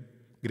കഴിഞ്ഞാലും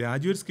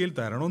ഗ്രാജുവേറ്റ് സ്കെയിൽ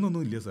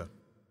തരണമെന്നൊന്നുമില്ല സാർ.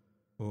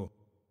 ഓ,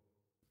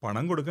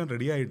 പണം കൊടുക്കാൻ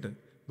റെഡിയായിട്ട്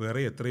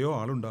വേറെ എത്രയോ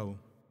ആളുണ്ടാവും.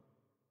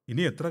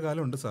 ഇനി എത്ര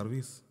കാലമുണ്ട്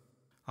സർവീസ്?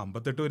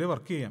 58 വരെ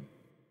വർക്ക് ചെയ്യാം.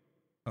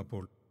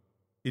 അപ്പോൾ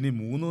ഇനി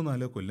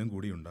 3-4 കൊല്ലം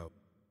കൂടി ഉണ്ടാവും.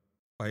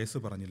 വയസ്സ്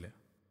പറഞ്ഞില്ല.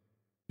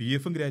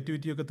 PFും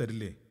ഗ്രാറ്റുവിറ്റിയൊക്കെ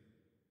തരില്ലേ?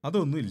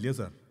 അതൊന്നും ഇല്ല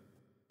സാർ.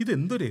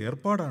 ഇതെന്തൊരു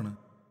ഏർപ്പാടാണ്.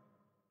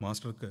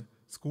 മാസ്റ്റർക്ക്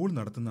സ്കൂൾ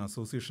നടത്തുന്ന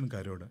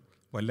അസോസിയേഷൻകാരോട്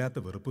വല്ലാത്ത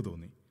വെറുപ്പ്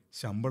തോന്നി.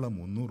 ശമ്പളം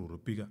 300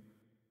 ഉറുപ്പിക.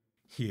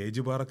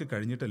 ഏജ് ബാറൊക്കെ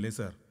കഴിഞ്ഞിട്ടല്ലേ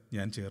സാർ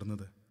ഞാൻ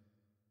ചേർന്നത്.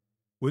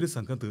 ഒരു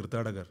സംഘം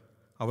തീർത്ഥാടകർ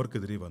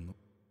അവർക്കെതിരെ വന്നു.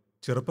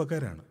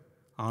 ചെറുപ്പക്കാരാണ്,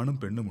 ആണും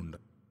പെണ്ണുമുണ്ട്.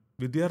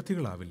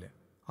 വിദ്യാർത്ഥികളാവില്ല,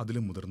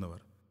 അതിലും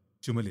മുതിർന്നവർ.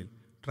 ചുമലിൽ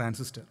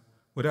ട്രാൻസിസ്റ്റർ,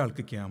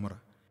 ഒരാൾക്ക് ക്യാമറ,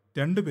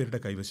 2 പേരുടെ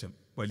കൈവശം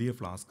വലിയ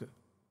ഫ്ലാസ്ക്.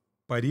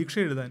 പരീക്ഷ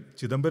എഴുതാൻ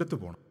ചിദംബരത്ത്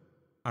പോകണം.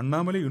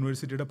 അണ്ണാമല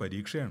യൂണിവേഴ്സിറ്റിയുടെ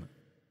പരീക്ഷയാണ്.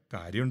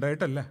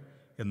 കാര്യമുണ്ടായിട്ടല്ല,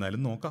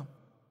 എന്നാലും നോക്കാം.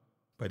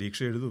 പരീക്ഷ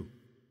എഴുതൂ,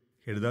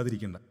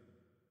 എഴുതാതിരിക്കണ്ട.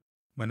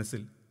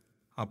 മനസ്സിൽ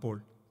അപ്പോൾ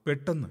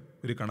പെട്ടെന്ന്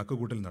ഒരു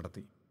കണക്കുകൂട്ടൽ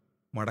നടത്തി.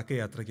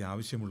 മടക്കയാത്രയ്ക്ക്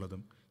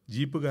ആവശ്യമുള്ളതും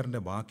ജീപ്പുകാരൻ്റെ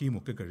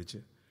ബാക്കിയുമൊക്കെ കഴിച്ച്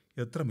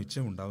എത്ര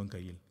മിച്ചമുണ്ടാവും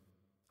കയ്യിൽ.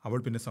 അവൾ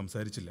പിന്നെ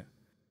സംസാരിച്ചില്ല.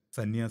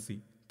 സന്യാസി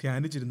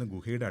ധ്യാനിച്ചിരുന്ന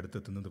ഗുഹയുടെ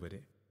അടുത്തെത്തുന്നത് വരെ.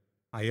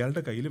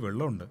 അയാളുടെ കയ്യിൽ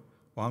വെള്ളമുണ്ട്,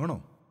 വാങ്ങണോ?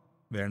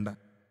 വേണ്ട,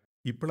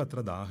 ഇപ്പോഴത്ര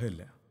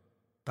ദാഹമില്ല.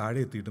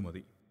 താഴെ എത്തിയിട്ട്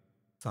മതി.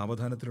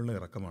 സാവധാനത്തിലുള്ള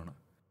ഇറക്കമാണ്.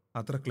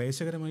 അത്ര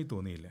ക്ലേശകരമായി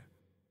തോന്നിയില്ല.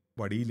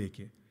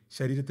 വടിയിലേക്ക്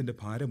ശരീരത്തിൻ്റെ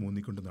ഭാരം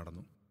ഊന്നിക്കൊണ്ട്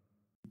നടന്നു.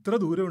 ഇത്ര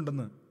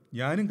ദൂരമുണ്ടെന്ന്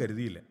ഞാനും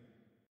കരുതിയില്ല.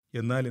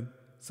 എന്നാലും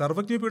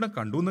സർവജ്ഞപീഠം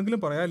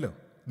കണ്ടുവെന്നെങ്കിലും പറയാമല്ലോ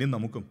ഇനി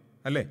നമുക്കും,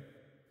 അല്ലേ?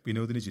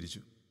 വിനോദിനി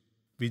ചിരിച്ചു.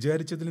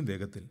 വിചാരിച്ചതിലും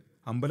വേഗത്തിൽ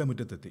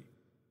അമ്പലമുറ്റത്തെത്തി.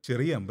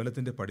 ചെറിയ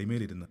അമ്പലത്തിൻ്റെ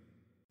പടിമേലിരുന്ന്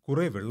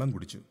കുറേ വെള്ളം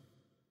കുടിച്ചു.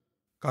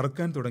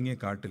 കറുക്കാൻ തുടങ്ങിയ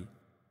കാട്ടിൽ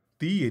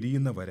തീ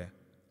എരിയുന്ന വര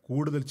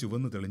കൂടുതൽ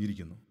ചുവന്ന്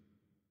തെളിഞ്ഞിരിക്കുന്നു.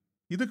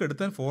 ഇത്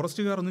കെടുത്താൻ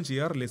ഫോറസ്റ്റുകാരൊന്നും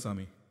ചെയ്യാറില്ലേ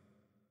സ്വാമി?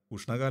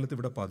 ഉഷ്ണകാലത്ത്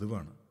ഇവിടെ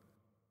പതിവാണ്.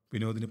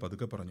 വിനോദിനി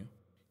പതുക്കെ പറഞ്ഞു.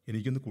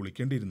 എനിക്കൊന്ന്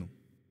കുളിക്കേണ്ടിയിരുന്നു.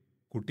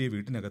 കുട്ടിയെ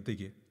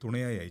വീട്ടിനകത്തേക്ക്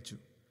തുണയായി അയച്ചു.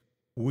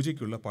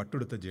 പൂജയ്ക്കുള്ള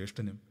പട്ടെടുത്ത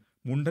ജ്യേഷ്ഠനും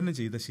മുണ്ടനം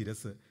ചെയ്ത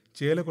ശിരസ്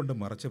ചേല കൊണ്ട്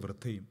മറച്ച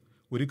വൃദ്ധയും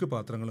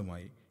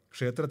ഉരുക്കുപാത്രങ്ങളുമായി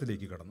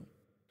ക്ഷേത്രത്തിലേക്ക് കടന്നു.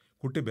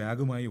 കുട്ടി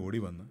ബാഗുമായി ഓടി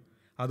വന്ന്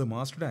അത്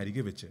മാസ്റ്ററുടെ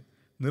അരികെ വെച്ച്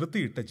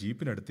നിർത്തിയിട്ട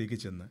ജീപ്പിനടുത്തേക്ക്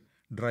ചെന്ന്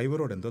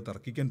ഡ്രൈവറോട് എന്തോ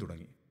തർക്കിക്കാൻ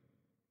തുടങ്ങി.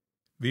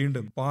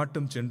 വീണ്ടും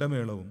പാട്ടും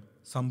ചെണ്ടമേളവും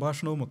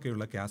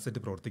സംഭാഷണവുമൊക്കെയുള്ള കാസറ്റ്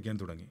പ്രവർത്തിക്കാൻ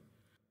തുടങ്ങി.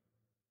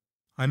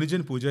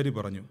 അനുജൻ പൂജാരി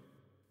പറഞ്ഞു,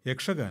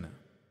 യക്ഷഗാന?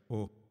 ഓ,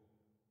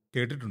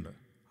 കേട്ടിട്ടുണ്ട്.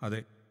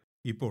 അതെ,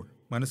 ഇപ്പോൾ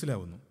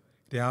മനസ്സിലാവുന്നു.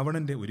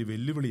 രാവണന്റെ ഒരു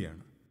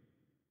വെല്ലുവിളിയാണ്.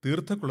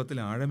 തീർത്ഥക്കുളത്തിൽ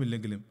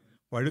ആഴമില്ലെങ്കിലും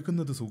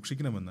വഴുക്കുന്നത്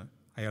സൂക്ഷിക്കണമെന്ന്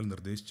അയാൾ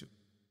നിർദ്ദേശിച്ചു.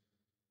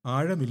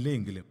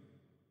 ആഴമില്ലെങ്കിലും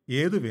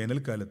ഏത്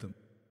വേനൽക്കാലത്തും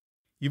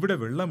ഇവിടെ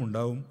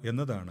വെള്ളമുണ്ടാവും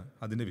എന്നതാണ്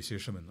അതിൻ്റെ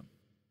വിശേഷമെന്നും.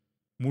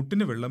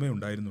 മുട്ടിന് വെള്ളമേ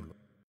ഉണ്ടായിരുന്നുള്ളൂ.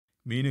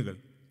 മീനുകൾ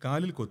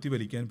കാലിൽ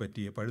കൊത്തിവലിക്കാൻ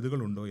പറ്റിയ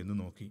പഴുതുകളുണ്ടോ എന്ന്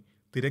നോക്കി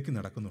തിരക്കി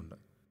നടക്കുന്നുണ്ട്.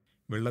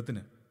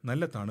 വെള്ളത്തിന്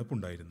നല്ല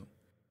തണുപ്പുണ്ടായിരുന്നു.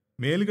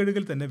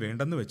 മേൽകഴുകൽ തന്നെ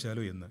വേണ്ടെന്ന്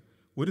വെച്ചാലോ എന്ന്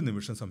ഒരു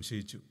നിമിഷം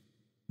സംശയിച്ചു.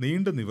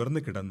 നീണ്ടു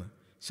നിവർന്ന് കിടന്ന്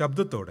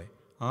ശബ്ദത്തോടെ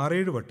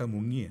 6-7 വട്ടം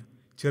മുങ്ങിയ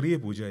ചെറിയ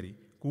പൂജാരി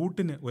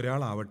കൂട്ടിന്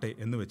ഒരാളാവട്ടെ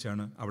എന്ന്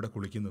വെച്ചാണ് അവിടെ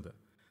കുളിക്കുന്നത്.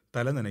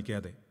 തല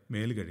നനയ്ക്കാതെ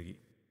മേൽ കഴുകി.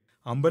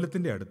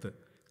 അമ്പലത്തിൻ്റെ അടുത്ത്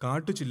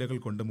കാട്ടുചില്ലകൾ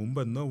കൊണ്ട്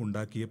മുമ്പെന്നോ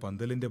ഉണ്ടാക്കിയ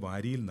പന്തലിൻ്റെ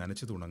വാരിയിൽ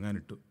നനച്ച്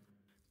തുണങ്ങാനിട്ടു.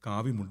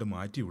 കാവിമുണ്ട്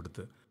മാറ്റി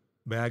ഉടുത്ത്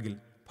ബാഗിൽ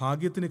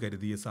ഭാഗ്യത്തിന്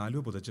കരുതിയ സാൽവ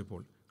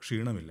പുതച്ചപ്പോൾ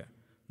ക്ഷീണമില്ല,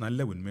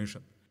 നല്ല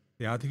ഉന്മേഷം.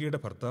 രാധികയുടെ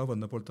ഭർത്താവ്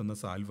വന്നപ്പോൾ തന്ന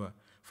സാൽവ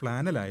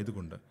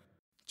ഫ്ലാനലായതുകൊണ്ട്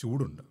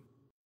ചൂടുണ്ട്.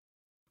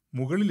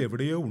 മുകളിൽ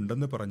എവിടെയോ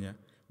ഉണ്ടെന്ന് പറഞ്ഞ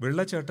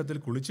വെള്ളച്ചാട്ടത്തിൽ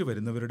കുളിച്ചു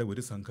വരുന്നവരുടെ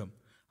ഒരു സംഘം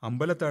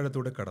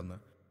അമ്പലത്താഴത്തൂടെ കടന്ന്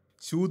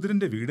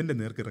ശൂദ്രന്റെ വീടിൻ്റെ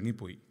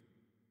നേർക്കിറങ്ങിപ്പോയി.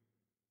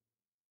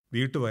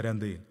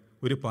 വീട്ടുവരാന്തയിൽ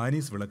ഒരു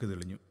പാനീസ് വിളക്ക്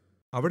തെളിഞ്ഞു.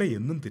 അവിടെ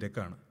എന്നും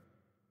തിരക്കാണ്.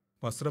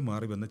 വസ്ത്രം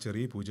മാറി വന്ന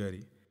ചെറിയ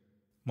പൂജാരി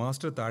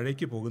മാസ്റ്റർ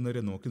താഴേക്ക്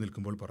പോകുന്നവരെ നോക്കി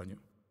നിൽക്കുമ്പോൾ പറഞ്ഞു.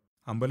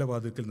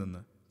 അമ്പലവാതിൽക്കൽ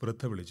നിന്ന്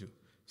വൃദ്ധ വിളിച്ചു,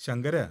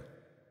 ശങ്കര.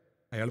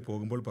 അയാൾ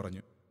പോകുമ്പോൾ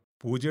പറഞ്ഞു.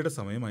 പൂജയുടെ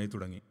സമയമായി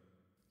തുടങ്ങി.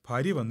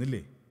 ഭാര്യ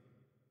വന്നില്ലേ?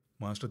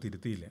 മാസ്റ്റർ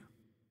തിരുത്തിയില്ല.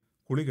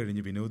 കുളി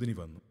കഴിഞ്ഞ് വിനോദിനി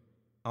വന്നു.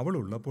 അവൾ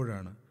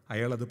ഉള്ളപ്പോഴാണ്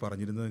അയാൾ അത്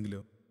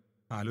പറഞ്ഞിരുന്നതെങ്കിലോ?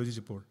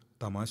 ആലോചിച്ചപ്പോൾ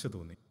തമാശ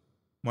തോന്നി.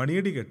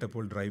 മണിയടി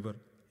കേട്ടപ്പോൾ ഡ്രൈവർ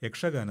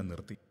യക്ഷഗാനം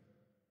നിർത്തി.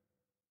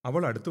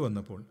 അവൾ അടുത്തു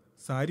വന്നപ്പോൾ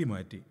സാരി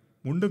മാറ്റി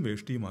മുണ്ടും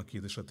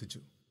വേഷ്ടിയുമാക്കിയത് ശ്രദ്ധിച്ചു.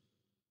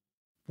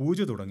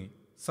 പൂജ തുടങ്ങി.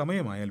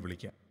 സമയമായാൽ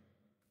വിളിക്കാം.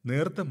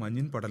 നേർത്ത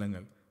മഞ്ഞിൻ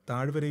പടലങ്ങൾ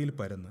താഴ്വരയിൽ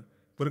പരന്ന്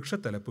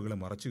വൃക്ഷത്തലപ്പുകളെ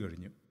മറച്ചു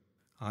കഴിഞ്ഞു.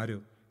 ആരോ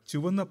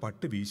ചുവന്ന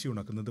പട്ട് വീശി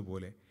ഉണക്കുന്നത്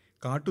പോലെ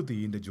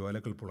കാട്ടുതീയിൻ്റെ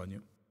ജ്വാലകൾ പുളഞ്ഞു.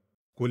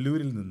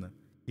 കൊല്ലൂരിൽ നിന്ന്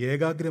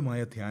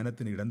ഏകാഗ്രമായ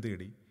ധ്യാനത്തിന് ഇടം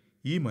തേടി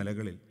ഈ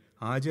മലകളിൽ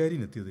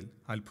ആചാര്യനെത്തിയതിൽ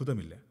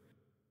അത്ഭുതമില്ല.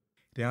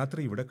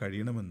 രാത്രി ഇവിടെ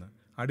കഴിയണമെന്ന്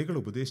അടികൾ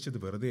ഉപദേശിച്ചത്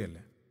വെറുതെയല്ല.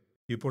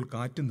 ഇപ്പോൾ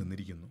കാറ്റും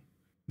നിന്നിരിക്കുന്നു.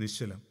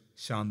 നിശ്ചലം,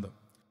 ശാന്തം.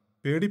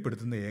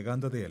 പേടിപ്പെടുത്തുന്ന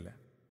ഏകാന്തതയല്ല.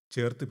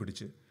 ചേർത്ത്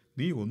പിടിച്ച്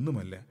നീ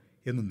ഒന്നുമല്ല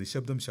എന്ന്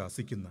നിശബ്ദം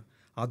ശാസിക്കുന്ന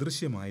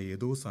അദൃശ്യമായ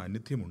ഏതോ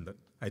സാന്നിധ്യമുണ്ട്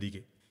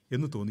അരികെ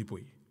എന്ന്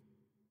തോന്നിപ്പോയി.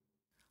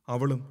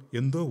 അവളും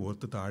എന്തോ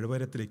ഓർത്ത്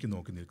താഴ്വാരത്തിലേക്ക്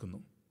നോക്കി നിൽക്കുന്നു.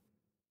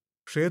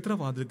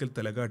 ക്ഷേത്രവാതിൽക്കൽ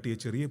തലകാട്ടിയ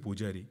ചെറിയ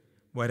പൂജാരി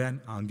വരാൻ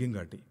ആംഗ്യം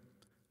കാട്ടി.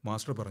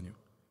 മാസ്റ്റർ പറഞ്ഞു,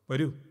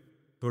 വരൂ,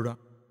 തൊഴാം.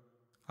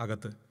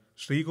 അകത്ത്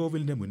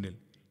ശ്രീകോവിലിൻ്റെ മുന്നിൽ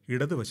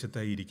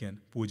ഇടതുവശത്തായി ഇരിക്കാൻ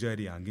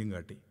പൂജാരി ആംഗ്യം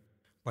കാട്ടി.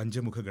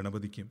 പഞ്ചമുഖ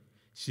ഗണപതിക്കും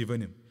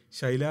ശിവനും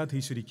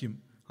ശൈലാധീശ്വരിക്കും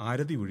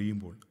ആരതി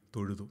ഒഴിയുമ്പോൾ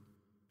തൊഴുതു.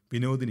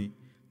 വിനോദിനി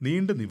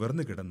നീണ്ടു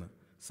നിവർന്നു കിടന്ന്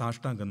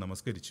സാഷ്ടാംഗം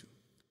നമസ്കരിച്ചു.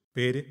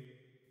 പേര്?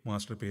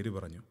 മാസ്റ്റർ പേര്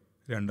പറഞ്ഞു.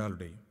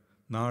 രണ്ടാളുടെയും.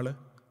 നാള്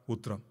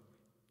ഉത്രം,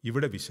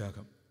 ഇവിടെ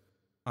വിശാഖം.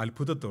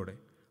 അത്ഭുതത്തോടെ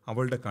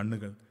അവളുടെ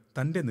കണ്ണുകൾ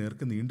തൻ്റെ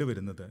നേർക്ക്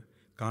നീണ്ടുവരുന്നത്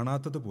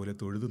കാണാത്തതുപോലെ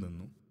തൊഴുതു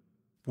നിന്നു.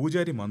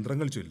 പൂജാരി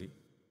മന്ത്രങ്ങൾ ചൊല്ലി.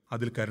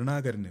 അതിൽ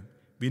കരുണാകരനും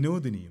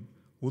വിനോദിനിയും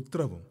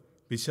ഉത്രവും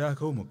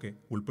വിശാഖവുമൊക്കെ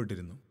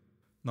ഉൾപ്പെട്ടിരുന്നു.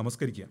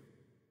 നമസ്കരിക്കാം.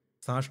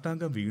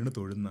 സാഷ്ടാംഗം വീണു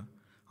തൊഴുന്ന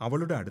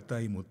അവളുടെ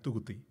അടുത്തായി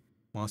മുത്തുകുത്തി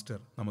മാസ്റ്റർ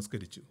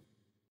നമസ്കരിച്ചു.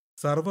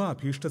 സർവ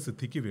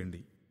അഭീഷ്ടസിദ്ധിക്ക്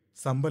വേണ്ടി,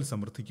 സമ്പൽ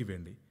സമൃദ്ധിക്ക്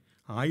വേണ്ടി,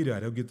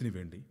 ആയുരാരോഗ്യത്തിനു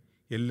വേണ്ടി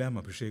എല്ലാം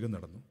അഭിഷേകം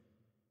നടന്നു.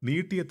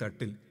 നീട്ടിയ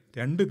തട്ടിൽ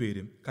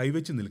രണ്ടുപേരും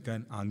കൈവച്ച് നിൽക്കാൻ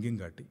ആംഗ്യം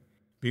കാട്ടി.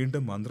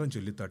 വീണ്ടും മന്ത്രം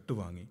ചൊല്ലി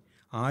തട്ടുവാങ്ങി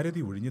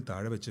ആരതി ഒഴിഞ്ഞ്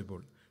താഴെ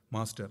വെച്ചപ്പോൾ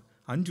മാസ്റ്റർ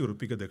 5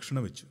 ഉറുപ്പിക ദക്ഷിണ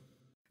വെച്ചു.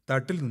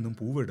 തട്ടിൽ നിന്നും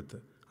പൂവെടുത്ത്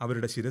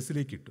അവരുടെ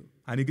ശിരസിലേക്കിട്ടു.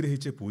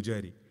 അനുഗ്രഹിച്ച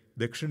പൂജാരി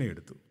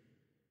ദക്ഷിണയെടുത്തു.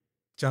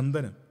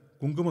 ചന്ദനം,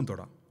 കുങ്കുമം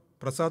തൊടാം,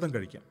 പ്രസാദം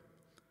കഴിക്കാം.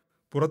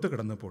 പുറത്തു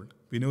കിടന്നപ്പോൾ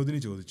വിനോദിനി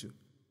ചോദിച്ചു,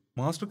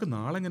 മാസ്റ്റർക്ക്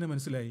നാളെങ്ങനെ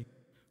മനസ്സിലായി?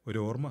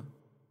 ഒരോർമ്മ.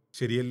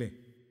 ശരിയല്ലേ?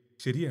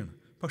 ശരിയാണ്.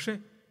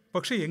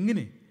 പക്ഷേ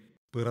എങ്ങനെ?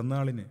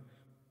 പിറന്നാളിന്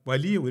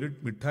വലിയ ഒരു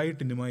മിഠായി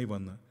ടിന്നുമായി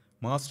വന്ന്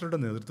മാസ്റ്ററുടെ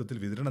നേതൃത്വത്തിൽ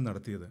വിതരണം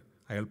നടത്തിയത്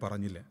അയാൾ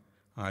പറഞ്ഞില്ല.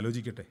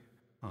 ആലോചിക്കട്ടെ,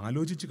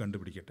 ആലോചിച്ച്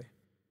കണ്ടുപിടിക്കട്ടെ.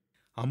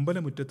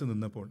 അമ്പലമുറ്റത്ത്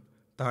നിന്നപ്പോൾ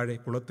താഴെ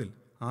കുളത്തിൽ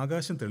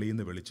ആകാശം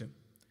തെളിയുന്ന വെളിച്ചം.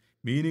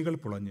 മീനുകൾ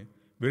പുളഞ്ഞ്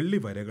വെള്ളി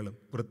വരകളും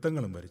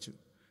വൃത്തങ്ങളും വരച്ചു.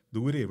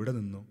 ദൂരെ എവിടെ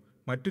നിന്നോ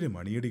മറ്റൊരു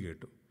മണിയടി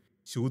കേട്ടു.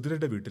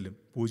 ശൂദ്രരുടെ വീട്ടിലും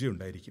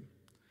പൂജയുണ്ടായിരിക്കും.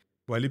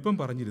 വലിപ്പം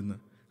പറഞ്ഞിരുന്ന്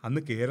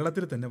അന്ന്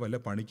കേരളത്തിൽ തന്നെ വല്ല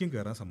പണിക്കും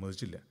കയറാൻ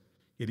സമ്മതിച്ചില്ല.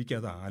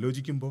 എനിക്കത്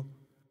ആലോചിക്കുമ്പോൾ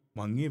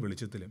മങ്ങിയ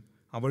വെളിച്ചത്തിലും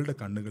അവളുടെ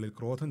കണ്ണുകളിൽ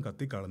ക്രോധം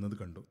കത്തിക്കളന്നത്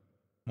കണ്ടു.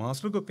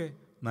 മാസ്റ്റർക്കൊക്കെ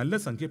നല്ല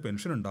സംഖ്യ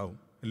പെൻഷൻ ഉണ്ടാവും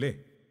അല്ലേ?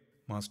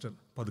 മാസ്റ്റർ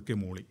പതുക്കെ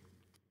മൂളി.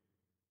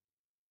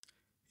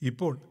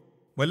 ഇപ്പോൾ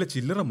വല്ല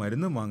ചില്ലറ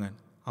മരുന്നും വാങ്ങാൻ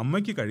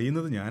അമ്മയ്ക്ക്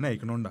കഴിയുന്നത് ഞാൻ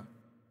അയക്കണോണ്ടാ.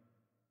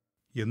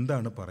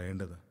 എന്താണ്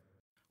പറയേണ്ടത്?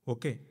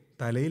 ഒക്കെ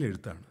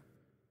തലയിലെഴുത്താണ്,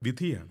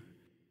 വിധിയാണ്.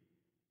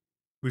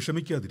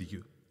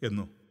 വിഷമിക്കാതിരിക്കൂ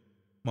എന്നോ?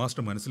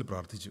 മാസ്റ്റർ മനസ്സിൽ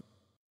പ്രാർത്ഥിച്ചു.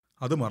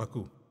 അത്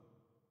മറക്കൂ.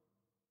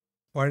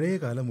 പഴയ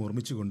കാലം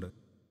ഓർമ്മിച്ചുകൊണ്ട്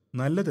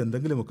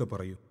നല്ലതെന്തെങ്കിലുമൊക്കെ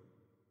പറയൂ.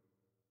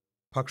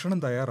 ഭക്ഷണം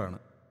തയ്യാറാണ്.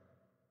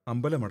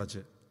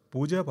 അമ്പലമടച്ച്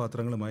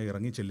പൂജാപാത്രങ്ങളുമായി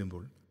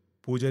ഇറങ്ങിച്ചെല്ലുമ്പോൾ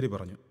പൂജാരി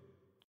പറഞ്ഞു,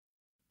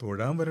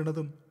 തൊഴാൻ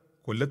വരണതും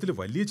കൊല്ലത്തിൽ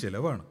വലിയ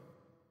ചെലവാണ്.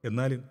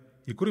 എന്നാലും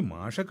ഇക്കുറി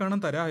മാഷെ കാണാൻ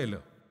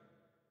തരായല്ലോ.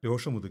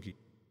 രോഷമുതുക്കി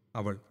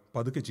അവൾ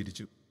പതുക്കെ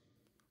ചിരിച്ചു.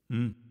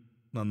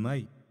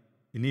 നന്നായി.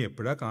 ഇനി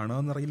എപ്പോഴാ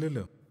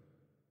കാണാമെന്നറിയില്ലല്ലോ.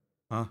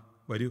 ആ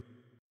വരൂ,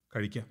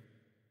 കഴിക്കാം.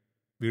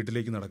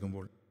 വീട്ടിലേക്ക്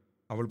നടക്കുമ്പോൾ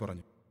അവൾ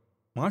പറഞ്ഞു,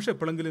 മാഷ്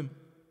എപ്പോഴെങ്കിലും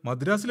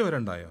മദ്രാസിൽ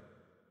വരണ്ടായോ?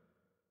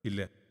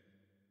 ഇല്ല.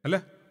 അല്ല,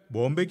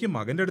 ബോംബെക്ക്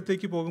മകൻ്റെ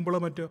അടുത്തേക്ക് പോകുമ്പോഴോ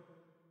മറ്റോ?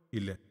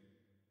 ഇല്ല,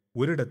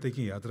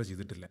 ഒരിടത്തേക്കും യാത്ര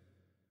ചെയ്തിട്ടില്ല.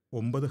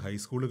 9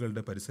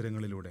 ഹൈസ്കൂളുകളുടെ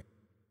പരിസരങ്ങളിലൂടെ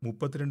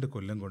 32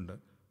 കൊല്ലം കൊണ്ട്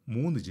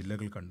 3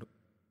 ജില്ലകൾ കണ്ടു.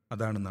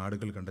 അതാണ്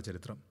നാടുകൾ കണ്ട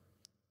ചരിത്രം.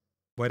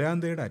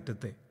 വരാന്തയുടെ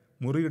അറ്റത്തെ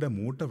മുറിയുടെ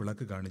മൂട്ട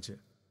വിളക്ക് കാണിച്ച്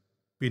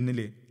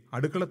പിന്നിലെ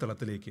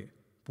അടുക്കളത്തളത്തിലേക്ക്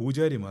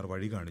പൂജാരിമാർ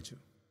വഴി കാണിച്ചു.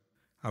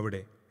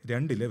 അവിടെ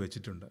 2 ഇല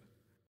വെച്ചിട്ടുണ്ട്.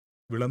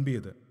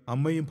 വിളമ്പിയത്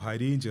അമ്മയും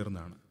ഭാര്യയും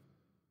ചേർന്നാണ്.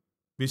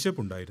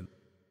 വിശപ്പുണ്ടായിരുന്നു.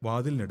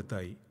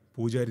 വാതിലിനടുത്തായി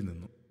പൂജാരി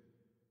നിന്നു.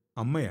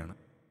 അമ്മയാണ്,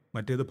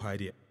 മറ്റേത്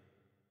ഭാര്യ.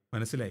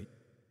 മനസ്സിലായി.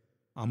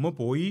 അമ്മ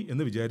പോയി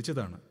എന്ന്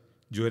വിചാരിച്ചതാണ്.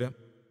 ജ്വരം,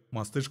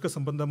 മസ്തിഷ്ക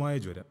സംബന്ധമായ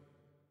ജ്വരം.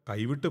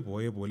 കൈവിട്ട്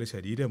പോയ പോലെ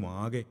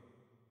ശരീരമാകെ.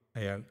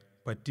 അയാൾ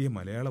പറ്റിയ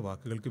മലയാള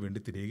വാക്കുകൾക്ക് വേണ്ടി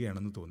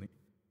തിരയുകയാണെന്ന് തോന്നി.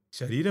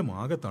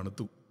 ശരീരമാകെ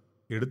തണുത്തു.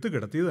 എടുത്തു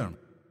കിടത്തിയതാണ്,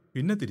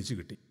 പിന്നെ തിരിച്ചു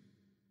കിട്ടി.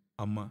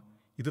 അമ്മ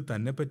ഇത്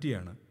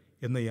തന്നെപ്പറ്റിയാണ്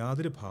എന്ന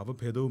യാതൊരു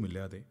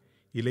ഭാവഭേദവുമില്ലാതെ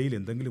ഇലയിൽ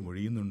എന്തെങ്കിലും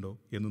ഒഴിയുന്നുണ്ടോ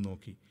എന്ന്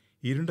നോക്കി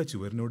ഇരുണ്ട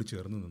ചുവരിനോട്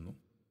ചേർന്ന് നിന്നു.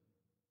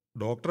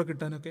 ഡോക്ടറെ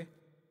കിട്ടാനൊക്കെ?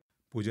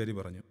 പൂജാരി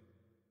പറഞ്ഞു.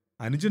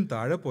 അനുജൻ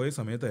താഴെ പോയ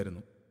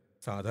സമയത്തായിരുന്നു.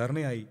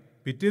 സാധാരണയായി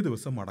പിറ്റേ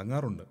ദിവസം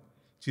മടങ്ങാറുണ്ട്.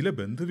 ചില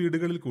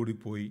ബന്ധുവീടുകളിൽ കൂടി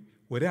പോയി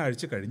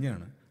ഒരാഴ്ച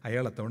കഴിഞ്ഞാണ്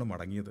അയാൾ അത്തവണ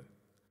മടങ്ങിയത്.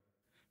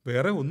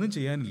 വേറെ ഒന്നും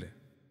ചെയ്യാനില്ല.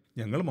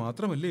 ഞങ്ങൾ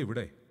മാത്രമല്ലേ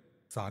ഇവിടെ.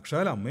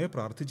 സാക്ഷാൽ അമ്മയെ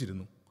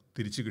പ്രാർത്ഥിച്ചിരുന്നു.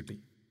 തിരിച്ചു കിട്ടി.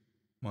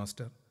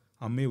 മാസ്റ്റർ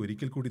അമ്മയെ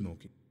ഒരിക്കൽ കൂടി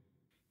നോക്കി.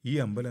 ഈ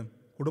അമ്പലം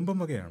കുടുംബം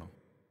വകയാണോ?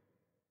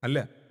 അല്ല,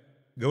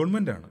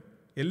 ഗവൺമെൻറ്റാണ്.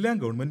 എല്ലാം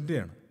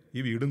ഗവൺമെൻറ്റിൻ്റെയാണ്.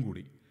 ഈ വീടും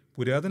കൂടി.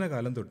 പുരാതന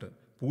കാലം തൊട്ട്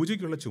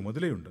പൂജയ്ക്കുള്ള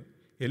ചുമതലയുണ്ട്.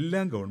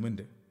 എല്ലാം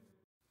ഗവൺമെൻറ്.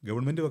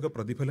 ഗവൺമെൻറ് വക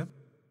പ്രതിഫലം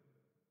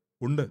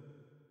ഉണ്ട്.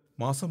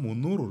 മാസം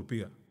 300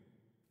 ഉറുപ്പിക.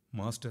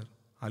 മാസ്റ്റർ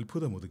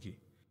അത്ഭുതമൊതുക്കി.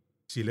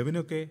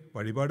 ചിലവിനൊക്കെ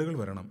വഴിപാടുകൾ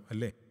വരണം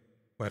അല്ലേ?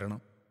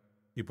 വരണം.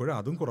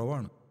 ഇപ്പോഴതും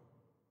കുറവാണ്.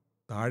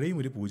 താഴെയും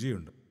ഒരു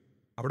പൂജയുണ്ട്.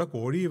 അവിടെ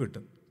കോഴിയെ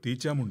വെട്ടും,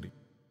 തീച്ചാമുണ്ടി.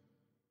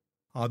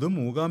 അതും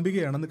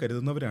മൂകാംബികയാണെന്ന്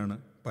കരുതുന്നവരാണ്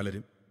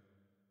പലരും.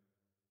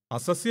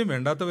 അസസ്യം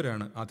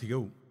വേണ്ടാത്തവരാണ്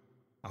അധികവും.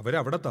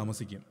 അവരവിടെ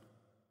താമസിക്കും.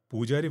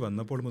 പൂജാരി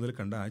വന്നപ്പോൾ മുതൽ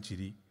കണ്ട ആ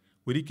ചിരി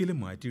ഒരിക്കലും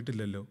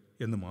മാറ്റിയിട്ടില്ലല്ലോ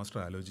എന്ന് മാസ്റ്റർ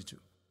ആലോചിച്ചു.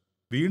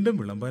 വീണ്ടും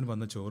വിളമ്പാൻ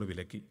വന്ന ചോറ്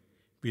വിലക്കി.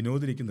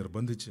 വിനോദിനിക്ക്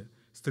നിർബന്ധിച്ച്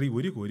സ്ത്രീ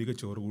ഒരു കോരിക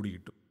ചോറ് കൂടി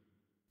ഇട്ടു.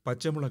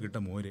 പച്ചമുളകിട്ട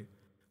മോര്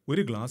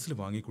ഒരു ഗ്ലാസ്സിൽ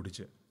വാങ്ങി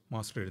കുടിച്ച്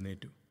മാസ്റ്റർ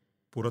എഴുന്നേറ്റു.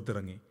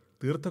 പുറത്തിറങ്ങി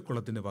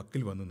തീർത്ഥക്കുളത്തിൻ്റെ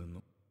വക്കിൽ വന്നു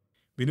നിന്നു.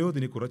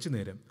 വിനോദിനി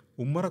കുറച്ചുനേരം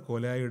ഉമ്മറ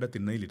കോലായയുടെ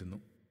തിണ്ണയിലിരുന്നു.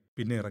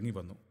 പിന്നെ ഇറങ്ങി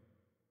വന്നു.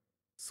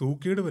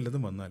 സൂക്കേട്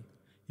വല്ലതും വന്നാൽ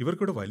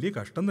ഇവർക്കിവിടെ വലിയ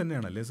കഷ്ടം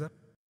തന്നെയാണല്ലേ സാർ?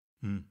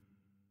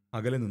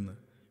 അകലെ നിന്ന്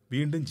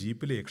വീണ്ടും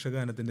ജീപ്പിലെ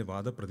യക്ഷഗാനത്തിൻ്റെ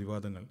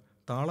വാദപ്രതിവാദങ്ങൾ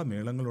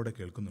താളമേളങ്ങളോടെ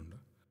കേൾക്കുന്നുണ്ട്.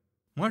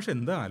 മാഷ്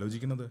എന്താ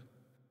ആലോചിക്കുന്നത്?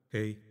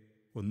 ഹേയ്,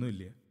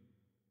 ഒന്നുമില്ല.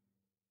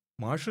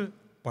 മാഷ്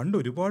പണ്ട്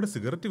ഒരുപാട്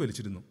സിഗരറ്റ്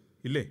വലിച്ചിരുന്നു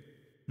ഇല്ലേ?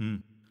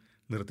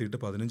 നിർത്തിയിട്ട്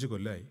 15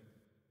 കൊല്ലമായി.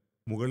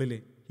 മുകളിലെ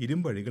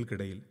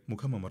ഇരുമ്പഴികൾക്കിടയിൽ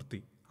മുഖമമർത്തി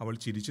അവൾ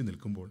ചിരിച്ചു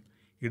നിൽക്കുമ്പോൾ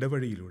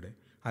ഇടവഴിയിലൂടെ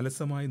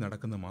അലസമായി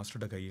നടക്കുന്ന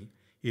മാസ്റ്ററുടെ കയ്യിൽ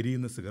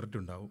എരിയുന്ന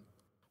സിഗരറ്റുണ്ടാവും.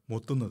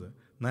 മൊത്തുന്നത്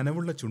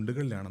നനവുള്ള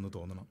ചുണ്ടുകളിലാണെന്ന്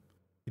തോന്നണം.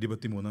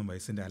 23-ാം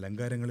വയസ്സിൻ്റെ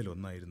അലങ്കാരങ്ങളിൽ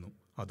ഒന്നായിരുന്നു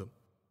അതും.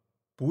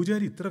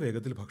 പൂജാരി ഇത്ര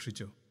വേഗത്തിൽ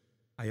ഭക്ഷിച്ചോ?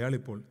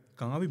 അയാളിപ്പോൾ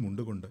കാവി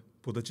മുണ്ടുകൊണ്ട്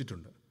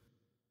പുതച്ചിട്ടുണ്ട്.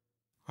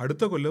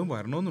 അടുത്ത കൊല്ലവും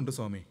വരണമെന്നുണ്ട്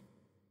സ്വാമി.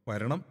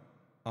 വരണം.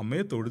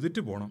 അമ്മയെ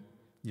തൊഴുതിട്ട് പോണം.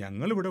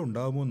 ഞങ്ങളിവിടെ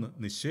ഉണ്ടാവുമോയെന്ന്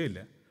നിശ്ചയമില്ല.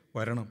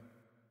 വരണം.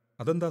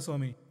 അതെന്താ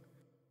സ്വാമി?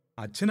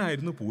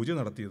 അച്ഛനായിരുന്നു പൂജ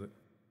നടത്തിയത്.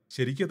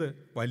 ശരിക്കത്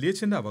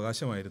വലിയച്ഛൻ്റെ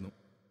അവകാശമായിരുന്നു.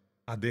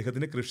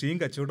 അദ്ദേഹത്തിന് കൃഷിയും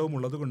കച്ചവടവും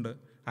ഉള്ളതുകൊണ്ട്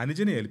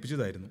അനുജനെ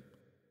ഏൽപ്പിച്ചതായിരുന്നു.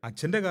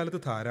 അച്ഛൻ്റെ കാലത്ത്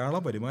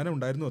ധാരാളം വരുമാനം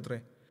ഉണ്ടായിരുന്നു അത്രേ.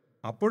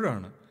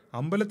 അപ്പോഴാണ്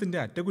അമ്പലത്തിൻ്റെ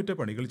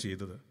അറ്റകുറ്റപ്പണികൾ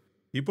ചെയ്തത്.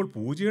 ഇപ്പോൾ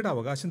പൂജയുടെ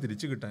അവകാശം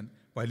തിരിച്ചു കിട്ടാൻ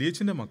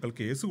വലിയച്ഛൻ്റെ മക്കൾ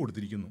കേസ്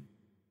കൊടുത്തിരിക്കുന്നു.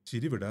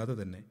 ചിരി വിടാതെ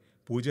തന്നെ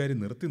പൂജാരി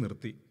നിർത്തി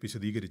നിർത്തി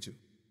വിശദീകരിച്ചു.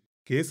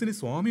 കേസിന്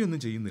സ്വാമിയൊന്നും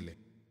ചെയ്യുന്നില്ലേ?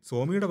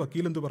 സ്വാമിയുടെ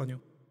വക്കീലെന്തു പറഞ്ഞു?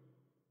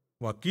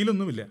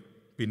 വക്കീലൊന്നുമില്ല.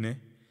 പിന്നെ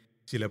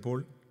ചിലപ്പോൾ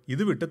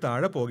ഇത് വിട്ട്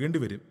താഴെ പോകേണ്ടി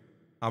വരും.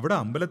 അവിടെ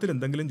അമ്പലത്തിൽ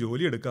എന്തെങ്കിലും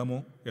ജോലി എടുക്കാമോ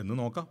എന്ന്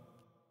നോക്കാം.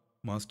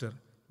 മാസ്റ്റർ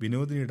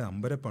വിനോദിനിയുടെ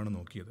അമ്പരപ്പാണ്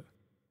നോക്കിയത്.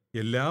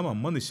 എല്ലാം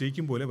അമ്മ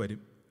നിശ്ചയിക്കും പോലെ വരും.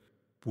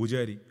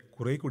 പൂജാരി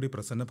കുറെ കൂടി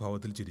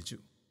പ്രസന്നഭാവത്തിൽ ചിരിച്ചു.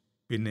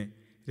 പിന്നെ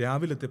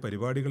രാവിലത്തെ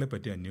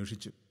പരിപാടികളെപ്പറ്റി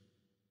അന്വേഷിച്ചു.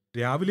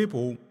 രാവിലെ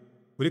പോവും.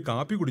 ഒരു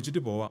കാപ്പി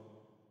കുടിച്ചിട്ട് പോവാം.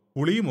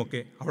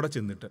 കുളിയുമൊക്കെ അവിടെ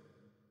ചെന്നിട്ട്.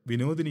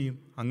 വിനോദിനിയും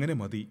അങ്ങനെ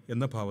മതി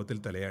എന്ന ഭാവത്തിൽ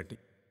തലയാട്ടി.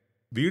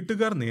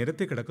 വീട്ടുകാർ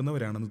നേരത്തെ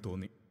കിടക്കുന്നവരാണെന്ന്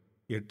തോന്നി.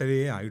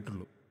 8:30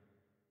 ആയിട്ടുള്ളൂ.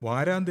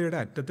 വാരാന്തയുടെ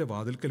അറ്റത്തെ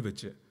വാതിൽക്കൽ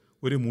വെച്ച്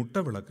ഒരു മുട്ട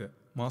വിളക്ക്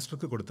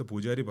മാസ്റ്റർക്ക് കൊടുത്ത്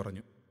പൂജാരി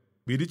പറഞ്ഞു,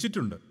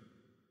 വിരിച്ചിട്ടുണ്ട്.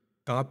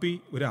 കാപ്പി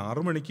ഒരു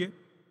 6 മണിക്ക്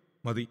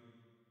മതി.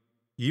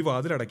 ഈ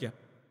വാതിലടയ്ക്കാം.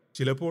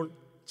 ചിലപ്പോൾ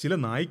ചില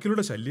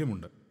നായ്ക്കളുടെ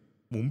ശല്യമുണ്ട്.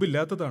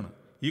 മുമ്പില്ലാത്തതാണ്.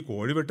 ഈ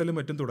കോഴിവെട്ടലും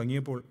മറ്റും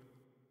തുടങ്ങിയപ്പോൾ.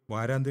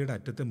 വാരാന്തയുടെ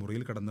അറ്റത്തെ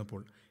മുറിയിൽ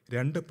കടന്നപ്പോൾ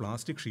 2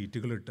 പ്ലാസ്റ്റിക്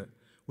ഷീറ്റുകളിട്ട്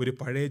ഒരു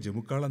പഴയ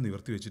ജമുക്കാള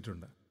നിവർത്തി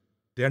വെച്ചിട്ടുണ്ട്.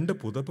 2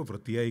 പുതപ്പ്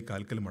വൃത്തിയായി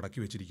കാൽക്കൽ മടക്കി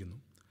വെച്ചിരിക്കുന്നു.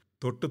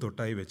 തൊട്ട്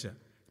തൊട്ടായി വെച്ച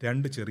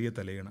 2 ചെറിയ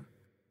തലയിണ.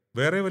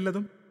 വേറെ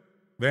വല്ലതും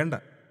വേണ്ട.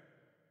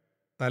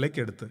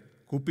 തലയ്ക്കടുത്ത്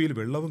കുപ്പിയിൽ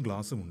വെള്ളവും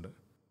ഗ്ലാസുമുണ്ട്.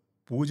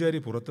 പൂജാരി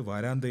പുറത്ത്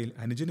വാരാന്തയിൽ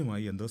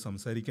അനുജനുമായി എന്തോ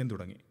സംസാരിക്കാൻ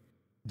തുടങ്ങി.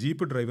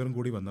 ജീപ്പ് ഡ്രൈവറും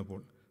കൂടി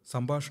വന്നപ്പോൾ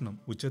സംഭാഷണം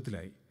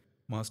ഉച്ചത്തിലായി.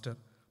 മാസ്റ്റർ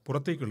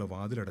പുറത്തേക്കുള്ള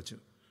വാതിലടച്ചു.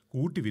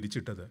 കൂട്ടി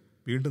വിരിച്ചിട്ടത്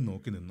വീണ്ടും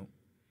നോക്കി നിന്നു.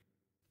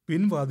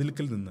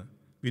 പിൻവാതിൽക്കൽ നിന്ന്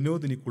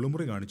വിനോദിനി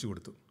കുളിമുറി കാണിച്ചു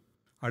കൊടുത്തു.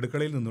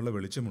 അടുക്കളയിൽ നിന്നുള്ള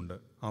വെളിച്ചമുണ്ട്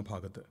ആ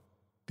ഭാഗത്ത്.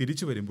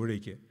 തിരിച്ചു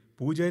വരുമ്പോഴേക്ക്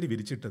പൂജാരി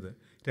വിരിച്ചിട്ടത്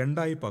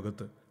 2ആയി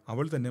പകത്ത്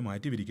അവൾ തന്നെ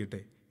മാറ്റി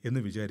വിരിക്കട്ടെ എന്ന്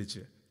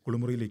വിചാരിച്ച്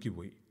കുളിമുറിയിലേക്ക്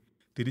പോയി.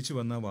 തിരിച്ചു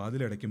വന്ന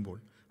വാതിലടയ്ക്കുമ്പോൾ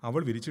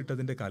അവൾ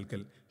വിരിച്ചിട്ടതിൻ്റെ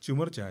കാൽക്കൽ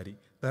ചുമർ ചാരി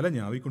തല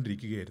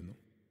ഞാവിക്കൊണ്ടിരിക്കുകയായിരുന്നു.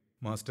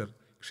 മാസ്റ്റർ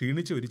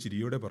ക്ഷീണിച്ച ഒരു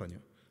ചിരിയോടെ പറഞ്ഞു,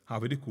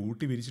 അവർ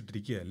കൂട്ടി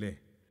വിരിച്ചിട്ടിരിക്കുകയല്ലേ.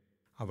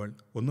 അവൾ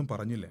ഒന്നും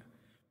പറഞ്ഞില്ല.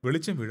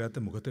 വെളിച്ചം വീഴാത്ത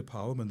മുഖത്തെ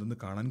ഭാവമെന്തെന്ന്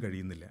കാണാൻ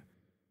കഴിയുന്നില്ല.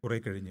 കുറെ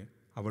കഴിഞ്ഞ്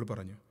അവൾ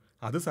പറഞ്ഞു,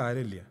 അത്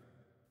സാരമില്ല,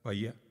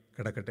 വയ്യ,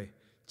 കിടക്കട്ടെ.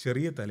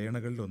 ചെറിയ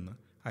തലയണകളിലൊന്ന്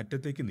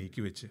അറ്റത്തേക്ക്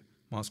നീക്കിവെച്ച്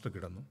മാസ്റ്റർ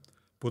കിടന്നു.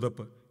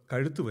 പുതപ്പ്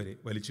കഴുത്തുവരെ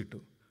വലിച്ചിട്ടു.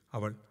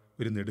 അവൾ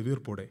ഒരു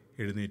നെടുവീർപ്പോടെ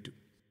എഴുന്നേറ്റു.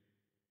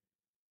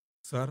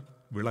 സാർ,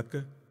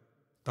 വിളക്ക്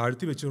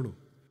താഴ്ത്തി വെച്ചോളൂ.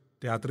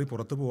 രാത്രി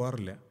പുറത്തു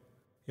പോവാറില്ല.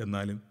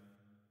 എന്നാലും.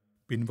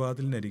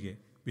 പിൻവാതിലിനരികെ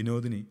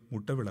വിനോദിനി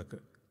മുട്ടവിളക്ക്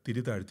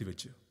തിരി താഴ്ത്തി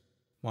വെച്ചു.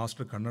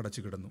 മാസ്റ്റർ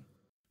കണ്ണടച്ചു കിടന്നു.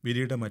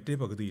 വിരിയുടെ മറ്റേ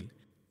പകുതിയിൽ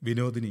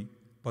വിനോദിനി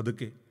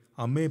പതുക്കെ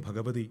അമ്മേ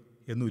ഭഗവതി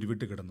എന്ന്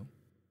ഉരുവിട്ട് കിടന്നു.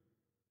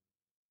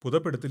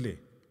 പുതപ്പെടുത്തില്ലേ?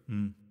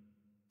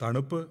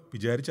 തണുപ്പ്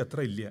വിചാരിച്ചത്ര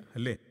ഇല്ല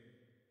അല്ലേ?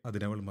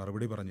 അതിനവൾ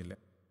മറുപടി പറഞ്ഞില്ല.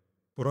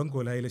 പുറം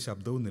കോലായിലെ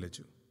ശബ്ദവും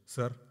നിലച്ചു.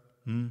 സാർ,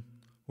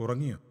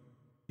 ഉറങ്ങിയോ?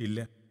 ഇല്ല.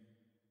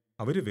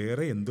 അവർ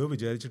വേറെ എന്തോ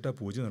വിചാരിച്ചിട്ടാ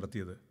പൂജ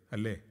നടത്തിയത്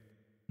അല്ലേ?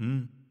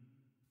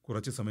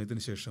 കുറച്ച്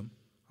സമയത്തിന് ശേഷം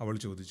അവൾ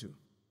ചോദിച്ചു.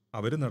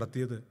 അവർ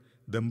നടത്തിയത്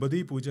ദമ്പതി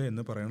പൂജ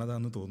എന്ന്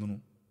പറയണതാന്ന് തോന്നുന്നു.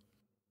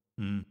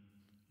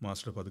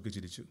 മാസ്റ്റർ പതുക്കെ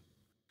ചിരിച്ചു.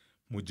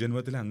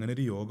 മുജ്ജന്മത്തിൽ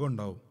അങ്ങനൊരു യോഗം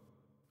ഉണ്ടാവും.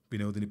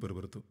 വിനോദിനി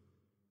പെറുപെറുത്തു.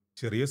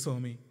 ചെറിയ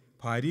സ്വാമി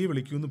ഭാര്യയെ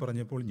വിളിക്കൂന്ന്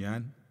പറഞ്ഞപ്പോൾ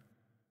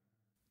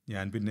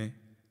ഞാൻ പിന്നെ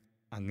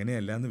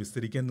അങ്ങനെയല്ലാന്ന്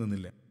വിസ്തരിക്കാൻ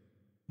നിന്നില്ല.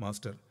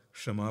 മാസ്റ്റർ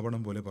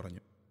ക്ഷമാപണം പോലെ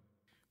പറഞ്ഞു.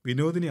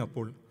 വിനോദിനി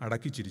അപ്പോൾ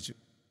അടക്കി ചിരിച്ചു.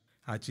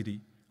 ആ ചിരി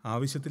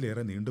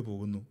ആവശ്യത്തിലേറെ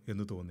നീണ്ടുപോകുന്നു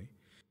എന്ന് തോന്നി.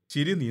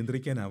 ചിരി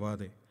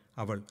നിയന്ത്രിക്കാനാവാതെ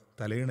അവൾ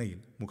തലയിണയിൽ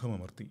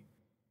മുഖമമർത്തി.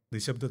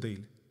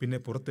 നിശബ്ദതയിൽ പിന്നെ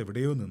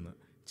പുറത്തെവിടെയോ നിന്ന്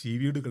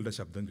ചീവീടുകളുടെ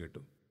ശബ്ദം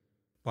കേട്ടു.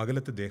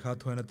 പകലത്തെ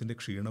ദേഹാധ്വാനത്തിൻ്റെ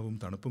ക്ഷീണവും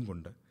തണുപ്പും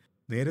കൊണ്ട്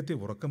നേരത്തെ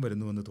ഉറക്കം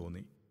വരുന്നുവെന്ന്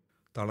തോന്നി.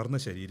 തളർന്ന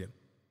ശരീരം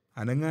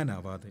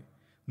അനങ്ങാനാവാതെ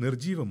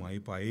നിർജീവമായി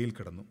പായയിൽ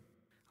കിടന്നു.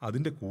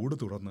 അതിൻ്റെ കൂട്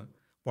തുറന്ന്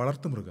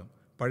വളർത്തുമൃഗം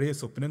പഴയ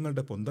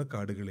സ്വപ്നങ്ങളുടെ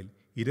പൊന്തക്കാടുകളിൽ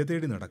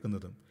ഇരതേടി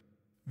നടക്കുന്നതും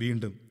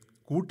വീണ്ടും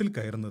കൂട്ടിൽ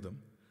കയറുന്നതും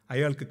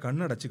അയാൾക്ക്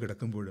കണ്ണടച്ച്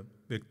കിടക്കുമ്പോഴും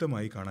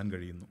വ്യക്തമായി കാണാൻ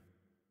കഴിയുന്നു.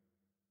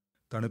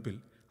 തണുപ്പിൽ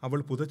അവൾ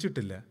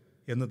പുതച്ചിട്ടില്ല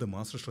എന്നത്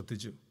മാസ്റ്റർ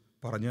ശ്രദ്ധിച്ചു.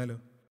 പറഞ്ഞാലോ?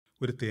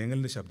 ഒരു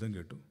തേങ്ങലിൻ്റെ ശബ്ദം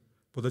കേട്ടു.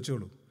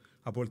 പുതച്ചോളൂ.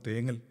 അപ്പോൾ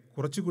തേങ്ങൽ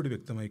കുറച്ചുകൂടി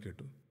വ്യക്തമായി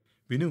കേട്ടു.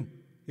 വിനു,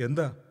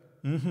 എന്താ?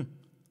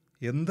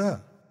 എന്താ?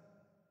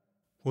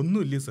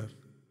 ഒന്നുമില്ല സാർ.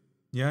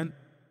 ഞാൻ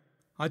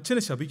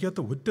അച്ഛനെ ശപിക്കാത്ത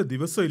ഒറ്റ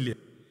ദിവസമില്ല.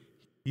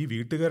 ഈ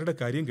വീട്ടുകാരുടെ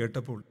കാര്യം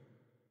കേട്ടപ്പോൾ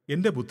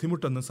എൻ്റെ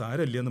ബുദ്ധിമുട്ടൊന്നും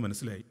സാരമില്ലെന്ന്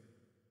മനസ്സിലായി.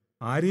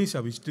 ആരെയും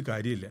ശപിച്ചിട്ട്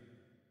കാര്യമില്ല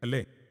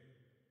അല്ലേ?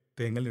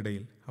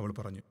 തേങ്ങലിനിടയിൽ അവൾ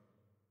പറഞ്ഞു.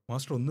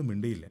 മാസ്റ്റർ ഒന്നും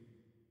മിണ്ടിയില്ല.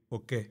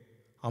 ഒക്കെ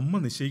അമ്മ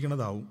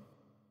നിശ്ചയിക്കണതാവും.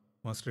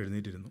 മാസ്റ്റർ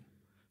എഴുന്നേറ്റിരുന്നു.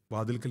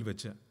 വാതിൽക്കൽ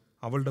വെച്ച്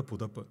അവളുടെ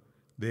പുതപ്പ്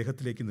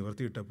ദേഹത്തിലേക്ക്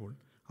നിവർത്തിയിട്ടപ്പോൾ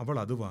അവൾ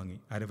അത് വാങ്ങി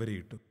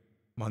അരവരയിട്ടു.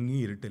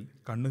 മങ്ങിയ ഇരുട്ടിൽ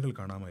കണ്ണുകൾ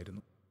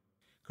കാണാമായിരുന്നു.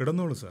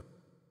 കിടന്നോളൂ സാർ.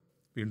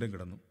 വീണ്ടും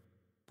കിടന്നു.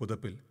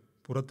 പുതപ്പിൽ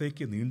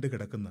പുറത്തേക്ക് നീണ്ടു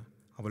കിടക്കുന്ന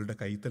അവളുടെ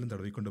കൈത്തലം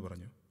തടവിക്കൊണ്ട്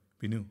പറഞ്ഞു.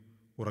 പിന്നു,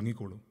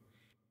 ഉറങ്ങിക്കോളൂ.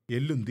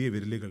 എല്ലുന്തിയ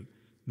വിരലുകൾ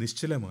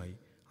നിശ്ചലമായി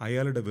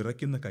അയാളുടെ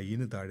വിറയ്ക്കുന്ന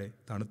കൈയിന് താഴെ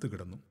തണുത്തു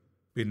കിടന്നു.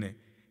 പിന്നെ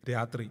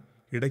രാത്രി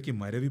ഇടയ്ക്ക്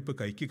മരവിപ്പ്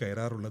കൈക്ക്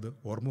കയറാറുള്ളത്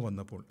ഓർമ്മ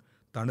വന്നപ്പോൾ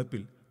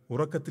തണുപ്പിൽ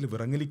ഉറക്കത്തിൽ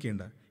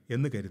വിറങ്ങലിക്കേണ്ട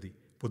എന്ന് കരുതി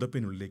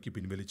പുതപ്പിനുള്ളിലേക്ക്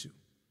പിൻവലിച്ചു.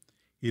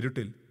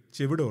 ഇരുട്ടിൽ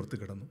ചെവിടോർത്ത്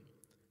കിടന്നു.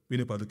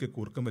 പിന്നെ പതുക്കെ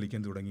കൂർക്കം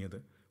വലിക്കാൻ തുടങ്ങിയത്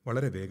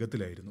വളരെ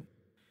വേഗത്തിലായിരുന്നു.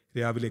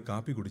 രാവിലെ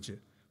കാപ്പി കുടിച്ച്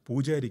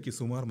പൂജാരിക്ക്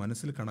സുമാർ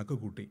മനസ്സിൽ കണക്ക്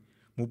കൂട്ടി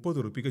 30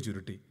 ഉറുപ്പിക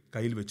ചുരുട്ടി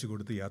കയ്യിൽ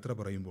വെച്ചുകൊടുത്ത് യാത്ര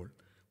പറയുമ്പോൾ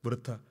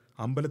വൃദ്ധ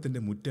അമ്പലത്തിൻ്റെ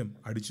മുറ്റം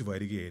അടിച്ചു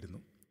വാരുകയായിരുന്നു.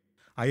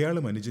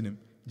 അയാളും അനുജനും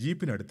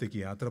ജീപ്പിനടുത്തേക്ക്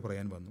യാത്ര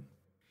പറയാൻ വന്നു.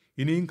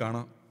 ഇനിയും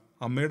കാണാം,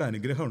 അമ്മയുടെ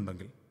അനുഗ്രഹം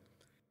ഉണ്ടെങ്കിൽ.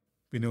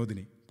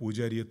 വിനോദിനി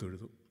പൂജാരിയെ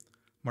തൊഴുതു.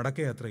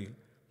 മടക്കയാത്രയിൽ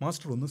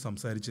മാസ്റ്റർ ഒന്നും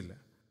സംസാരിച്ചില്ല.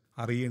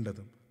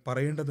 അറിയേണ്ടതും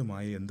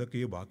പറയേണ്ടതുമായ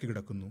എന്തൊക്കെയോ ബാക്കി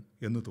കിടക്കുന്നു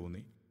എന്ന്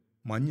തോന്നി.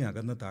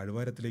 മഞ്ഞകന്ന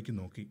താഴ്വാരത്തിലേക്ക്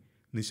നോക്കി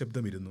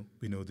നിശബ്ദമിരുന്നു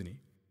വിനോദിനി.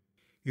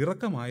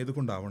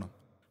 ഇറക്കമായതുകൊണ്ടാവണം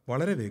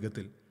വളരെ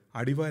വേഗത്തിൽ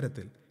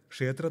അടിവാരത്തിൽ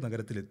ക്ഷേത്ര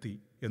നഗരത്തിലെത്തി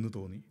എന്ന്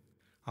തോന്നി.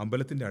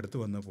 അമ്പലത്തിൻ്റെ അടുത്ത്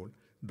വന്നപ്പോൾ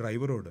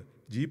ഡ്രൈവറോട്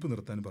ജീപ്പ്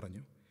നിർത്താൻ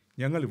പറഞ്ഞു.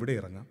 ഞങ്ങൾ ഇവിടെ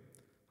ഇറങ്ങാം.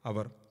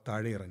 അവർ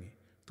താഴെ ഇറങ്ങി.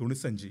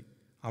 തുണിസഞ്ചി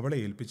അവളെ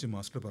ഏൽപ്പിച്ച്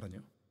മാസ്റ്റർ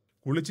പറഞ്ഞു.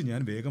 കുളിച്ച്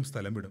ഞാൻ വേഗം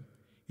സ്ഥലം വിടും.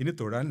 ഇനി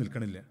തൊഴാൻ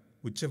നിൽക്കണില്ല.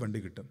 ഉച്ചവണ്ടി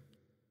കിട്ടും.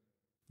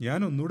 ഞാൻ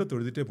ഒന്നുകൂടെ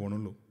തൊഴുതിട്ടേ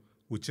പോണുള്ളൂ.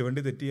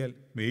 ഉച്ചവണ്ടി തെറ്റിയാൽ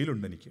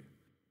മെയിലുണ്ടെനിക്ക്.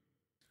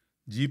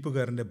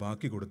 ജീപ്പുകാരൻ്റെ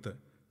ബാക്കി കൊടുത്ത്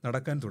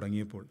നടക്കാൻ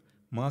തുടങ്ങിയപ്പോൾ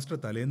മാസ്റ്റർ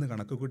തലേന്ന്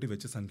കണക്കുകൂട്ടി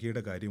വെച്ച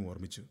സംഖ്യയുടെ കാര്യം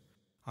ഓർമ്മിച്ചു.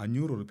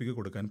 500 ഉറുപ്പിക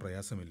കൊടുക്കാൻ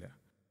പ്രയാസമില്ല.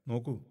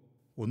 നോക്കൂ,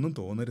 ഒന്നും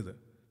തോന്നരുത്.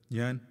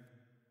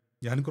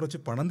 ഞാൻ കുറച്ച്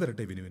പണം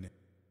തരട്ടെ വിനുവിന്.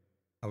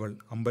 അവൾ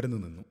അമ്പരന്ന്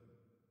നിന്നു.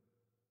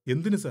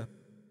 എന്തിന് സാർ?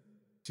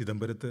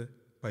 ചിദംബരത്ത്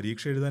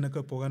പരീക്ഷ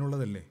എഴുതാനൊക്കെ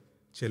പോകാനുള്ളതല്ലേ,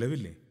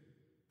 ചെലവില്ലേ?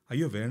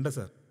 അയ്യോ വേണ്ട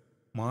സാർ.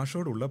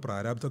 മാഷോടുള്ള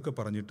പ്രാരാബ്ധമൊക്കെ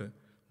പറഞ്ഞിട്ട്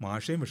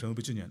മാഷയും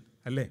വിഷമിപ്പിച്ചു ഞാൻ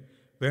അല്ലേ?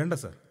 വേണ്ട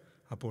സാർ.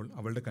 അപ്പോൾ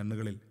അവളുടെ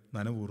കണ്ണുകളിൽ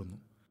നനവൂറുന്നു.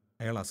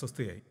 അയാൾ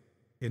അസ്വസ്ഥയായി.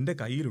 എൻ്റെ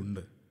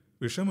കയ്യിലുണ്ട്.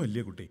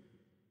 വിഷമമില്ലേ കുട്ടി?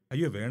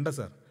 അയ്യോ വേണ്ട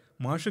സാർ.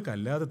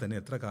 മാഷക്കല്ലാതെ തന്നെ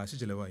എത്ര കാശ്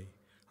ചിലവായി.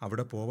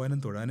 അവിടെ പോവാനും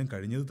തൊഴാനും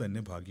കഴിഞ്ഞത്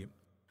തന്നെ ഭാഗ്യം.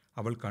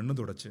 അവൾ കണ്ണു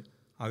തുടച്ച്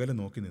അകലെ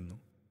നോക്കി നിന്നു.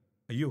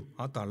 അയ്യോ,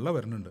 ആ തള്ള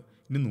വരണുണ്ട്.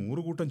 ഇനി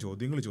 100 കൂട്ടം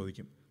ചോദ്യങ്ങൾ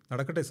ചോദിക്കും.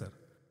 നടക്കട്ടെ സാർ.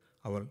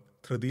 അവൾ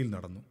ധൃതിയിൽ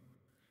നടന്നു.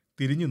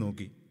 തിരിഞ്ഞു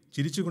നോക്കി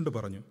ചിരിച്ചുകൊണ്ട്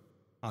പറഞ്ഞു.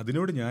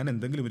 അതിനോട് ഞാൻ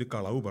എന്തെങ്കിലും ഒരു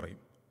കളവ്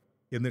പറയും.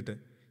 എന്നിട്ട്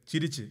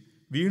ചിരിച്ച്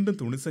വീണ്ടും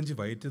തുണിസഞ്ചി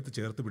വയറ്റത്ത്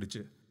ചേർത്ത്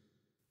പിടിച്ച്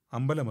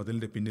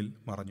അമ്പലമതിലിൻ്റെ പിന്നിൽ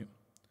മറഞ്ഞു.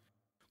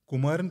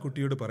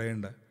 കുമാരൻകുട്ടിയോട്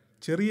പറയേണ്ട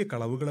ചെറിയ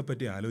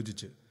കളവുകളെപ്പറ്റി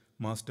ആലോചിച്ച്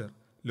മാസ്റ്റർ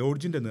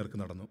ലോഡ്ജിൻ്റെ നേർക്ക്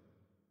നടന്നു.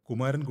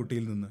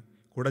 കുമാരൻകുട്ടിയിൽ നിന്ന്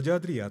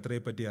കുടജാദ്രി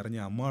യാത്രയെപ്പറ്റി അറിഞ്ഞ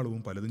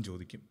അമ്മാളവും പലതും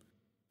ചോദിക്കും.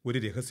 ഒരു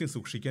രഹസ്യം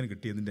സൂക്ഷിക്കാൻ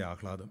കിട്ടിയതിൻ്റെ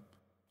ആഹ്ലാദം,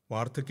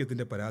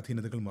 വാർദ്ധക്യത്തിൻ്റെ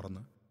പരാധീനതകൾ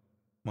മറന്ന്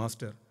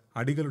മാസ്റ്റർ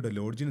അടികളുടെ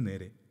ലോഡ്ജിന്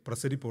നേരെ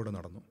പ്രസരിപ്പോടെ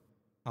നടന്നു.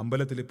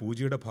 അമ്പലത്തിലെ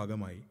പൂജയുടെ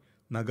ഭാഗമായി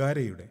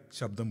നഗാരയുടെ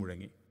ശബ്ദം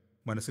മുഴങ്ങി.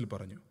 മനസ്സിൽ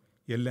പറഞ്ഞു,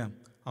 എല്ലാം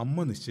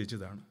അമ്മ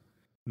നിശ്ചയിച്ചതാണ്,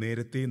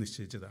 നേരത്തെ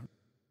നിശ്ചയിച്ചതാണ്.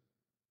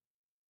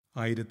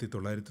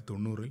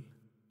 1990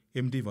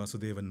 M.T.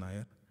 വാസുദേവൻ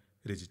നായർ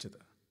രചിച്ചത്.